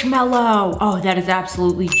marshmallow. Oh, that is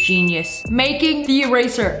absolutely genius. Making the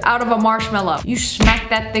eraser out of a marshmallow. You smack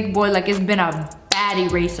that thick boy like it's been a bad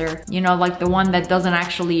eraser. You know, like the one that doesn't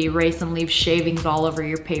actually erase and leave shavings all over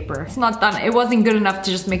your paper. It's not done. It wasn't good enough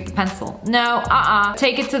to just make the pencil. No,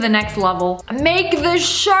 take it to the next level. Make the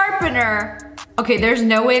sharpener. Okay, there's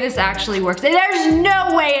no way this actually works. There's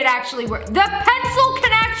no way it actually works. The pencil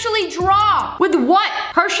can actually draw. With what?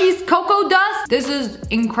 Hershey's cocoa dust? This is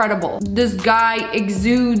incredible. This guy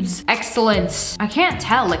exudes excellence. I can't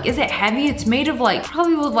tell, like, is it heavy? It's made of like,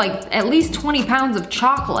 probably with like at least 20 pounds of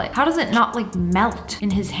chocolate. How does it not like melt in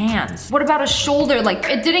his hands? What about his shoulder? Like,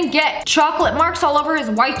 it didn't get chocolate marks all over his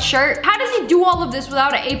white shirt. How does he do all of this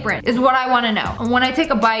without an apron? Is what I wanna know. And when I take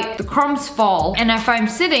a bite, the crumbs fall. And if I'm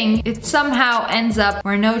sitting, it somehow ends up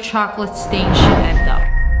where no chocolate stain should end up.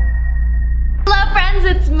 Hello friends,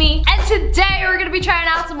 it's me. And today we're gonna be trying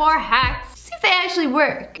out some more hacks. See if they actually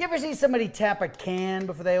work. You ever see somebody tap a can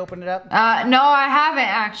before they open it up? No, I haven't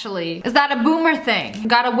actually. Is that a boomer thing?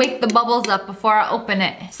 Gotta wake the bubbles up before I open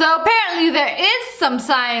it. So apparently there is some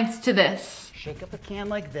science to this. Shake up a can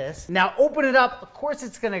like this. Now open it up. Of course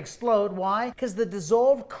it's gonna explode. Why? Because the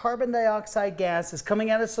dissolved carbon dioxide gas is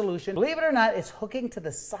coming out of solution. Believe it or not, it's hooking to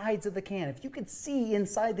the sides of the can. If you could see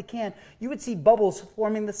inside the can, you would see bubbles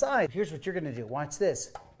forming the side. Here's what you're gonna do. Watch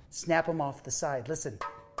this. Snap them off the side. Listen.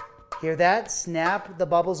 Hear that? Snap the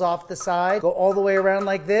bubbles off the side. Go all the way around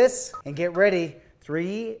like this and get ready.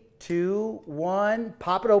 3, 2, 1.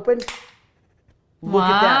 Pop it open. Look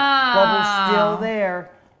at that. Bubbles still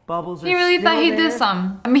there. Bubbles are He really thought he there. did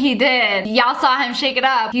some. I mean, he did. Y'all saw him shake it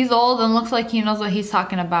up. He's old and looks like he knows what he's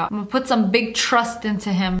talking about. I'm gonna put some big trust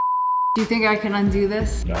into him. Do you think I can undo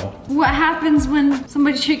this? No. What happens when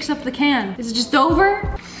somebody shakes up the can? Is it just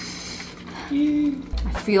over? I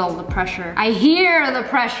feel the pressure. I hear the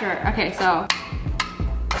pressure. Okay, so.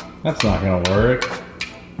 That's not gonna work.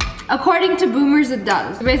 According to boomers, it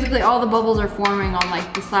does. So basically, all the bubbles are forming on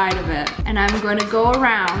like the side of it. And I'm going to go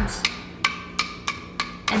around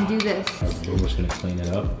and do this. We're just gonna clean it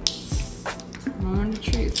up. Moment of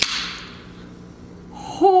truth.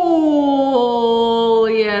 Holy,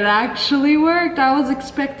 it actually worked. I was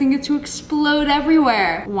expecting it to explode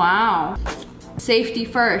everywhere. Wow. Safety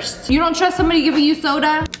first. You don't trust somebody giving you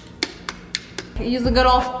soda? Use a good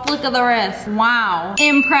old flick of the wrist. Wow.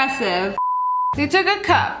 Impressive. So you took a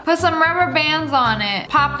cup, put some rubber bands on it,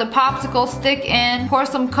 pop the popsicle stick in, pour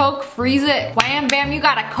some Coke, freeze it, wham bam, you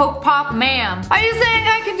got a Coke pop, ma'am. Are you saying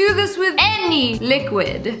I can do this with any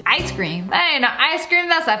liquid? Ice cream? That ain't no ice cream,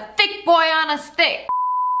 that's a thick boy on a stick.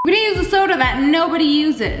 We didn't use a soda that nobody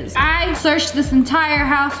uses. I searched this entire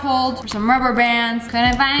household for some rubber bands,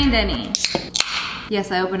 couldn't find any. Yes,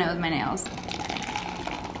 I opened it with my nails.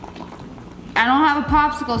 I don't have a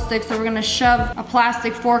popsicle stick, so we're gonna shove a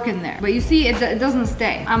plastic fork in there. But you see, it doesn't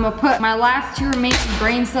stay. I'm gonna put my last 2 remaining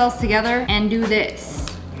brain cells together and do this.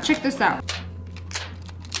 Check this out.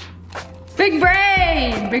 Big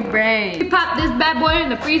brain, big brain. We pop this bad boy in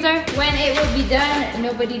the freezer. When it will be done,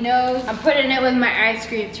 nobody knows. I'm putting it with my ice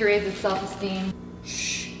cream to raise its self-esteem.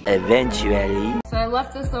 Eventually. So I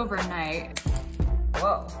left this overnight.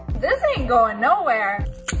 Whoa, this ain't going nowhere.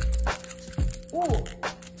 Ooh.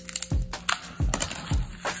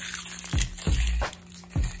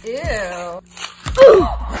 Ew.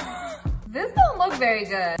 This don't look very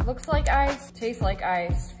good. Looks like ice, tastes like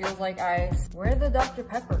ice, feels like ice. Where'd the Dr.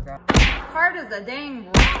 Pepper go? Hard as a dang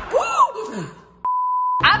rock.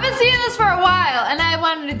 I'm I've been seeing this for a while and I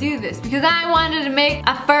wanted to do this because I wanted to make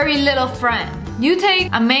a furry little friend. You take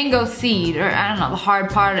a mango seed, or I don't know, the hard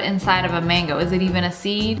part inside of a mango. Is it even a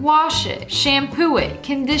seed? Wash it, shampoo it,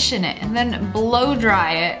 condition it, and then blow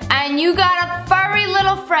dry it. And you got a furry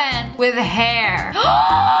little friend with hair.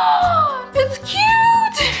 It's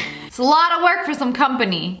cute! It's a lot of work for some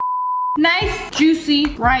company. Nice,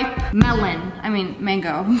 juicy, ripe melon. I mean,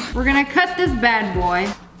 mango. We're gonna cut this bad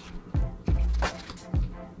boy.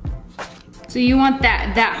 So you want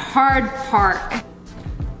that hard part.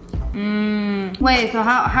 Wait, so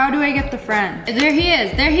how do I get the friend? There he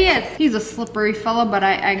is. He's a slippery fellow, but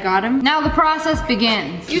I got him. Now the process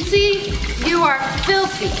begins. You see, you are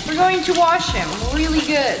filthy. We're going to wash him really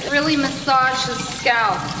good. Really massage his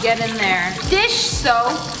scalp, get in there. Dish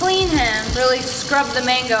soap, clean him, really scrub the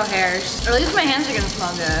mango hairs. Or at least my hands are gonna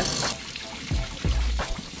smell good.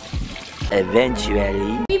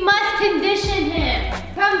 Eventually. We must condition him.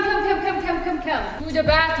 Come. To the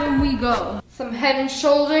bathroom we go. Some Head and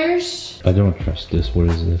Shoulders. I don't trust this. What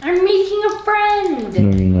is this? I'm making a friend.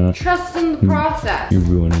 No, you're not. Trust in the process. You're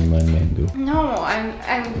ruining my mango. No,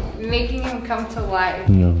 I'm making him come to life.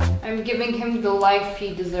 No. I'm giving him the life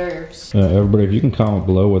he deserves. Everybody, if you can comment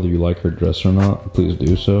below whether you like her dress or not, please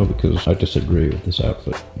do so, because I disagree with this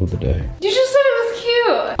outfit of the day. You just said it was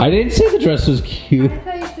cute. I didn't say the dress was cute. I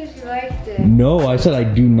thought you said you liked it. No, I said I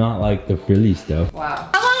do not like the frilly stuff. Wow.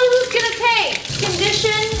 How long is this gonna take?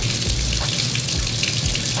 Condition.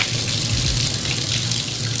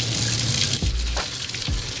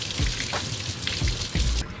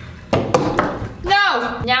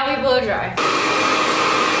 No! Now we blow dry.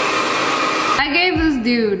 I gave this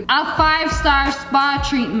dude a 5-star spa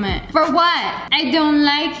treatment. For what? I don't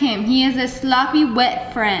like him. He is a sloppy,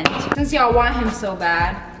 wet friend. Since y'all want him so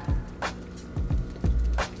bad.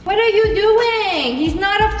 What are you doing? He's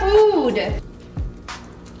not a food.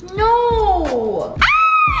 No.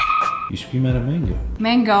 Ah! You scream at a mango.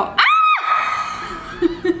 Mango. Ah!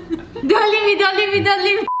 Don't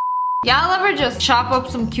leave me. Y'all ever just chop up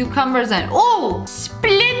some cucumbers and oh,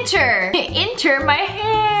 splinter enter my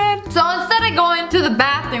hand. So instead of going to the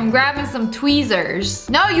bathroom, grabbing some tweezers.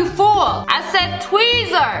 No, you fool. I said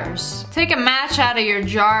tweezers. Take a match out of your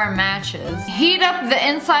jar of matches. Heat up the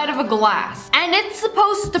inside of a glass. And it's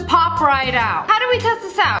supposed to pop right out. How do we test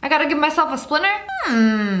this out? I gotta give myself a splinter?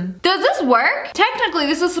 Does this work? Technically,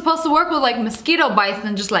 this is supposed to work with like mosquito bites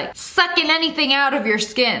and just like sucking anything out of your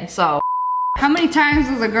skin, so. How many times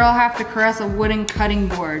does a girl have to caress a wooden cutting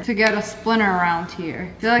board to get a splinter around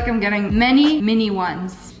here? I feel like I'm getting many mini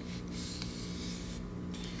ones.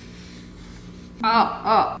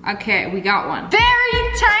 Oh, okay, we got one.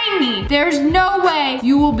 Very tiny. There's no way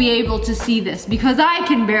you will be able to see this because I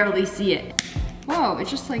can barely see it. Whoa, it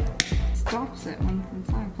just like stops it when it's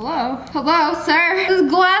inside. Hello, sir.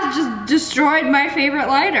 This glass just destroyed my favorite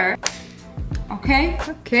lighter.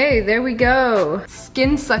 Okay, there we go.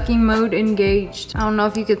 Skin sucking mode engaged. I don't know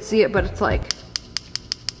if you could see it, but it's like,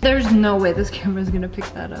 there's no way this camera's gonna pick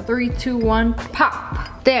that up. 3, 2, 1,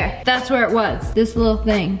 pop. There, that's where it was. This little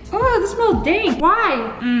thing. Oh, this smells dank.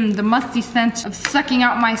 Why? The musty scent of sucking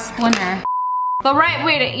out my splinter. The right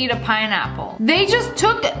way to eat a pineapple. They just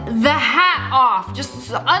took the hat off,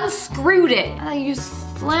 just unscrewed it. You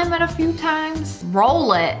slam it a few times,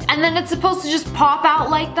 roll it, and then it's supposed to just pop out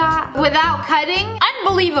like that without cutting?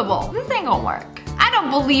 Unbelievable. This ain't gonna work. I don't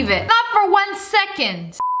believe it. Not for 1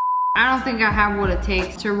 second. I don't think I have what it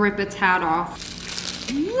takes to rip its hat off.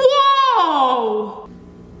 Whoa!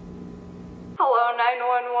 Hello,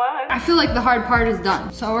 911. I feel like the hard part is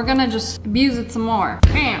done, so we're gonna just abuse it some more.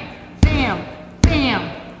 Bam, bam, bam.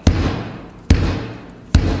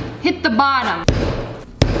 Hit the bottom.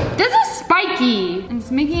 This is spiky, and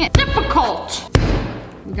it's making it difficult.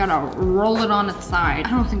 We gotta roll it on its side.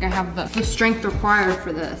 I don't think I have the strength required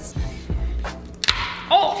for this.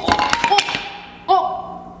 Oh.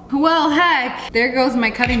 Well, heck, there goes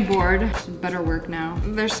my cutting board. This better work now.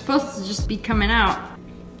 They're supposed to just be coming out.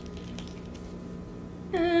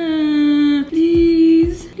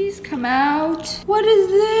 Please come out. What is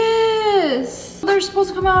this? They're supposed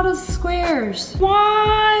to come out as squares.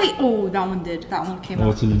 Why? Oh, that one did. That one came out.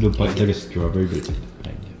 Oh, it's a little bite like a strawberry, but it's a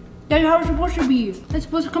mango. That's how it's supposed to be. It's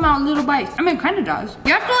supposed to come out in little bites. I mean, it kind of does.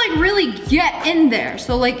 You have to like really get in there.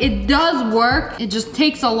 So like it does work. It just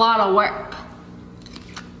takes a lot of work.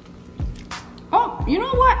 Oh, you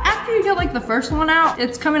know what? After you get like the first one out,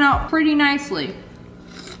 it's coming out pretty nicely.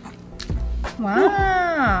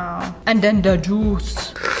 Wow. And then the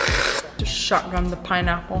juice. Just shotgun the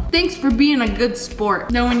pineapple. Thanks for being a good sport.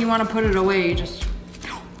 Then when you want to put it away, you just,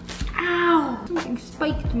 ow, something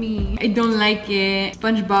spiked me. I don't like it.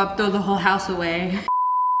 SpongeBob, throw the whole house away.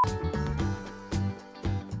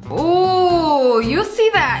 Ooh, you see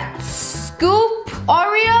that scoop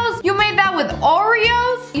Oreos? You made that with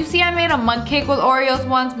Oreos? You see I made a mug cake with Oreos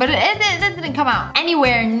once, but it didn't come out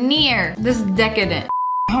anywhere near this decadent.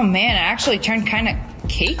 Oh man, it actually turned kind of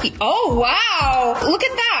cakey. Oh wow, look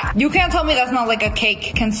at that. You can't tell me that's not like a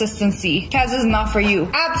cake consistency. Kaz, is not for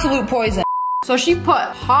you. Absolute poison. So she put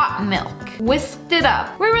hot milk, whisked it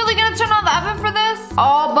up. We're really gonna turn on the oven for this?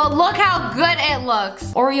 Oh, but look how good it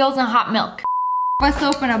looks. Oreos and hot milk. Let's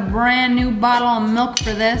open a brand new bottle of milk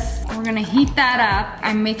for this. We're gonna heat that up.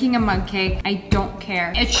 I'm making a mug cake. I don't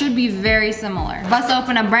care. It should be very similar. Let's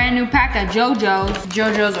open a brand new pack of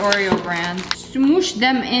JoJo's Oreo brand. Smoosh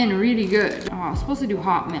them in really good. Oh, I was supposed to do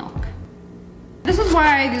hot milk. This is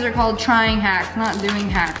why these are called trying hacks, not doing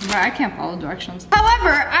hacks, but I can't follow directions.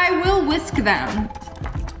 However, I will whisk them.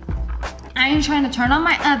 I am trying to turn on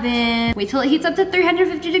my oven. Wait till it heats up to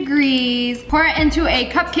 350 degrees. Pour it into a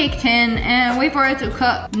cupcake tin and wait for it to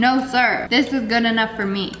cook. No, sir. This is good enough for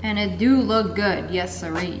me. And it do look good. Yes,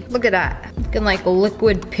 sirree. Look at that. Looking like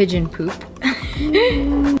liquid pigeon poop.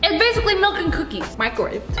 It's basically milk and cookies.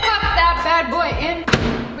 Microwave. Pop that bad boy in.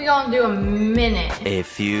 We're gonna do a minute. A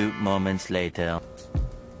few moments later.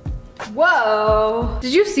 Whoa.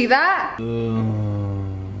 Did you see that?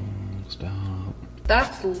 Stop.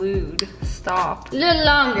 That's lewd. Stop. A little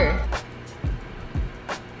longer.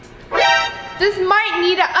 This might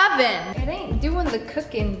need an oven. It ain't doing the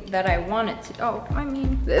cooking that I want it to. Oh, I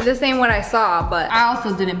mean, this ain't what I saw, but I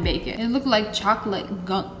also didn't bake it. It looked like chocolate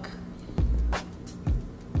gunk.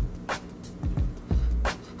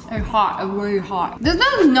 It's hot, it's really hot. This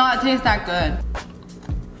does not taste that good.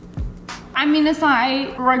 I mean, it's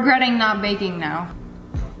like regretting not baking now.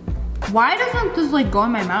 Why doesn't this like go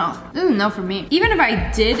in my mouth? This is no for me. Even if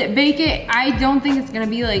I did bake it, I don't think it's gonna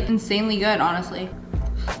be like insanely good, honestly.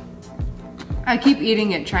 I keep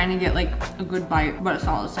eating it, trying to get like a good bite, but it's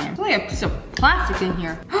all the same. There's like a piece of plastic in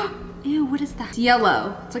here. Ew, what is that? It's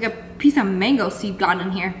yellow. It's like a piece of mango seed got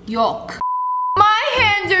in here. Yuck. My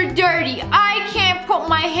hands are dirty. I can't put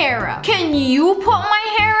my hair up. Can you put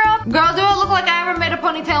my hair up? Girl, do I look like I ever made a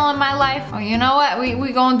ponytail in my life? Oh, you know what?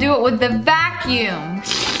 We gonna do it with the vacuum.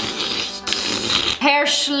 Hair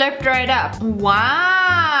slipped right up.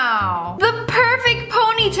 Wow. The perfect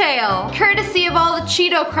ponytail. Courtesy of all the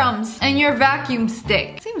Cheeto crumbs and your vacuum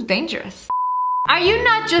stick. Seems dangerous. Are you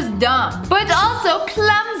not just dumb, but also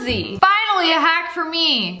clumsy? Finally a hack for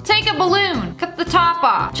me. Take a balloon, cut the top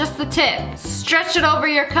off, just the tip. Stretch it over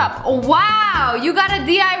your cup. Wow, you got a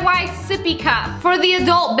DIY sippy cup for the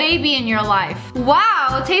adult baby in your life.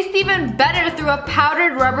 Wow, it tastes even better through a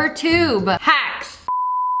powdered rubber tube. Hacks.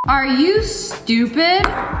 Are you stupid?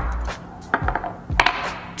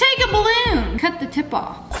 Take a balloon, cut the tip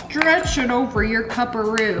off. Stretch it over your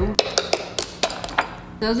cuparoo.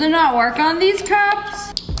 Does it not work on these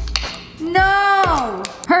cups? No!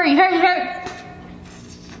 Hurry, hurry, hurry!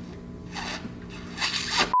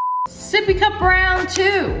 Sippy cup round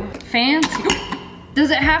 2. Fancy. Does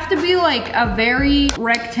it have to be like a very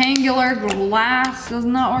rectangular glass? Does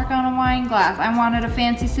not work on a wine glass. I wanted a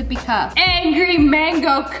fancy sippy cup. Angry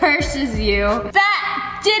mango curses you.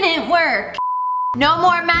 That didn't work. No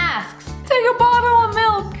more masks. Take a bottle of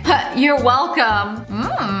milk. You're welcome.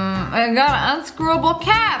 I got an unscrewable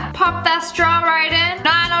cap. Pop that straw right in.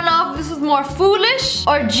 Now I don't know if this is more foolish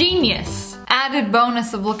or genius. Added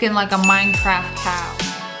bonus of looking like a Minecraft cow.